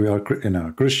think we are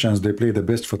Christians, they play the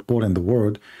best football in the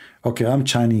world. Okay, I'm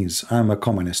Chinese. I'm a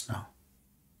communist now.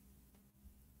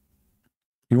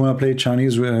 You want to play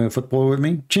Chinese football with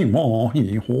me?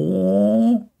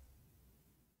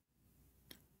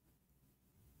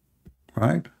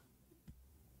 Right?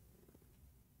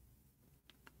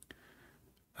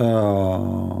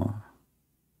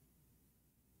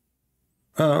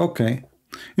 Okay.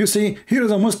 You see, here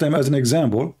is a Muslim as an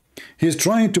example. He's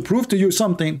trying to prove to you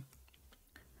something.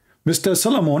 Mr.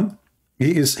 Solomon,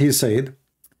 he said,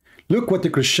 look what the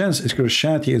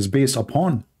Christianity is based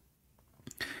upon.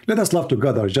 Let us love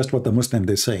together, just what the Muslim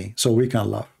they say, so we can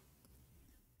love.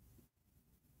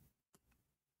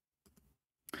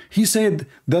 He said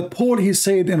that Paul, he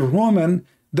said in Roman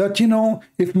that,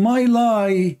 if my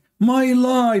lie,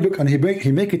 look, and he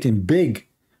make it in big.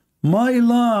 My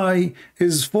lie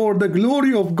is for the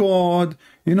glory of God,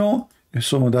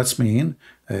 So that's mean,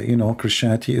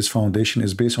 Christianity is foundation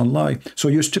is based on lie. So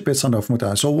you stupid son of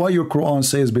Muta. So why your Quran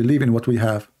says believe in what we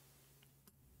have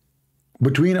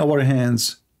between our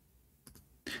hands?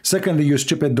 Secondly, you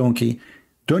stupid donkey,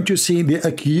 don't you see they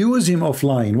accuse him of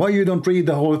lying? Why you don't read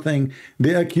the whole thing?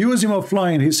 They accuse him of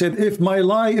lying. He said, if my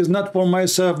lie is not for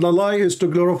myself, the lie is to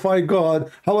glorify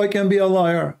God, how I can be a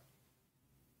liar?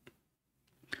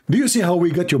 Do you see how we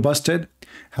got you busted?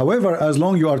 However, as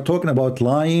long you are talking about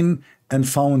lying and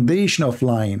foundation of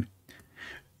lying,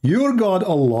 your God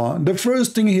Allah, the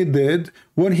first thing he did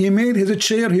when he made his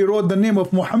chair, he wrote the name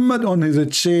of Muhammad on his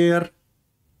chair.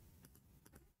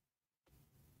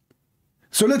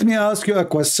 So let me ask you a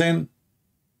question.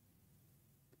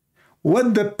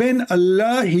 What the pen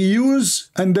Allah he used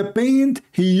and the paint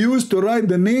he used to write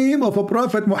the name of a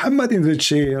Prophet Muhammad in the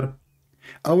chair?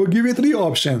 I will give you three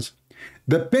options.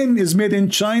 The pen is made in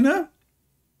China.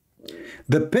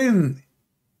 The pen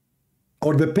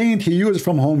or the paint he used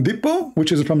from Home Depot,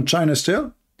 which is from China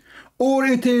still. Or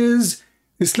it is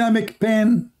Islamic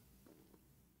pen.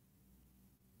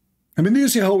 I mean, do you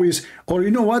see how he's, or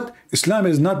you know what? Islam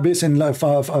is not based in life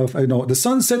of the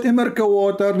sunset in America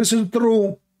water. This is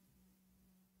true.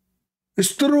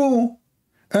 It's true.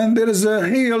 And there is a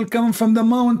hail coming from the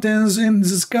mountains in the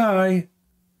sky.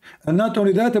 And not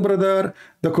only that, brother,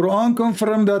 the Quran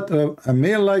confirmed that a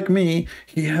male like me,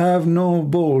 he have no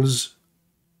balls.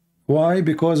 Why?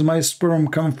 Because my sperm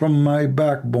come from my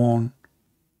backbone.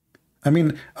 I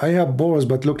mean, I have balls,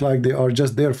 but look like they are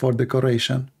just there for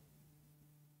decoration,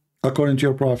 according to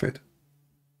your prophet.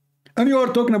 And you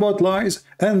are talking about lies,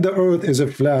 and the earth is a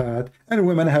flat, and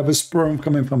women have a sperm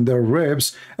coming from their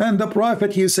ribs. And the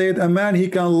prophet, he said, a man, he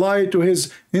can lie to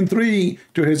his, in three,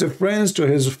 to his friends, to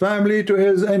his family, to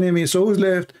his enemy. So who's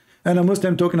left? And a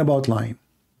Muslim talking about lying.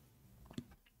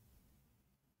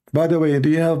 By the way, do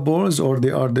you have balls or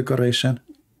they are decoration?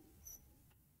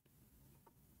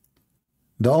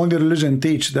 The only religion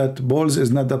teach that balls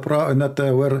is not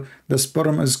where the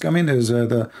sperm is coming is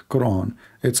the Quran.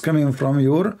 It's coming from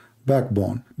your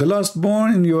backbone, the last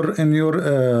bone in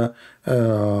your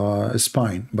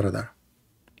spine, brother.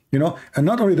 You know, and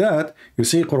not only that, you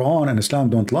see, Quran and Islam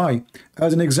don't lie.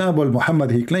 As an example,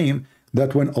 Muhammad, he claimed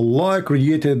that when Allah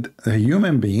created a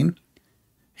human being,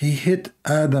 he hit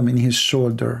Adam in his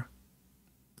shoulder.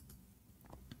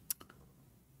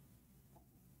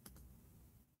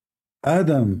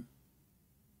 Adam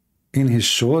in his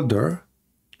shoulder.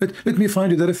 Let me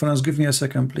find you the reference. Give me a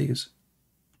second, please.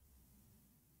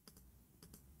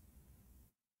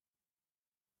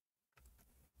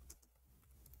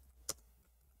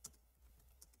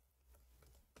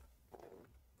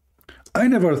 I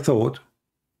never thought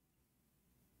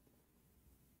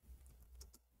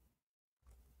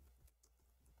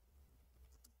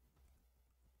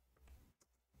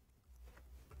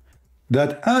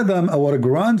that Adam, our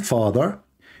grandfather,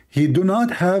 he do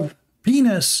not have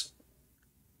penis.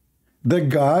 The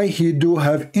guy, he do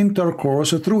have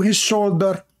intercourse through his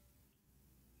shoulder.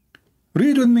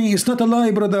 Read with me. It's not a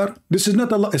lie, brother. This is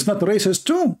not a lie. It's not racist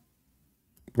too.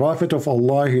 Prophet of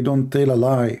Allah, he don't tell a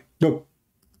lie. Look.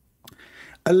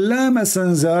 Allah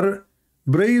Messenger,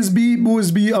 praise be, booze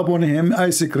be upon him,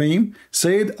 ice cream,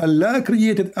 said Allah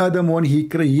created Adam when he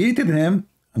created him.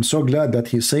 I'm so glad that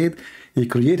he said he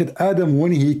created Adam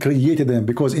when he created him,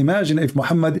 because imagine if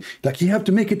Muhammad, like, you have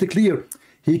to make it clear,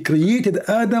 he created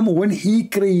Adam when he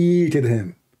created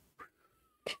him.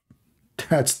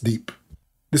 That's deep.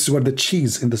 This is where the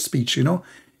cheese in the speech, you know,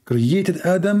 created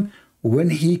Adam when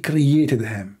he created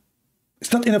him.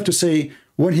 It's not enough to say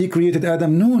when he created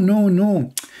Adam. No, no,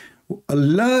 no.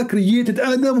 Allah created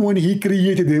Adam when he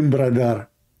created him, brother.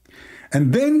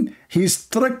 And then he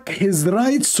struck his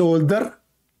right shoulder.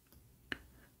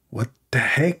 What the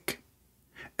heck?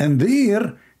 And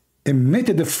there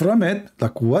emitted from it,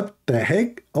 like, what the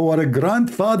heck? Our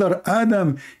grandfather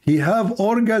Adam, he have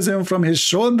orgasm from his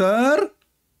shoulder.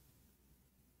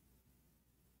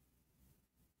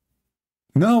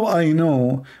 Now I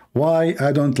know why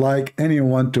I don't like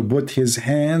anyone to put his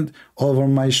hand over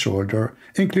my shoulder,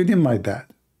 including my dad.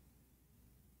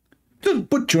 Just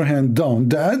put your hand down,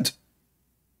 Dad.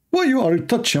 Why you are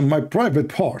touching my private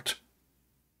part?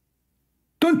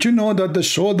 Don't you know that the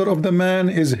shoulder of the man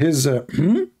is his...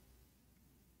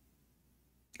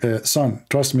 son,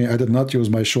 trust me, I did not use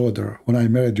my shoulder when I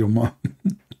married your mom.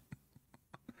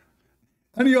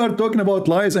 And you are talking about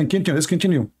lies and continue. Let's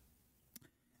continue.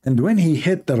 And when he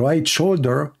hit the right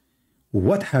shoulder,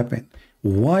 what happened?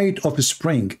 White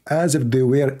offspring, as if they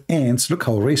were ants. Look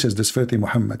how racist this filthy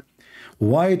Muhammad.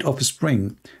 White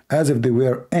offspring, as if they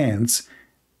were ants,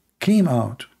 came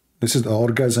out. This is the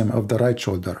orgasm of the right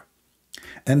shoulder.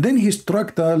 And then he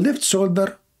struck the left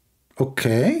shoulder.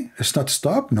 Okay, it's not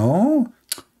stopped. No,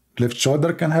 left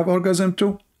shoulder can have orgasm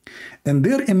too. And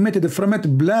there emitted from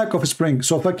it black offspring.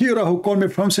 So Fakira, who called me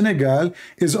from Senegal,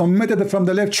 is emitted from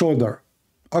the left shoulder.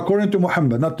 According to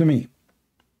Muhammad, not to me.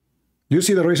 You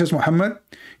see the racist Muhammad?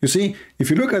 You see, if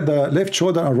you look at the left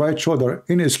shoulder and right shoulder,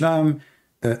 in Islam,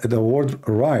 the word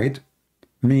right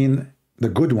mean the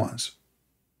good ones.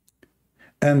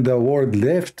 And the word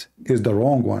left is the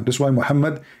wrong one. That's why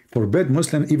Muhammad forbid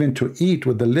Muslim even to eat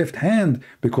with the left hand,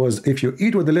 because if you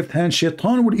eat with the left hand,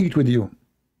 shaitan would eat with you.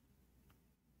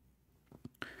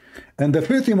 And the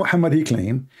filthy Muhammad, he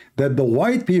claimed that the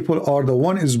white people are the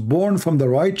one is born from the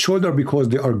right shoulder because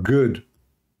they are good.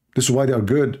 This is why they are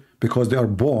good, because they are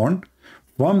born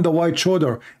from the white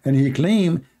shoulder. And he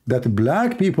claimed that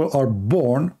black people are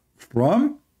born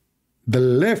from the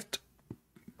left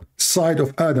side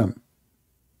of Adam.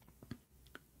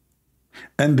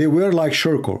 And they were like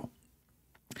circle.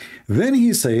 Then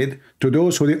he said to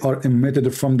those who are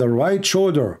emitted from the right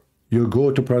shoulder, you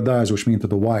go to paradise, which means to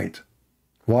the white.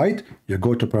 White, you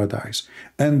go to paradise.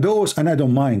 And those, and I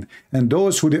don't mind, and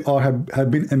those who they are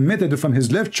have been emitted from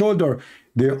his left shoulder,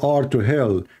 they are to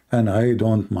hell, and I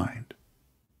don't mind.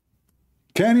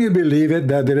 Can you believe it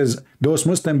that there is those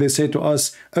Muslims, they say to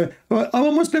us, I'm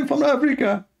a Muslim from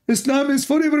Africa. Islam is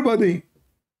for everybody.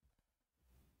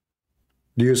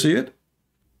 Do you see it?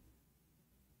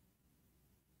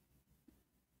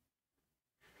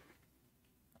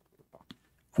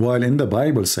 While in the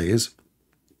Bible says,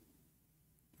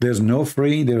 there's no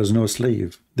free, there is no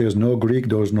slave. There's no Greek,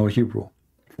 there's no Hebrew.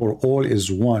 For all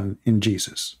is one in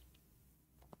Jesus.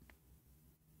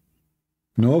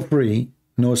 No free,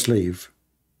 no slave.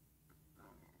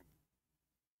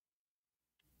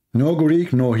 No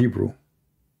Greek, no Hebrew.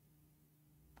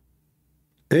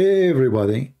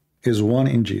 Everybody is one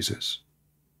in Jesus.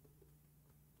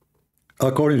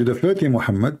 According to the filthy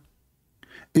Muhammad,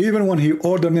 even when he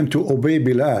ordered them to obey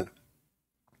Bilal,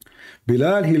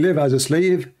 he lived as a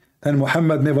slave, and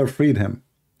Muhammad never freed him.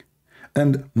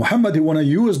 And Muhammad, he want to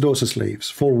use those slaves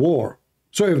for war.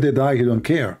 So if they die, he don't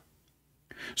care.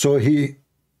 So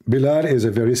Bilal is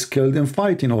a very skilled in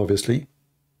fighting, obviously,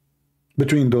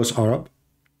 between those Arab.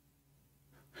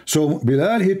 So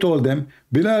Bilal, he told them,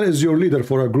 Bilal is your leader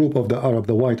for a group of the Arab,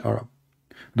 the white Arab.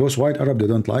 Those white Arab, they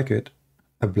don't like it.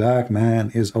 A black man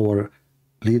is our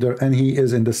leader, and he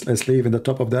is a slave in the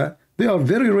top of that. They are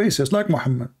very racist, like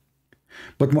Muhammad.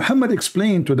 But Muhammad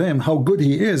explained to them how good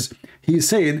he is. He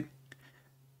said,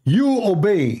 you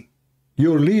obey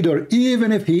your leader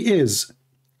even if he is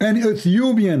an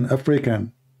Ethiopian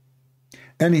African,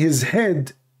 and his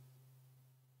head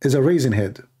is a raisin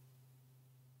head.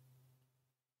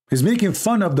 He's making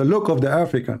fun of the look of the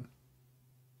African.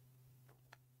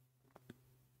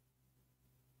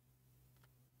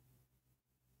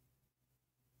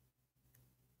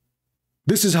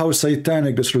 This is how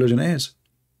satanic this religion is.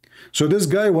 So this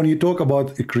guy, when you talk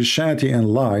about Christianity and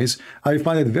lies, I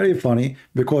find it very funny,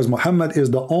 because Muhammad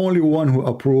is the only one who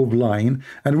approved lying,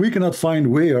 and we cannot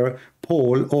find where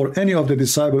Paul or any of the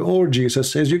disciples or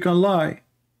Jesus says you can lie.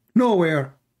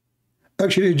 Nowhere.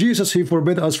 Actually, Jesus, he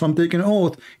forbid us from taking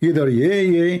oath, either yea,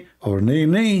 yea, or nay,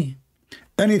 nay.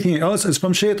 Anything else is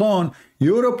from Shaitan.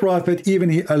 You're a prophet, even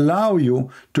he allow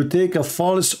you to take a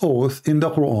false oath in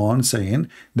the Quran, saying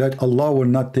that Allah will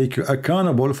not take you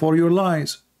accountable for your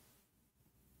lies.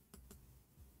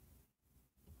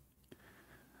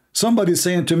 Somebody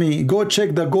saying to me, go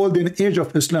check the golden age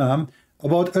of Islam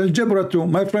about Al-Jabra 2.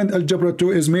 My friend, Al-Jabra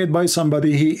 2 is made by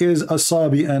somebody. He is a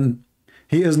Sabi, and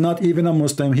he is not even a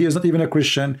Muslim. He is not even a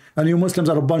Christian. And you Muslims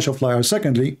are a bunch of liars.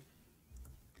 Secondly,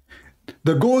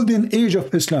 the golden age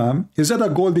of Islam, is that a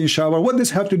golden shower? What does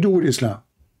this have to do with Islam?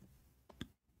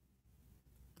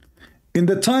 In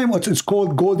the time what is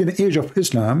called golden age of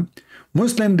Islam,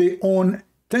 Muslims, they own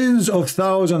tens of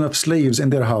thousands of slaves in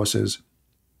their houses.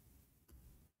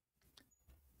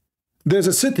 There's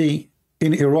a city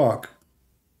in Iraq.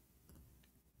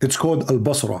 It's called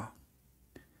Al-Basra.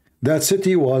 That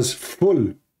city was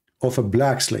full of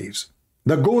black slaves.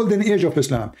 The golden age of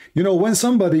Islam. You know, when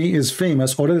somebody is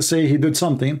famous, or let's say he did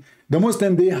something, the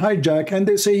Muslim, they hijack and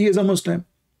they say he is a Muslim.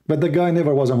 But the guy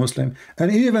never was a Muslim.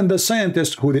 And even the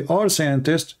scientists, who they are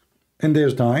scientists in their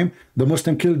time, the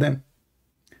Muslim killed them.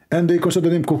 And they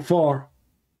consider them kuffar.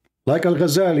 Like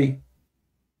Al-Ghazali.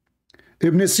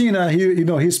 Ibn Sina,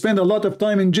 he spent a lot of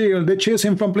time in jail. They chase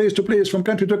him from place to place, from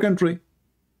country to country.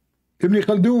 Ibn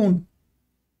Khaldun.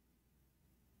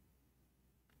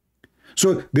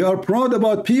 So they are proud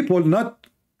about people not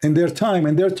in their time.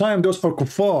 In their time, those are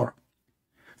kuffar.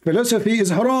 Philosophy is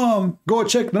haram. Go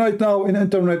check right now in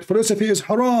internet. Philosophy is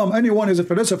haram. Anyone is a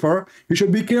philosopher, he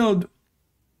should be killed.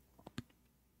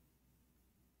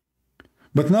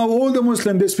 But now all the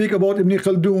Muslims, they speak about Ibn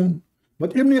Khaldun.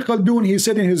 But Ibn Khaldun, he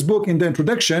said in his book, in the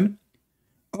introduction,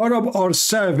 Arab are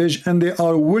savage and they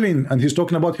are willing, and he's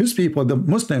talking about his people, the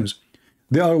Muslims,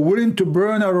 they are willing to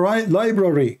burn a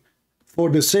library for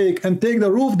the sake, and take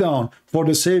the roof down for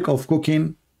the sake of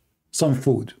cooking some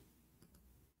food.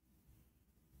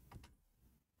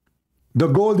 The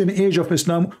golden age of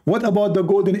Islam. What about the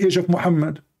golden age of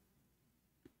Muhammad?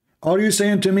 Are you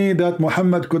saying to me that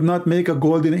Muhammad could not make a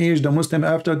golden age, the Muslim,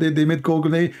 after they made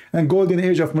golden age? And golden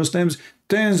age of Muslims,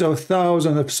 tens of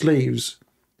thousands of slaves.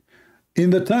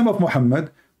 In the time of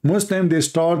Muhammad, Muslims, they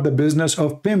start the business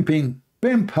of pimping,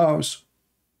 pimp house.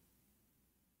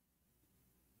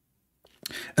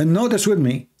 And notice with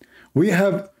me, we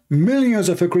have millions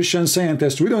of Christian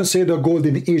scientists. We don't say the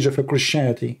golden age of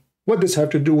Christianity. What does this have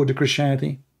to do with the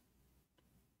Christianity?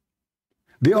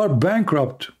 They are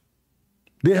bankrupt.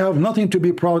 They have nothing to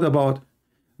be proud about.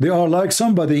 They are like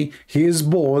somebody, he is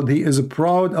bald, he is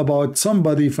proud about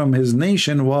somebody from his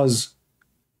nation was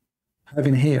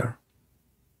having hair.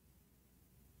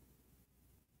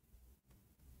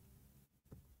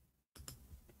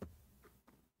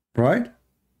 Right?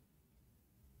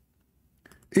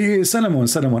 Hey,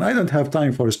 Solomon, I don't have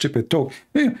time for a stupid talk.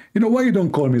 Hey, you know, why you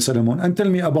don't call me Solomon and tell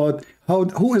me about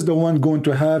who is the one going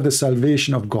to have the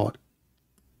salvation of God?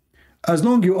 As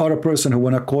long as you are a person who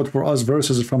want to quote for us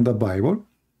verses from the Bible,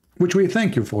 which we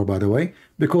thank you for, by the way,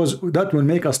 because that will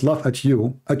make us laugh at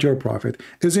you, at your prophet.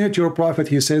 Isn't it your prophet?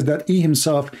 He says that he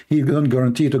himself, he doesn't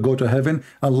guarantee to go to heaven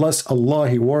unless Allah,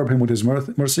 he warp him with his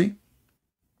mercy.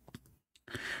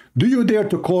 Do you dare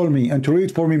to call me and to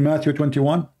read for me Matthew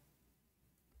 21?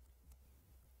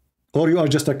 Or you are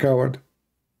just a coward?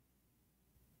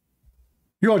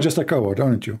 You are just a coward,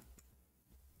 aren't you?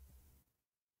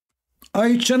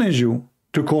 I challenge you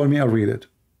to call me and read it.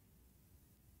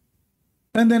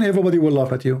 And then everybody will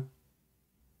laugh at you.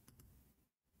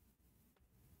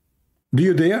 Do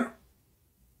you dare?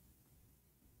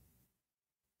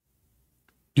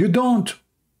 You don't.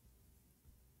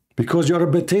 Because you're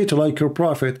a potato like your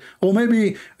prophet. Or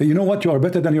maybe, you know what, you are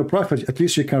better than your prophet. At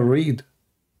least you can read.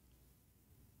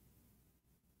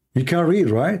 You can read,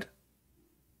 right?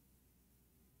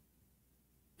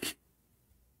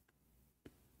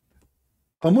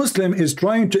 A Muslim is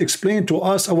trying to explain to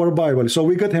us our Bible. So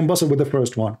we got him busted with the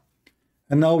first one.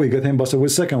 And now we get him busted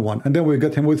with the second one. And then we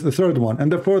get him with the third one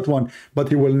and the fourth one. But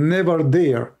he will never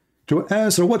dare to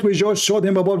answer what we just showed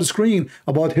him about the screen,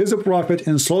 about his prophet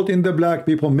insulting the black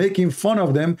people, making fun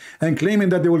of them, and claiming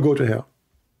that they will go to hell.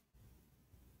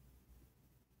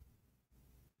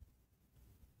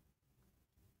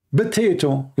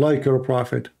 Potato like your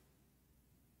prophet.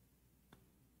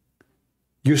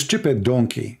 You stupid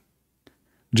donkey.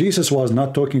 Jesus was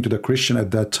not talking to the Christian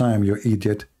at that time, you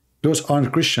idiot. Those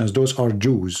aren't Christians, those are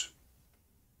Jews.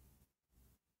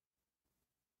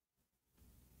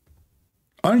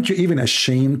 Aren't you even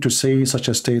ashamed to say such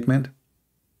a statement?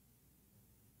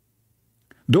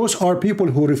 Those are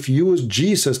people who refuse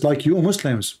Jesus like you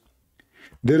Muslims.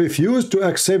 They refuse to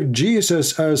accept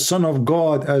Jesus as Son of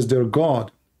God, as their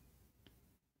God.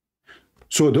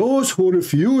 So those who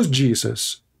refuse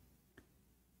Jesus,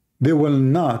 they will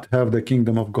not have the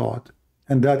kingdom of God.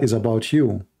 And that is about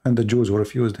you and the Jews who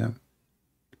refused him.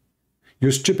 You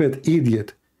stupid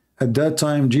idiot. At that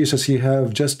time, Jesus, he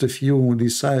have just a few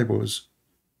disciples.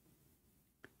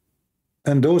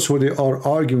 And those who they are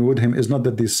arguing with him is not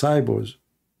the disciples.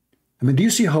 I mean, do you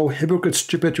see how hypocrite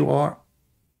stupid you are?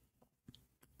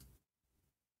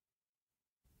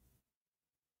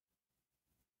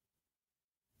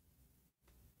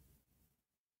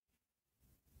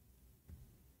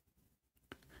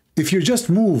 If you just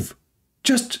move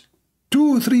just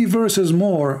 2-3 verses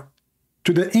more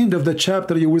to the end of the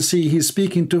chapter, you will see he's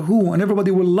speaking to who, and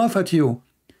everybody will laugh at you.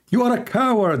 You are a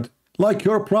coward like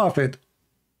your prophet.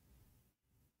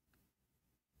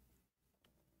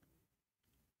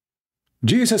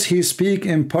 Jesus, he speaks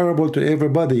in parable to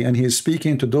everybody, and he is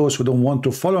speaking to those who don't want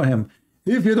to follow him.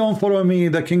 If you don't follow me,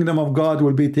 the kingdom of God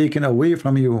will be taken away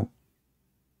from you.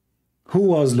 Who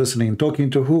was listening?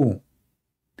 Talking to who?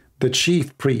 The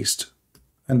chief priest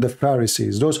and the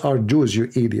Pharisees. Those are Jews,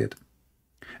 you idiot.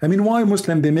 I mean, why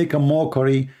Muslims, they make a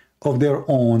mockery of their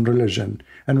own religion,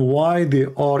 and why they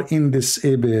are in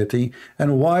disability,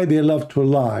 and why they love to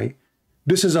lie.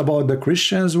 This is about the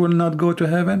Christians will not go to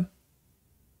heaven.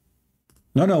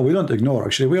 No, we don't ignore.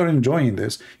 Actually, we are enjoying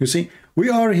this. You see, we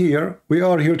are here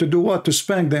to do what? To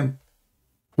spank them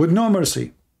with no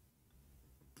mercy.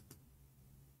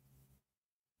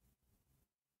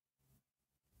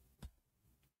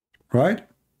 Right?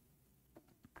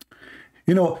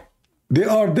 You know, they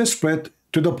are desperate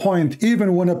to the point,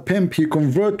 even when a pimp, he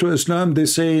convert to Islam, they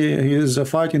say he is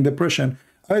fighting depression.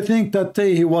 I think that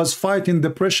day he was fighting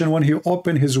depression when he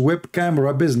opened his web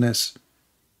camera business.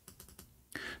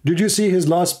 Did you see his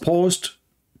last post?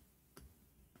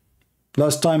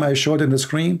 Last time I showed in the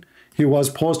screen, he was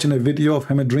posting a video of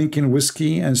him drinking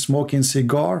whiskey and smoking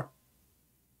cigar.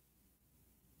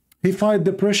 He fight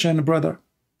depression, brother.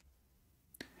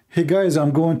 Hey guys,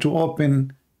 I'm going to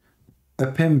open a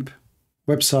pimp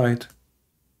website.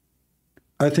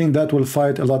 I think that will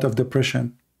fight a lot of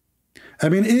depression. I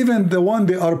mean, even the one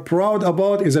they are proud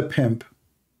about is a pimp.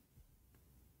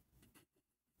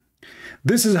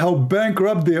 This is how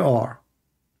bankrupt they are.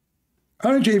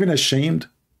 Aren't you even ashamed?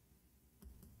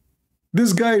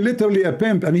 This guy literally a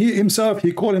pimp, and he himself,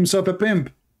 he called himself a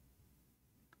pimp.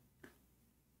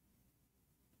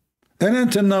 And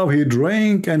until now, he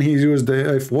drank and he used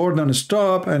the F word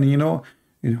non-stop, and you know,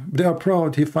 they are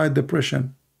proud he fight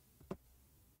depression.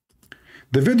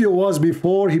 The video was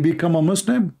before he became a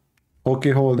Muslim. Okay,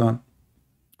 hold on.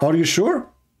 Are you sure?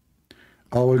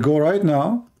 I will go right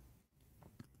now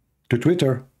to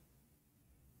Twitter.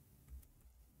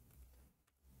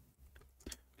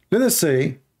 Let us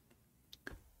say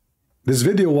this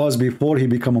video was before he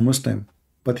became a Muslim,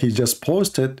 but he just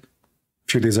posted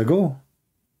a few days ago.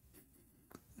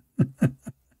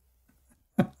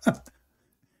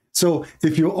 So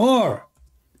if you are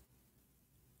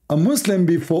a Muslim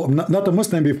before, not a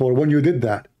Muslim before, when you did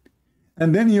that.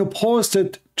 And then you post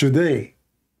it today.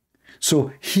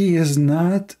 So he is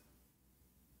not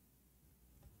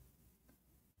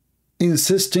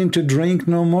insisting to drink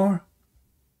no more?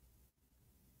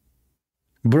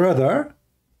 Brother,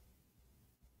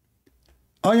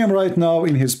 I am right now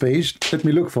in his page. Let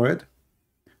me look for it.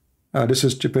 This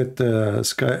is stupid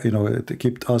Sky, you know, it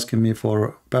keep asking me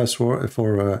for password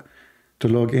for to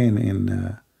log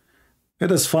in.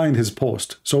 Let us find his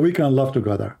post so we can laugh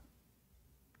together.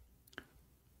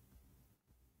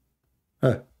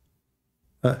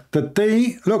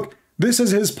 Look, this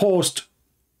is his post.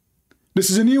 This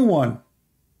is a new one.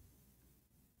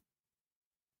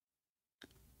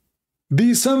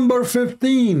 December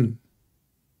 15.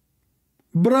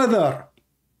 Brother,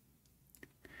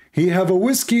 he have a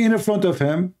whiskey in front of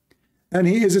him, and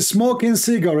he is smoking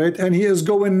cigarette, and he is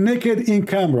going naked in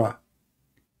camera.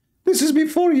 This is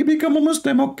before he become a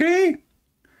Muslim, okay?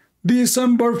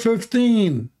 December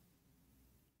 15.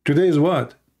 Today is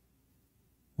what?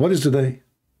 What is today?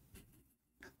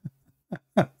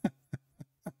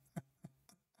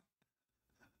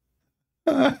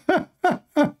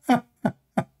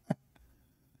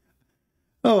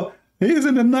 Oh, he's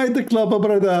in the nightclub,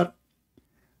 brother.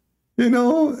 You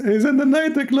know, he's in the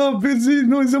nightclub. He's, you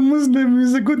know, he's a Muslim.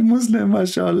 He's a good Muslim,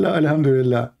 mashallah,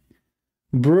 alhamdulillah.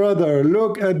 Brother,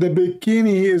 look at the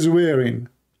bikini he is wearing.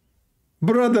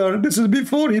 Brother, this is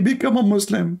before he become a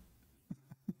Muslim.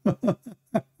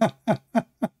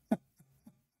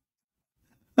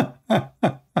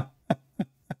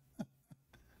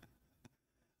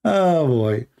 Oh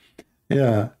boy.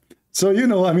 Yeah. So, you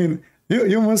know, I mean,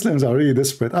 you Muslims are really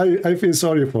desperate. I feel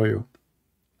sorry for you.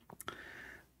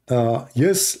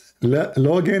 Yes,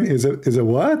 Logan is a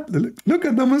what? Look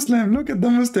at the Muslim. Look at the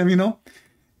Muslim, you know.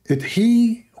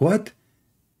 What?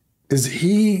 Is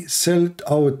he sold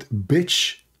out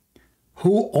bitch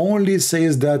who only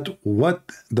says that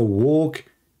what the woke,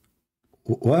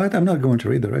 what? I'm not going to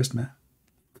read the rest, man.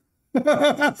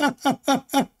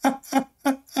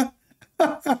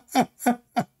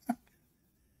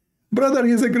 Brother,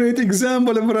 he's a great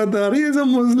example, brother. He is a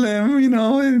Muslim, you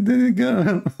know.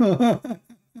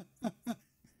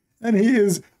 And he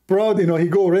is proud, you know, he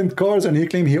go rent cars and he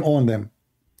claim he own them.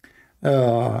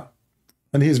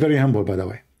 And he's very humble, by the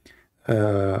way.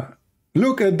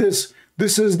 Look at this.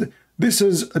 This is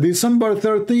December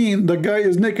 13. The guy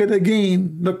is naked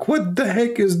again. Look, what the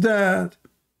heck is that?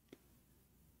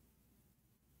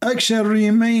 Action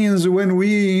remains when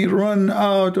we run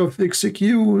out of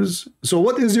excuse. So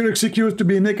what is your excuse to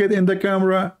be naked in the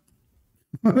camera?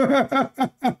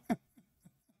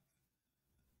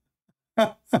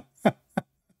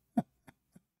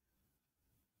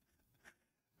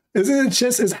 Isn't it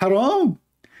chess is haram?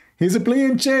 He's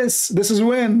playing chess. This is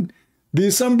when?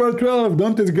 December 12.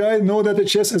 Don't this guy know that the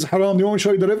chess is haram? You want to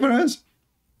show you the reference?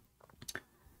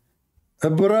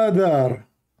 Brother.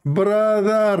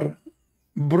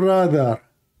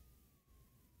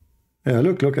 Yeah,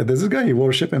 look at this guy. He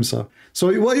worship himself. So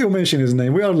why you mention his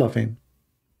name? We are laughing.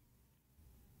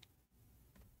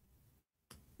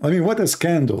 I mean, what a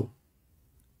scandal.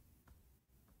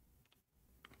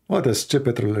 What a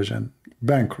stupid religion.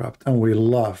 Bankrupt. And we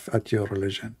laugh at your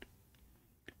religion.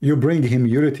 You bring him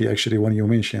unity, actually, when you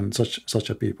mention such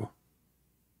a people.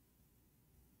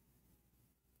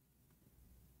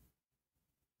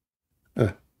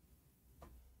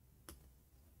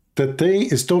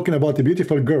 Tate is talking about the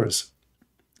beautiful girls.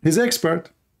 He's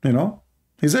expert, you know.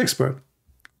 He's expert.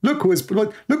 Look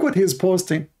what he's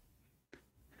posting.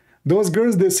 Those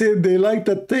girls, they say they like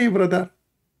Tate, brother.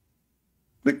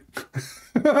 Look.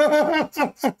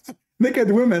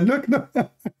 Naked women, look.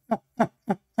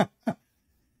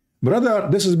 Brother,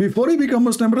 this is before he become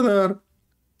Muslim, brother.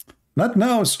 Not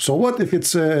now. So what if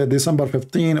it's December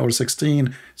 15 or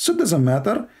 16? So it doesn't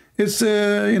matter. It's,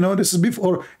 you know, this is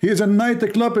before. He is a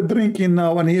nightclub drinking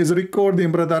now and he is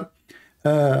recording, brother.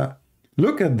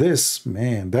 Look at this,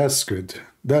 man. That's good.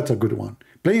 That's a good one.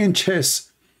 Playing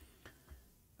chess.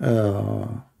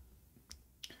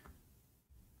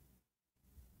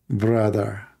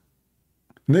 Brother.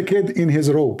 Naked in his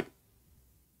robe.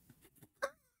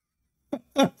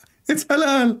 It's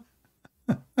halal.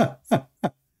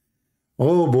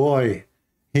 Oh boy.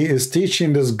 He is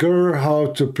teaching this girl how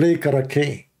to play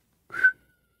karate.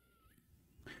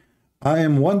 I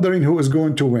am wondering who is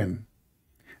going to win.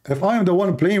 If I am the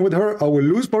one playing with her, I will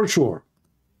lose for sure.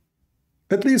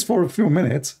 At least for a few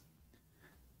minutes.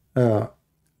 Oh,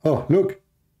 look.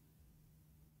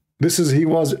 This is,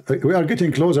 we are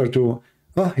getting closer to,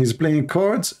 he's playing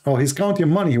cards. Oh, he's counting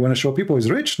money. He want to show people he's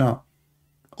rich now.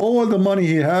 All the money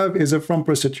he have is from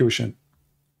prostitution.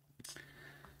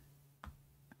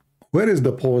 Where is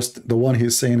the post, the one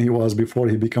he's saying he was before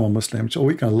he became a Muslim? So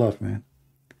we can laugh, man.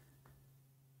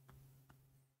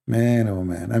 Man, oh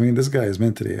man. I mean, this guy is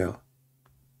mentally ill.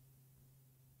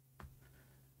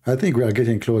 I think we are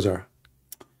getting closer.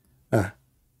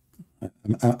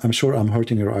 I'm sure I'm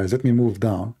hurting your eyes. Let me move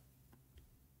down.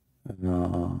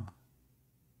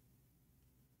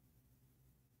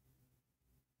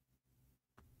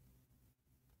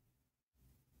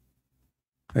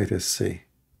 Let us see.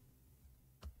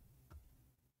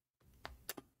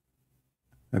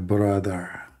 A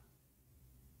brother.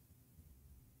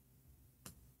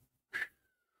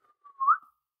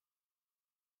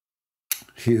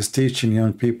 He is teaching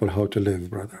young people how to live,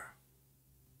 brother.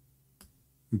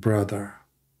 Brother.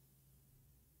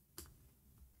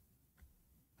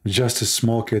 Just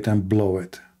smoke it and blow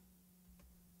it.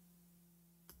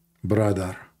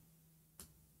 Brother.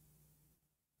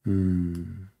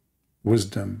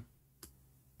 Wisdom.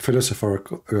 Philosopher.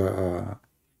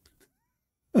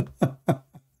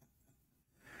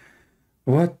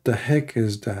 What the heck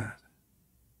is that?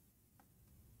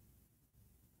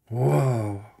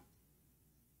 Wow.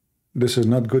 This is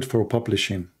not good for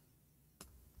publishing.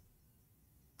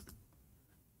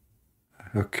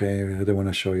 Okay, I don't want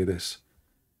to show you this.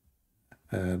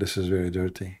 This is very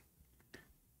dirty.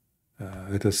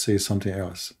 Let us see something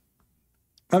else.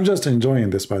 I'm just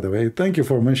enjoying this, by the way. Thank you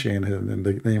for mentioning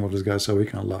the name of this guy so we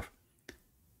can laugh.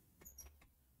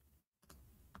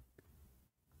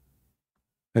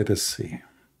 Let us see.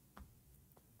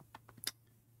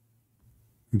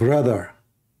 Brother.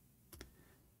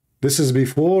 This is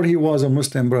before he was a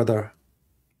Muslim, brother.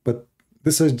 But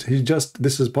this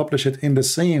is published in the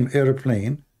same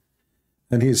airplane.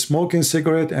 And he's smoking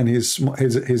cigarette and he's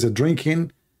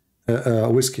drinking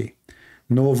whiskey.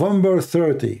 November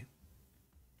 30.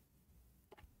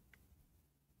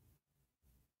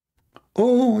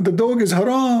 Oh, the dog is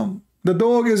haram. The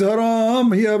dog is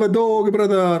haram. He have a dog,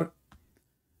 brother.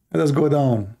 Let us go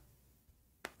down.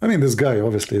 I mean, this guy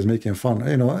obviously is making fun.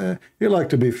 You know, he like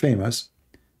to be famous.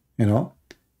 You know.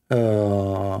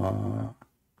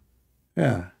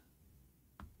 Yeah.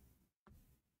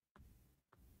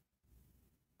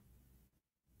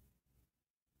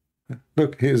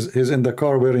 Look, he's in the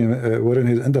car wearing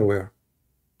his underwear.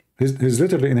 He's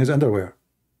literally in his underwear,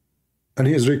 and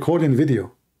he is recording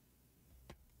video.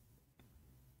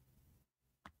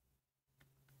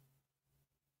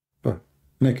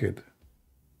 Naked.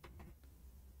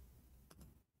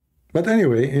 But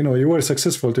anyway, you know, you were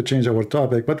successful to change our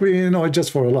topic, but we, you know, it's just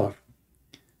for a laugh.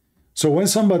 So when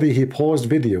somebody, he posts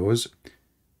videos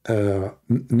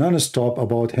non-stop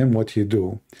about him, what he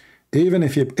do, even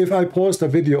if I post a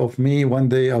video of me one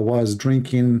day I was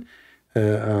drinking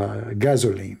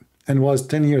gasoline, and was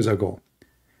 10 years ago,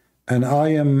 and I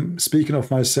am speaking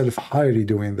of myself highly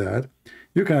doing that,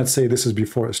 you cannot say this is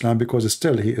before Islam, because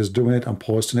still he is doing it and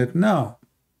posting it now.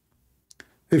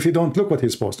 If you don't look what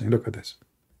he's posting, look at this.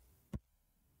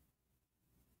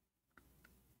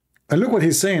 And look what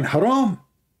he's saying, haram.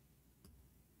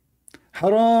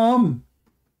 Haram.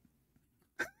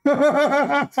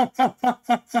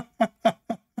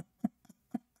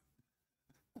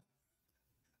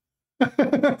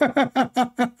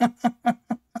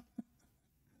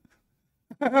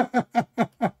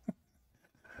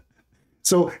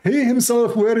 So he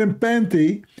himself wearing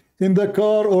panty in the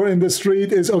car or in the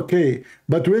street is okay,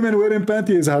 but women wearing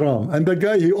panty is haram. And the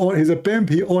guy, he's a pimp.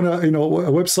 He own a, you know, a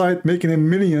website making him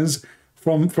millions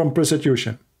from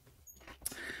prostitution.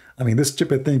 I mean, this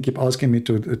stupid thing keep asking me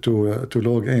to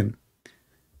log in.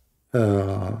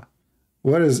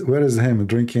 Where is him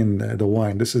drinking the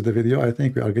wine? This is the video. I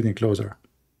think we are getting closer.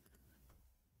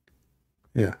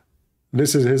 Yeah,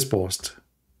 this is his post.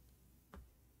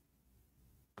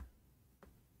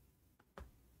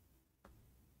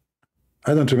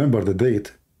 I don't remember the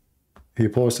date he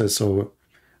posted. So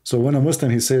when a Muslim,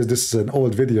 he says this is an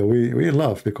old video, we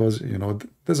laugh, because, you know, it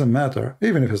doesn't matter,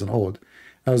 even if it's an old,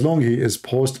 as long as he is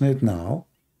posting it now.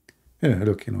 You know,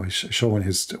 look, you know, he's showing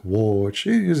his watch.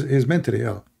 He's mentally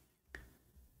ill.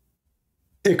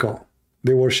 Echo,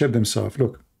 they worship themselves.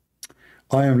 Look,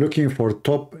 I am looking for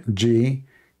top G.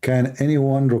 Can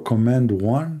anyone recommend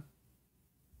one?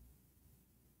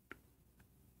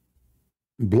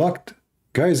 Blocked.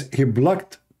 Guys, he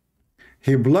blocked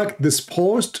this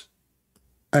post,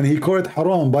 and he called it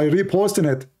haram by reposting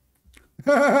it.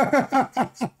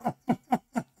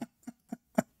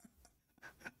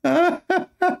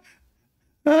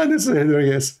 This is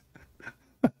hilarious.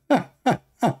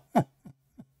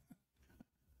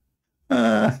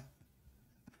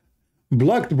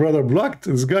 Blocked, brother, blocked.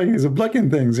 This guy is blocking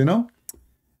things, you know.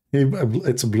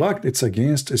 It's blocked. It's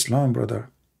against Islam, brother.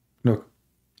 Look,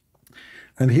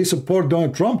 And he support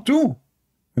Donald Trump too.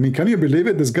 I mean, can you believe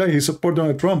it? This guy, he support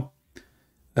Donald Trump.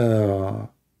 I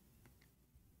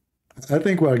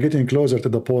think we are getting closer to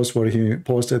the post where he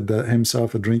posted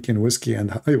himself drinking whiskey,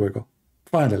 and here we go.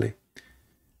 Finally,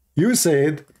 you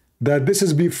said that this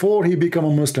is before he became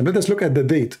a Muslim. Let us look at the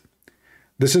date.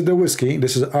 This is the whiskey.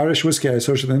 This is Irish whiskey. I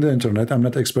searched it in the internet. I'm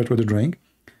not expert with the drink.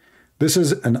 This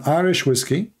is an Irish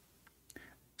whiskey,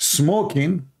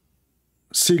 smoking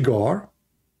cigar,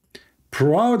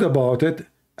 proud about it,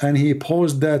 and he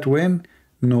posted that when?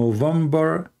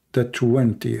 November the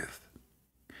 20th.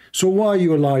 So why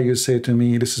you lie? You say to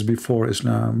me, this is before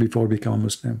Islam, before become a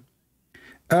Muslim.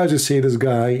 As you see, this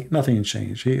guy, nothing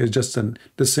changed. He is just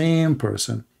the same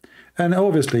person. And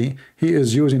obviously, he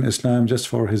is using Islam just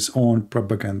for his own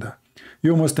propaganda.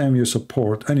 You Muslim, you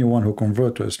support anyone who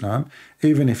convert to Islam,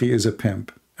 even if he is a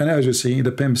pimp. And as you see,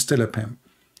 the pimp is still a pimp.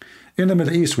 In the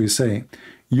Middle East, we say,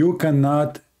 you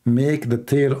cannot make the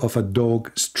tail of a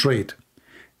dog straight.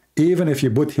 Even if you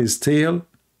put his tail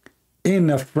in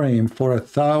a frame for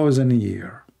 1,000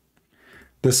 years.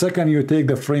 The second you take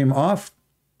the frame off,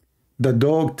 the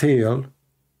dog tail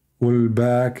will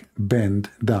back bend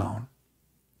down.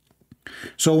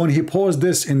 So when he posed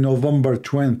this in November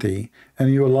 20,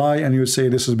 and you lie and you say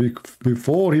this is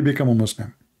before he became a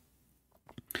Muslim,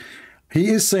 he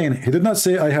is saying, he did not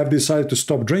say, I have decided to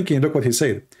stop drinking. Look what he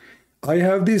said. I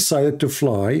have decided to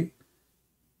fly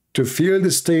to feel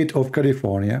the state of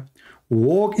California,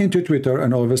 walk into Twitter,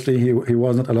 and obviously he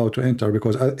was not allowed to enter,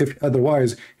 because if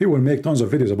otherwise he will make tons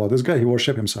of videos about this guy. He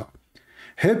worship himself.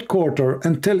 Headquarter,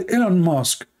 and tell Elon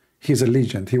Musk he's a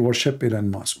legend. He worship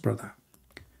Elon Musk, brother.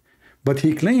 But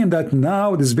he claimed that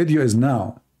now, this video is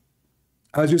now.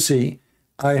 As you see,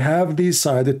 I have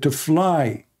decided to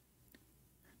fly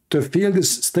to feel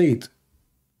this state.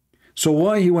 So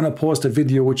why he want to post a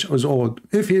video which was old?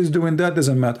 If he is doing that,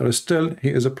 doesn't matter. Still, he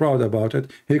is proud about it.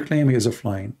 He claims he is a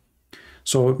flying.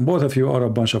 So both of you are a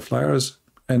bunch of flyers,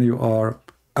 and you are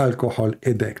alcohol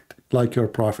addict, like your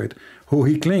prophet, who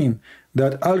he claimed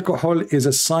that alcohol is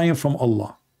a sign from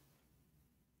Allah.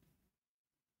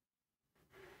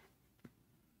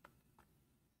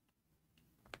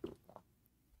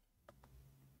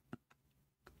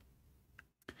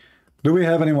 Do we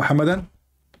have any Muhammadan?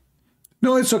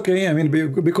 No, it's okay. I mean,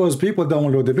 because people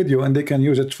download the video and they can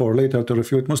use it for later to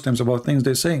refute Muslims about things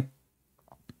they say.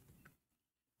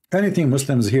 Anything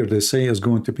Muslims here they say is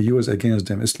going to be used against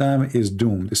them. Islam is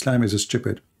doomed. Islam is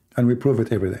stupid. And we prove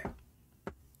it every day.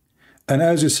 And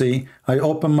as you see, I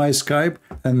open my Skype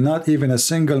and not even a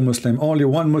single Muslim, only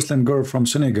one Muslim girl from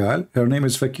Senegal. Her name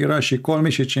is Fakira. She called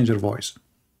me, she changed her voice.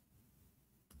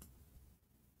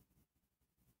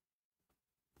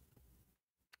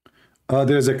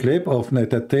 There is a clip of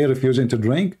Tate refusing to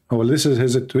drink. Oh, well, this is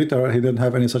his Twitter. He didn't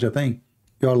have any such a thing.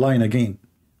 You are lying again.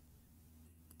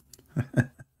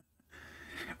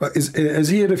 Is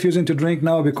he refusing to drink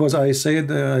now because I said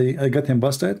I got him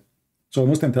busted? So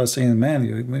Muslims are saying,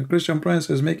 man, Christian Prince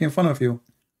is making fun of you.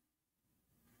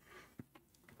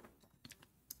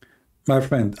 My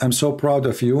friend, I'm so proud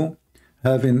of you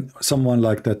having someone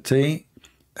like that Tay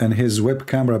and his web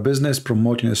camera business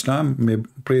promoting Islam. May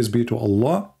praise be to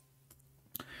Allah.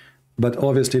 But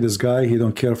obviously this guy, he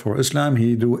don't care for Islam.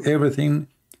 He do everything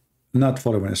not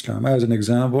following Islam. As an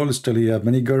example, still he have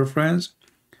many girlfriends.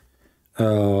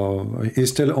 He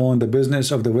still owned the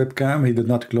business of the webcam. He did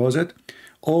not close it.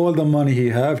 All the money he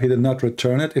have, he did not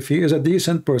return it. If he is a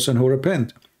decent person who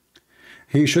repent,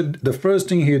 he should, the first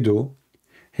thing he do,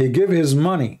 he give his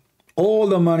money, all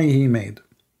the money he made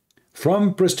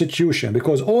from prostitution,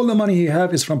 because all the money he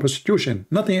have is from prostitution,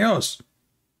 nothing else.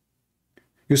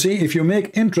 You see, if you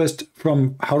make interest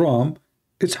from haram,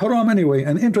 it's haram anyway,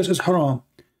 and interest is haram.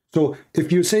 So if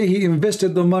you say he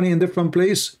invested the money in different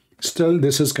place, still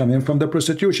this is coming from the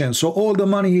prostitution. So all the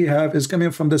money he have is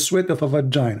coming from the sweat of a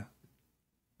vagina.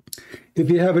 If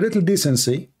he have a little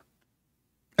decency,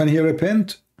 and he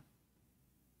repent,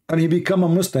 and he become a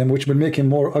Muslim, which will make him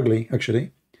more ugly,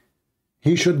 actually,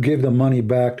 he should give the money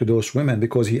back to those women,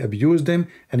 because he abused them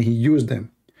and he used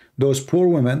them. Those poor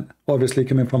women, obviously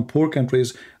coming from poor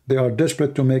countries, they are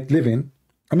desperate to make living.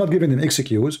 I'm not giving them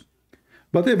excuse,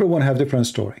 but everyone have different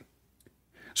story.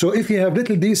 So if he have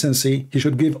little decency, he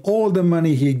should give all the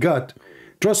money he got.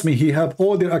 Trust me, he have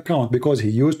all their account because he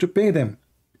used to pay them.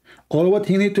 All what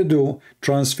he need to do,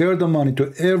 transfer the money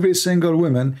to every single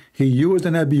woman he used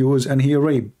and abused and he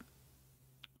raped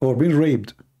or been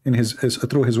raped in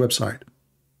through his website,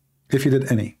 if he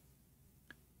did any.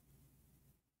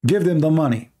 Give them the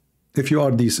money if you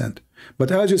are decent.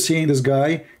 But as you see, this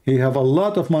guy, he have a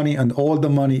lot of money, and all the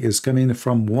money is coming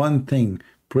from one thing: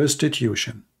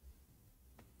 prostitution.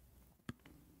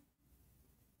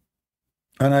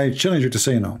 And I challenge you to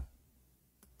say no.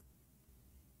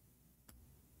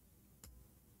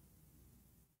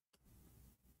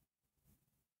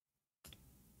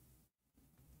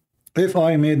 If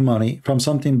I made money from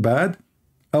something bad,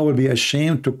 I will be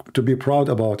ashamed to be proud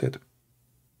about it.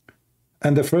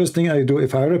 And the first thing I do,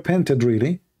 if I repented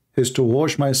really, is to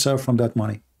wash myself from that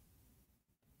money.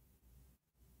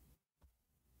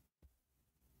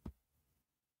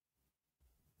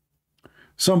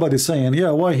 Somebody saying, yeah,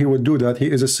 why he would do that?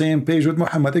 He is the same page with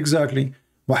Muhammad. Exactly.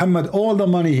 Muhammad, all the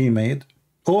money he made,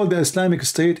 all the Islamic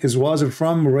State was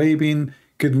from raping,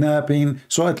 kidnapping.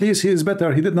 So at least he is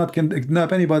better. He did not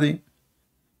kidnap anybody.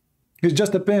 He's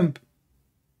just a pimp.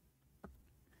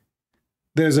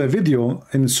 There's a video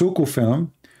in Suku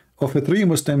film of the three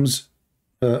Muslims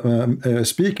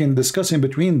speaking, discussing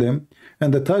between them,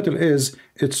 and the title is,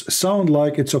 "It sound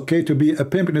like it's okay to be a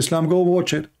pimp in Islam." Go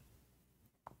watch it.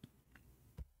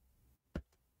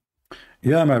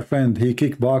 Yeah, my friend, he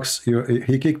kickbox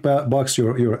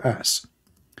your ass.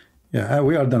 Yeah,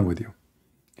 we are done with you.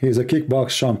 He's a kickbox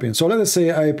champion. So let us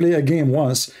say I play a game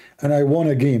once and I won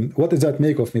a game. What does that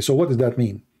make of me? So what does that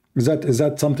mean? Is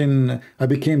that something I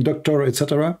became doctor,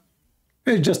 etc.?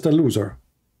 It's just a loser.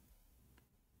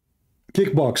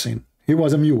 Kickboxing. He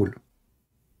was a mule.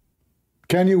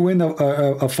 Can you win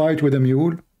a fight with a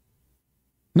mule?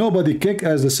 Nobody kick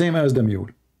as the same as the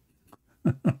mule.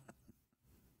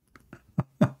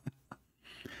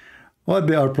 What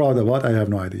they are proud about, I have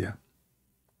no idea.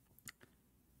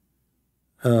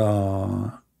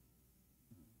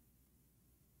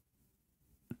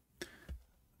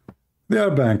 They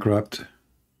are bankrupt,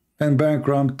 and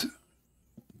bankrupt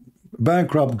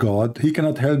God, he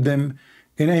cannot help them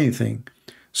in anything.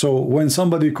 So when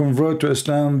somebody convert to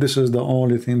Islam, this is the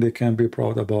only thing they can be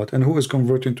proud about. And who is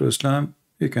converting to Islam?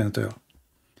 You can tell.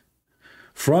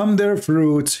 From their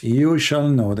fruits you shall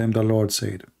know them, the Lord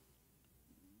said.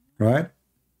 Right?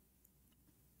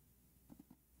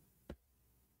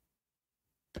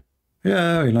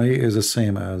 Yeah, you know, he is the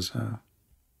same as...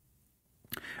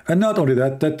 And not only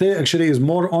that, that they actually is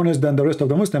more honest than the rest of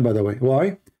the Muslim, by the way.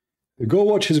 Why? Go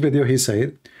watch his video. He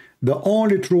said, the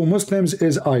only true Muslims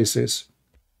is ISIS.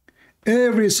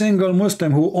 Every single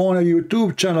Muslim who own a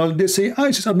YouTube channel, they say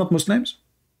ISIS are not Muslims.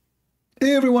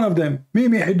 Every one of them.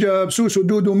 Mimi, Hijab, Susu,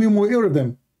 Dudu, Mimu, every of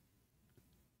them.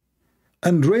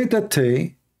 And Rita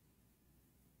Tay,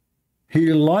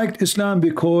 he liked Islam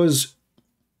because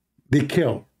they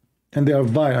kill, and they are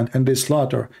violent, and they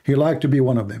slaughter. He liked to be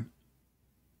one of them.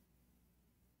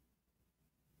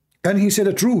 And he said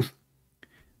the truth.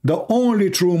 The only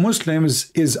true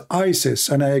Muslims is ISIS,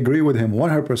 and I agree with him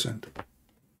 100%.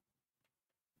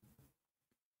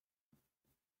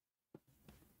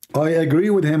 I agree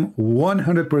with him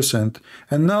 100%.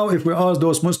 And now if we ask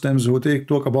those Muslims who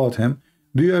talk about him,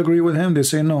 do you agree with him? They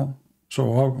say no.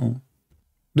 So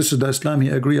this is the Islam he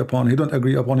agree upon. He don't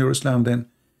agree upon your Islam then.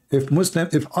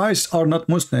 If ISIS are not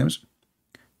Muslims,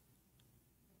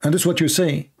 and this is what you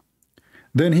say,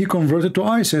 then he converted to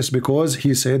ISIS because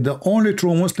he said the only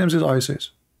true Muslims is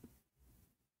ISIS.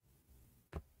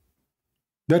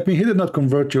 That means he did not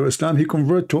convert to Islam, he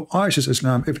converted to ISIS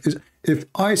Islam. If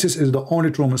ISIS is the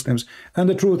only true Muslims, and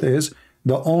the truth is,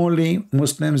 the only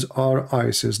Muslims are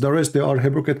ISIS. The rest, they are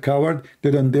hypocrite, coward.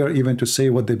 They don't dare even to say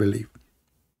what they believe.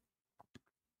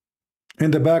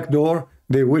 In the back door,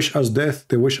 they wish us death.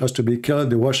 They wish us to be killed.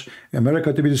 They wish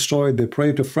America to be destroyed. They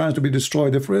pray to France to be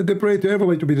destroyed. They pray to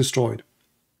everybody to be destroyed.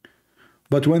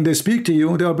 But when they speak to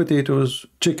you, they are potatoes,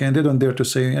 chicken. They don't dare to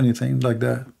say anything like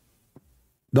that.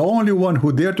 The only one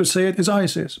who dare to say it is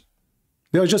ISIS.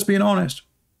 They are just being honest.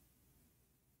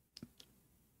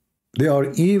 They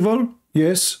are evil,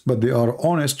 yes, but they are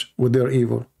honest with their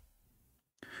evil.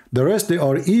 The rest, they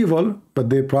are evil, but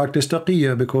they practice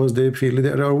taqiyya because they feel they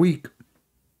are weak.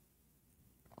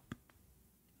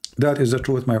 That is the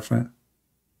truth, my friend.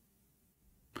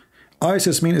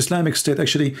 ISIS means Islamic State.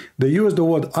 Actually, they use the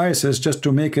word ISIS just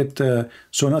to make it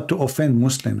so not to offend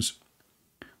Muslims.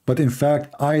 But in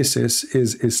fact, ISIS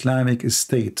is Islamic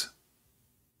State.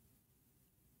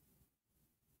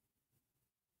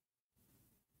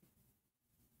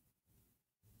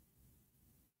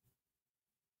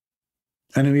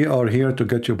 And we are here to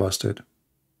get you busted.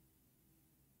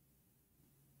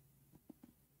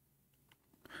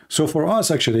 So for us,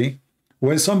 actually,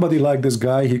 when somebody like this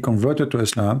guy, he converted to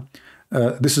Islam,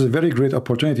 this is a very great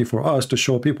opportunity for us to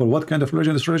show people what kind of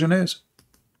religion this religion is.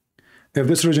 If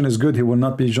this religion is good, he will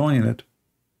not be joining it.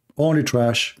 Only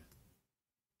trash.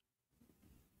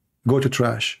 Go to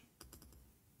trash.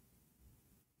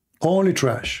 Only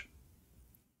trash.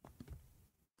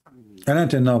 And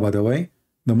until now, by the way,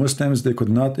 The Muslims, they could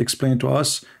not explain to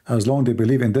us as long they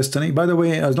believe in destiny. By the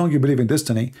way, as long you believe in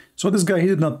destiny, so this guy, he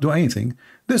did not do anything.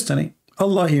 Destiny.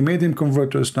 Allah, he made him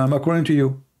convert to Islam according to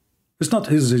you. It's not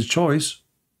his choice.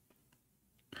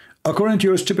 According to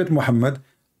your stupid Muhammad,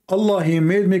 Allah, he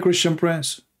made me Christian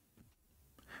prince.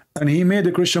 And he made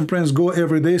the Christian prince go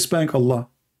every day spank Allah.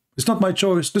 It's not my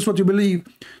choice. This is what you believe.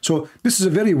 So this is a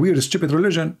very weird, stupid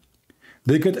religion.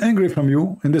 They get angry from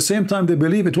you. In the same time, they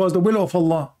believe it was the will of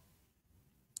Allah.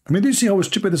 I mean, do you see how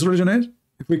stupid this religion is?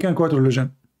 If we can call it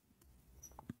religion.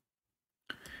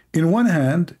 In one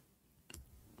hand,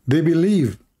 they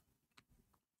believe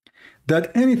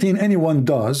that anything anyone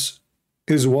does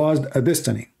was a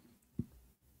destiny.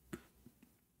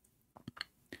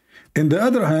 In the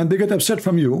other hand, they get upset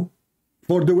from you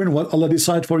for doing what Allah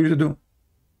decides for you to do.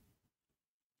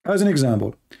 As an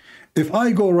example, if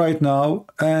I go right now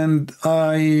and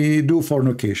I do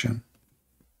fornication,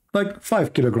 like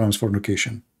 5 kilograms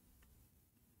fornication,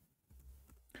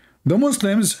 the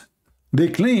Muslims, they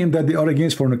claim that they are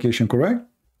against fornication, correct?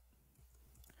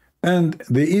 And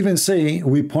they even say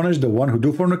we punish the one who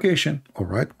do fornication. All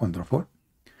right, wonderful.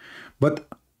 But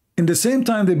in the same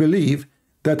time, they believe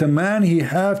that a man, he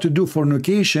have to do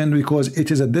fornication because it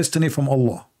is a destiny from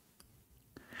Allah.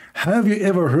 Have you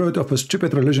ever heard of a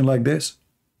stupid religion like this?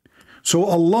 So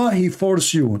Allah, he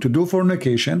force you to do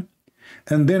fornication,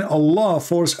 and then Allah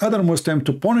force other Muslims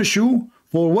to punish you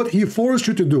for what he forced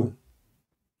you to do.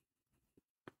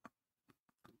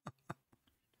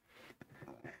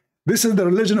 This is the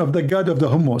religion of the God of the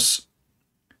hummus.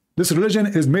 This religion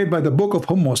is made by the book of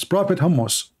hummus, Prophet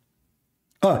Hummus.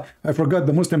 Ah, I forgot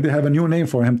the Muslim, they have a new name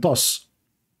for him, Toss.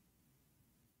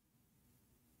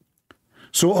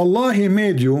 So Allah, he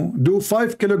made you do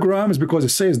 5 kilograms because it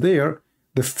says there,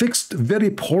 the fixed very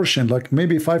portion, like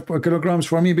maybe 5 kilograms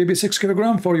for me, maybe 6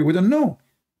 kilograms for you. We don't know.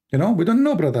 You know, we don't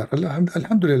know, brother.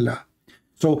 Alhamdulillah.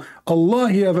 So Allah,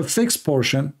 he have a fixed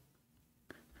portion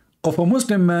of a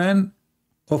Muslim man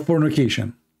of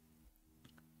fornication.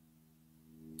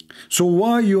 So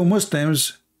why you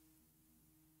Muslims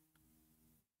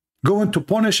going to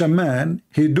punish a man,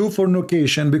 he do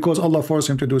fornication because Allah forced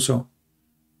him to do so?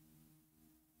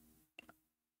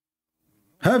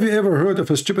 Have you ever heard of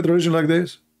a stupid religion like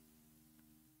this?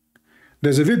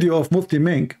 There's a video of Mufti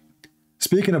Mink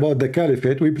speaking about the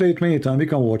caliphate. We play it many times. You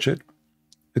can watch it.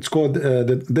 It's called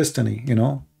the Destiny, you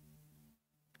know.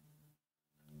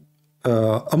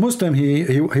 A Muslim,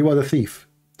 he was a thief.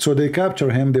 So they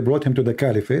captured him. They brought him to the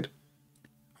caliphate,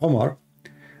 Omar.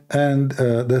 And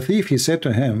the thief, he said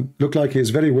to him, look like he's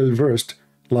very well versed,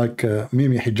 like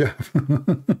Mimi Hijab.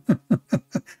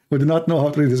 We do not know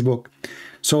how to read this book.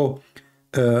 So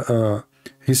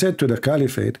he said to the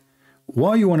caliphate,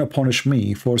 why you want to punish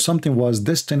me for something was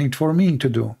destined for me to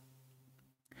do?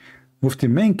 Mufti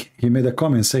Mink, he made a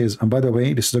comment, says, and by the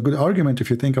way, this is a good argument if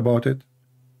you think about it.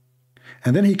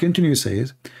 And then he continues,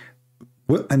 says,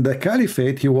 well, and the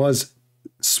caliphate, he was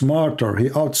smarter,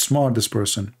 he outsmarted this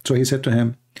person. So he said to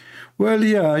him, well,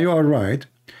 yeah, you are right,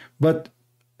 but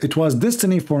it was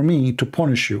destiny for me to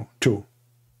punish you too.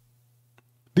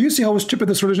 Do you see how stupid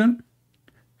this religion?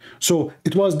 So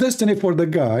it was destiny for the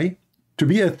guy to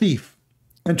be a thief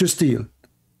and to steal.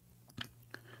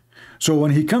 So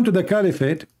when he came to the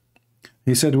caliphate,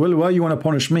 he said, well, why you want to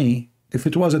punish me if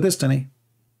it was a destiny?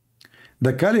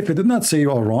 The caliphate did not say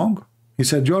you are wrong. He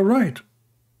said you are right.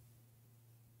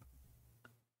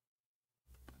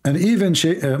 And even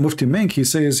Mufti Mink, he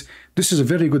says, this is a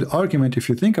very good argument if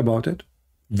you think about it.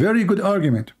 Very good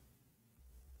argument.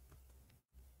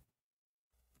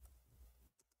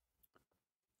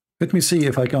 Let me see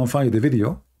if I can find the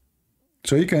video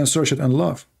so you can search it and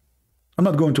laugh. I'm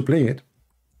not going to play it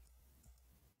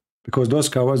because those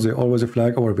cowards, they always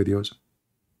flag our videos.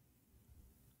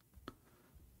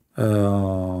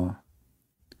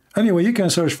 Anyway, you can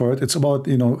search for it. It's about,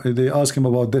 you know, they ask him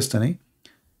about destiny.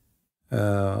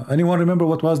 Anyone remember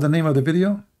what was the name of the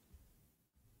video?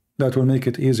 That will make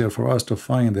it easier for us to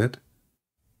find it.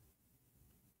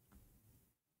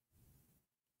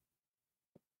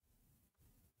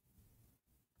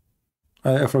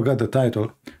 I forgot the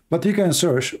title, but you can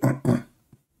search.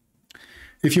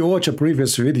 If you watch a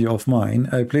previous video of mine,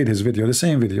 I played his video, the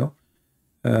same video.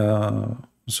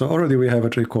 So already we have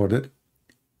it recorded.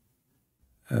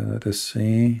 Let's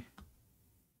see.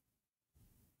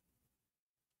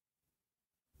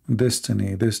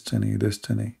 Destiny, destiny,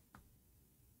 destiny.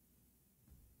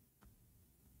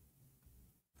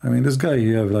 I mean, this guy,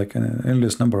 he have like an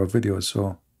endless number of videos,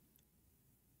 so.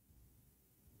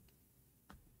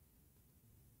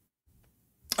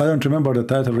 I don't remember the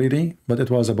title really, but it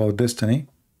was about destiny.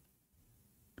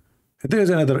 There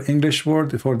is another English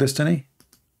word for destiny.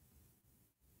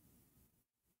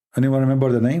 Anyone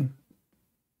remember the name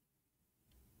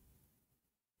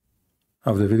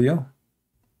of the video?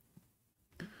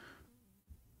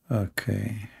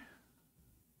 Okay.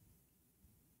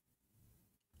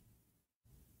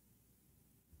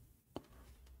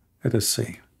 Let us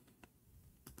see.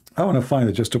 I want to find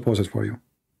it just to post it for you.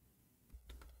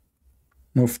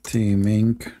 Mufti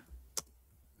Mink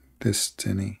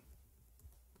Destiny.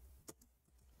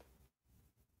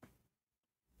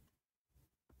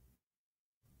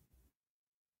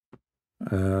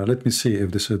 Let me see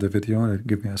if this is the video.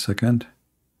 Give me a second.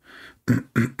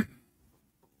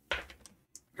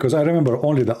 Because I remember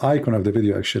only the icon of the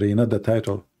video, actually, not the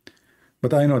title.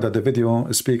 But I know that the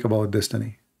video speak about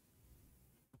destiny.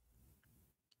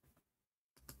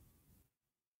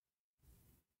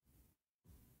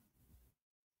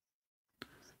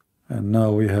 And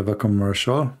now we have a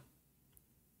commercial.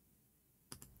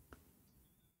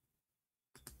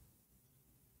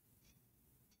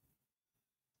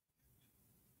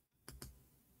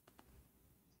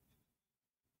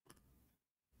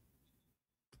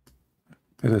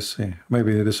 Let us see.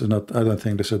 Maybe this is not, I don't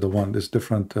think this is the one. This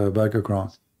different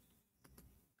background.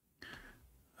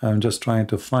 I'm just trying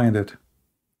to find it.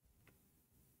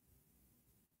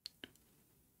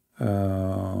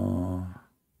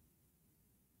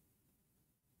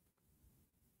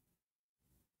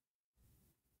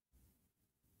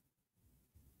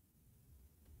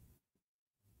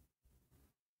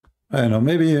 I don't know,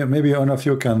 maybe one of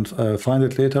you can find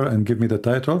it later and give me the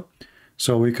title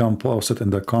so we can post it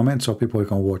in the comments so people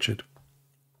can watch it.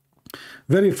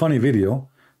 Very funny video,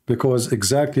 because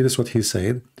exactly this is what he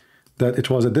said, that it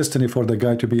was a destiny for the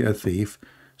guy to be a thief.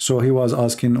 So he was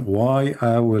asking why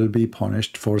I will be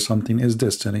punished for something is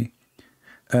destiny.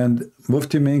 And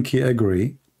Mufti Minki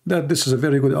agree that this is a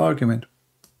very good argument.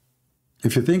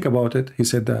 If you think about it, he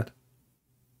said that,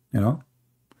 you know.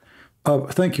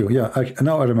 Thank you. Yeah,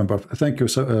 now I remember. Thank you,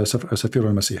 Safir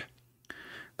al-Masih.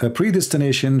 A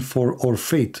predestination for or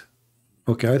fate.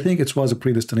 Okay, I think it was a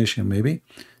predestination, maybe.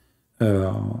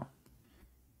 Let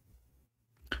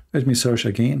me search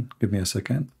again. Give me a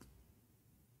second.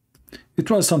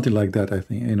 It was something like that, I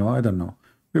think. You know, I don't know.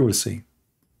 We will see.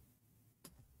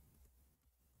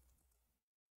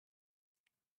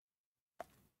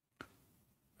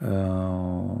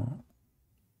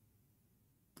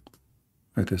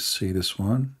 Let us see this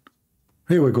one.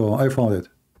 Here we go. I found it.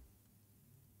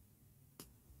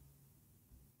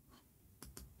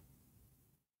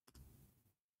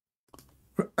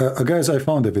 Guys, I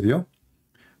found the video.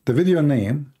 The video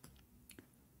name,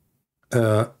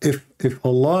 if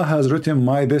Allah has written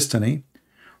my destiny,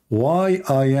 why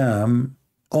I am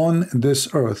on this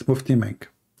earth, Mufti Mink.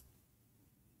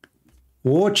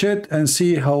 Watch it and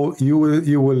see how you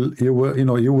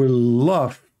will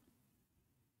laugh.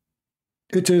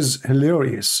 It is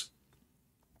hilarious.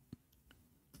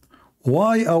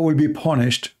 Why I will be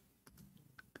punished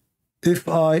if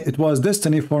it was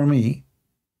destiny for me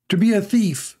to be a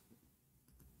thief.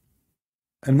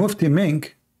 And Mufti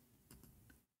Mink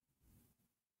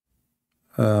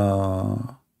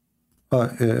the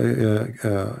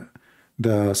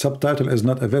subtitle is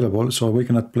not available, so we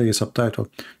cannot play a subtitle.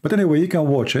 But anyway, you can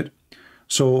watch it.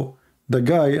 So the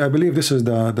guy, I believe this is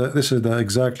the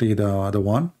exactly the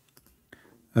one,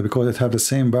 because it have the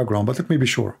same background. But let me be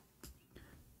sure.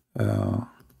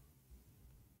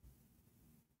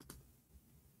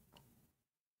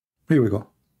 Here we go.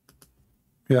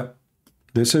 Yeah,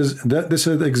 this is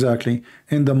exactly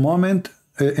in the moment,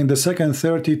 in the second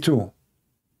 32.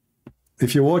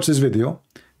 If you watch this video,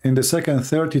 in the second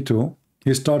 32,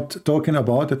 he start talking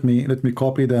about, let me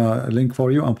copy the link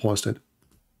for you and post it.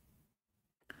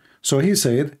 So he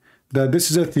said that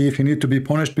this is a thief, he need to be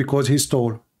punished because he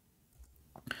stole.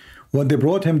 When they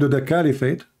brought him to the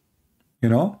caliphate, you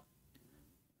know,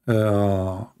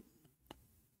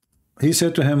 he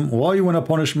said to him, why you want to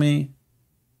punish me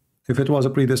if it was a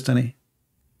predestiny?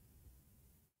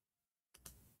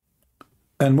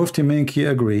 And Mufti Minki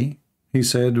agree. He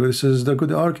said, this is the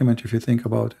good argument if you think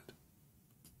about it.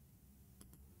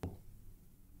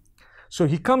 So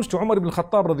he comes to Umar ibn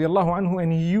Khattab radiallahu anhu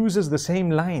and he uses the same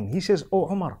line. He says, oh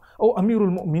Umar, oh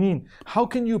Amirul Mu'mineen, how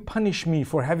can you punish me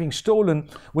for having stolen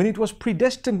when it was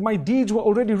predestined? My deeds were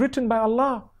already written by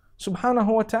Allah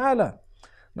subhanahu wa ta'ala.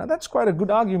 Now that's quite a good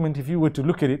argument if you were to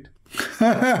look at it.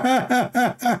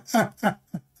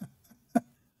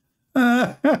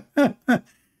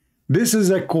 This is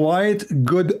a quite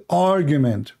good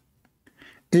argument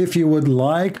if you would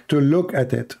like to look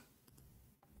at it.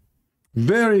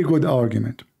 Very good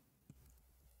argument.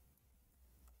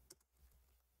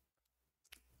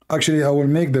 Actually, I will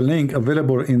make the link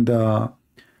available in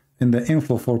in the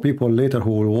info for people later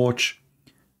who will watch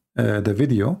the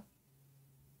video.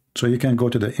 So you can go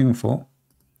to the info.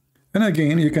 And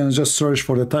again, you can just search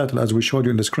for the title as we showed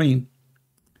you on the screen.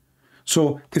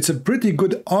 So it's a pretty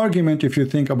good argument if you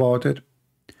think about it.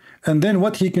 And then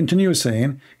what he continues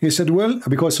saying, he said, well,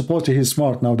 because supposedly he's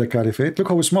smart now, the caliphate. Look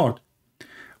how he's smart.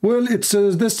 Well, it's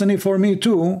a destiny for me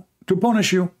too to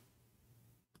punish you.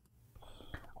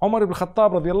 Umar ibn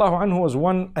Khattab radiallahu anhu was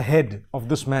one ahead of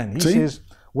this man. He says,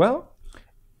 well,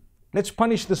 let's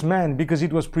punish this man because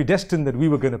it was predestined that we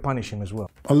were going to punish him as well.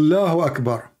 Allahu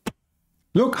Akbar.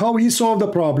 Look how he solved the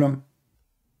problem.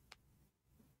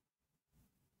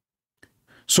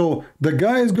 So the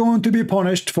guy is going to be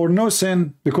punished for no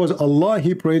sin because Allah,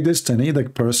 he predestined the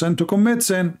person to commit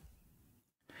sin.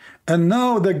 And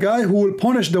now the guy who will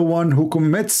punish the one who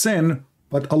commits sin,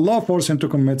 but Allah forced him to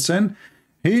commit sin,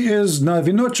 he is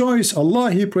having no choice.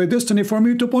 Allah, he predestined for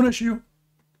me to punish you.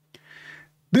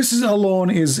 This is alone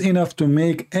is enough to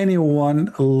make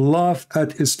anyone laugh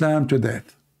at Islam to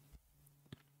death.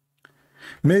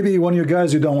 Maybe when you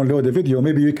guys, you download the video,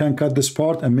 maybe you can cut this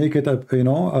part and make it,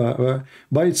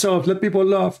 by itself. Let people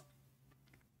laugh.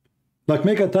 Like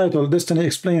make a title, Destiny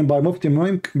Explained by Mufti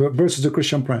Muink versus the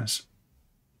Christian Prince.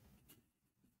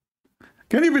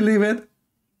 Can you believe it?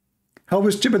 How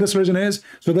stupid this religion is?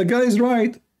 So the guy is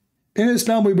right. In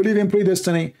Islam, we believe in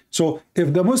predestiny. So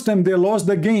if the Muslim, they lost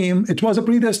the game, it was a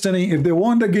predestiny. If they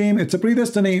won the game, it's a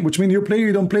predestiny, which means you play,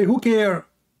 you don't play, who care?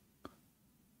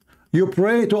 You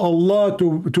pray to Allah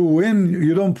to win,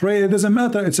 you don't pray, it doesn't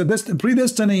matter. It's a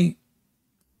predestiny.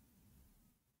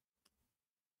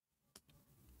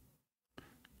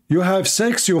 You have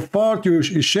sex, you fart, you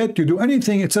shit, you do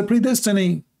anything, it's a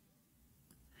predestiny.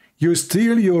 You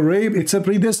steal, you rape, it's a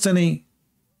predestiny.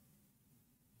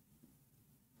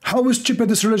 How stupid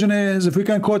this religion is, if we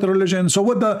can call it a religion. So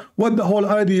what the whole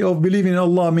idea of believing in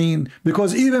Allah mean?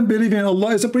 Because even believing in Allah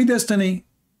is a predestiny.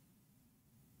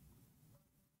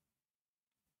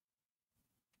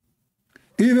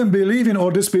 Even believing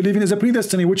or disbelieving is a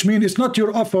predestiny, which means it's not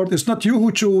your effort, it's not you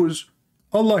who choose.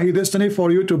 Allah, he destined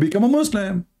for you to become a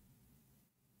Muslim.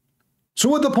 So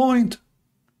what the point?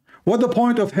 What the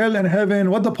point of hell and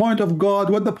heaven? What the point of God?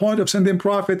 What the point of sending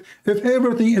prophet if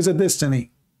everything is a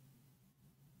destiny?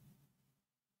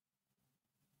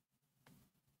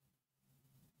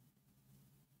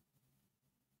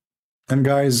 And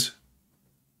guys,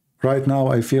 right now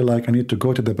I feel like I need to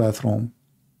go to the bathroom.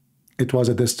 It was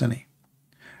a destiny.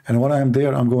 And when I am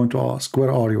there, I'm going to ask,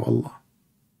 where are you, Allah?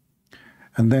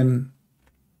 And then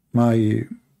my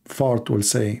fart will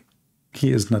say,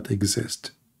 he is not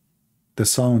exist. The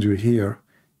sound you hear,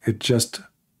 it's just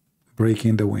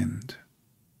breaking the wind.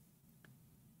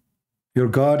 Your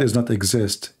God is not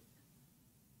exist.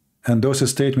 And those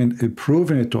statements are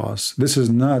proving it to us. This is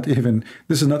not even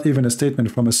a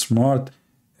statement from a smart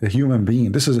human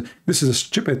being. This is a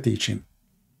stupid teaching.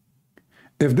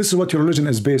 If this is what your religion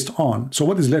is based on, so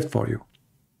what is left for you?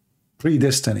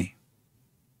 Predestiny.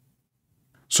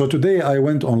 So today I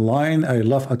went online, I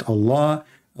laugh at Allah,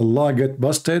 Allah get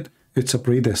busted, it's a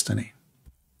predestiny.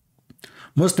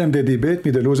 Muslim, they debate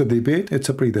me, they lose a debate, it's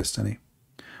a predestiny.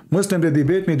 Muslim, they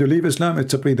debate me to leave Islam,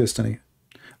 it's a predestiny.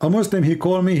 A Muslim, he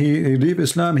called me, he leave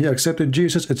Islam, he accepted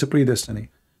Jesus, it's a predestiny.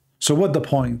 So what the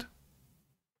point?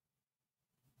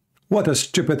 What a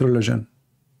stupid religion.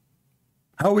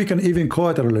 How we can even call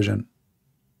it a religion?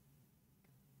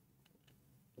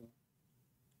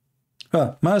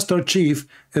 Master Chief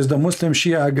is the Muslim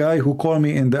Shia guy who called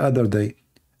me in the other day,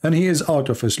 and he is out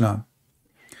of Islam.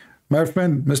 My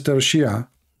friend, Mr. Shia,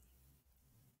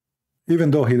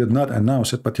 even though he did not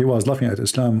announce it, but he was laughing at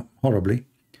Islam horribly.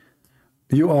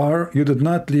 You did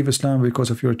not leave Islam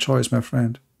because of your choice, my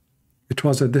friend. It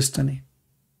was a destiny.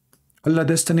 Allah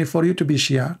destiny for you to be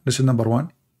Shia. This is number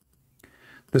one.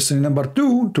 Destiny number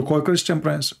two, to call Christian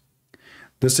Prince.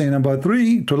 Destiny number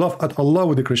three, to laugh at Allah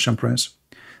with the Christian Prince.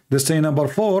 Destiny number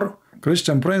four,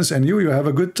 Christian Prince and you have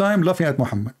a good time laughing at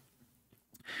Muhammad.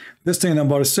 Destiny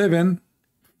number seven.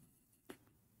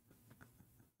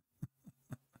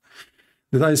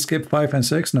 Did I skip 5 and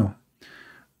 6? No.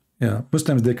 Yeah,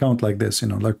 Muslims, they count like this,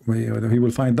 like he will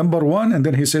find number 1 and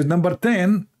then he says number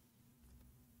 10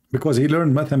 because he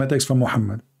learned mathematics from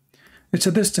Muhammad. It's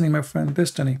a destiny, my friend,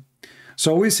 destiny.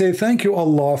 So we say, thank you,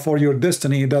 Allah, for your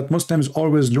destiny that Muslims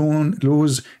always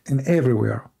lose in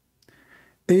everywhere,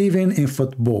 even in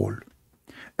football.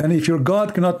 And if your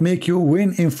God cannot make you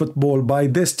win in football by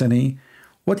destiny,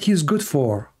 what He's good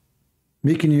for?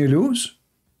 Making you lose?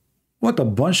 What a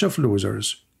bunch of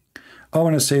losers. I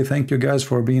want to say thank you guys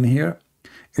for being here.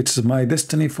 It's my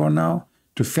destiny for now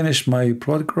to finish my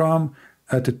program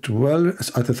at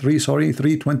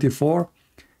 3:24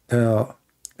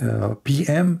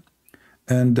 p.m.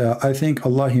 And I think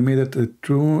Allah, He made it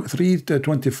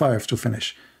 3:25 to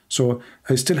finish. So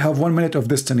I still have 1 minute of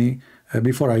destiny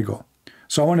before I go.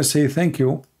 So I want to say thank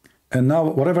you. And now,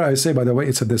 whatever I say, by the way,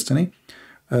 it's a destiny.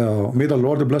 May the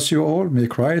Lord bless you all. May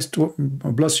Christ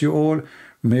bless you all.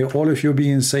 May all of you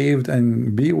be saved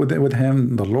and be with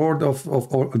Him, the Lord of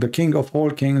all, the King of all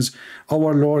kings,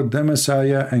 our Lord, the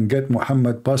Messiah, and get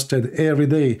Muhammad busted every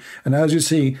day. And as you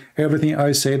see, everything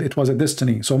I said, it was a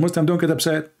destiny. So Muslim, don't get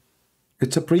upset.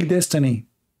 It's a predestiny.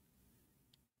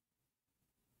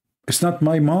 It's not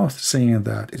my mouth saying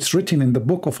that. It's written in the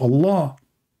book of Allah.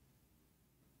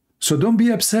 So don't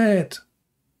be upset.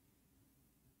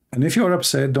 And if you're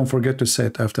upset, don't forget to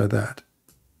sit after that.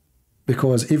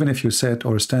 Because even if you sit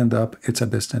or stand up, it's a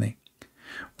destiny.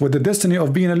 With the destiny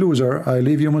of being a loser, I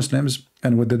leave you Muslims.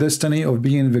 And with the destiny of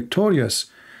being victorious,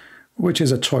 which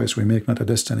is a choice we make, not a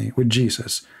destiny, with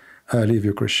Jesus, I leave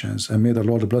you Christians. And may the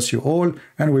Lord bless you all.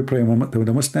 And we pray with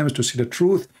the Muslims to see the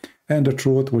truth, and the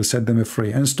truth will set them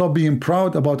free. And stop being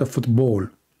proud about a football.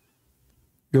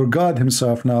 Your God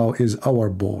Himself now is our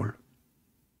ball.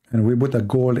 And we put a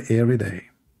goal every day.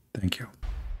 Thank you.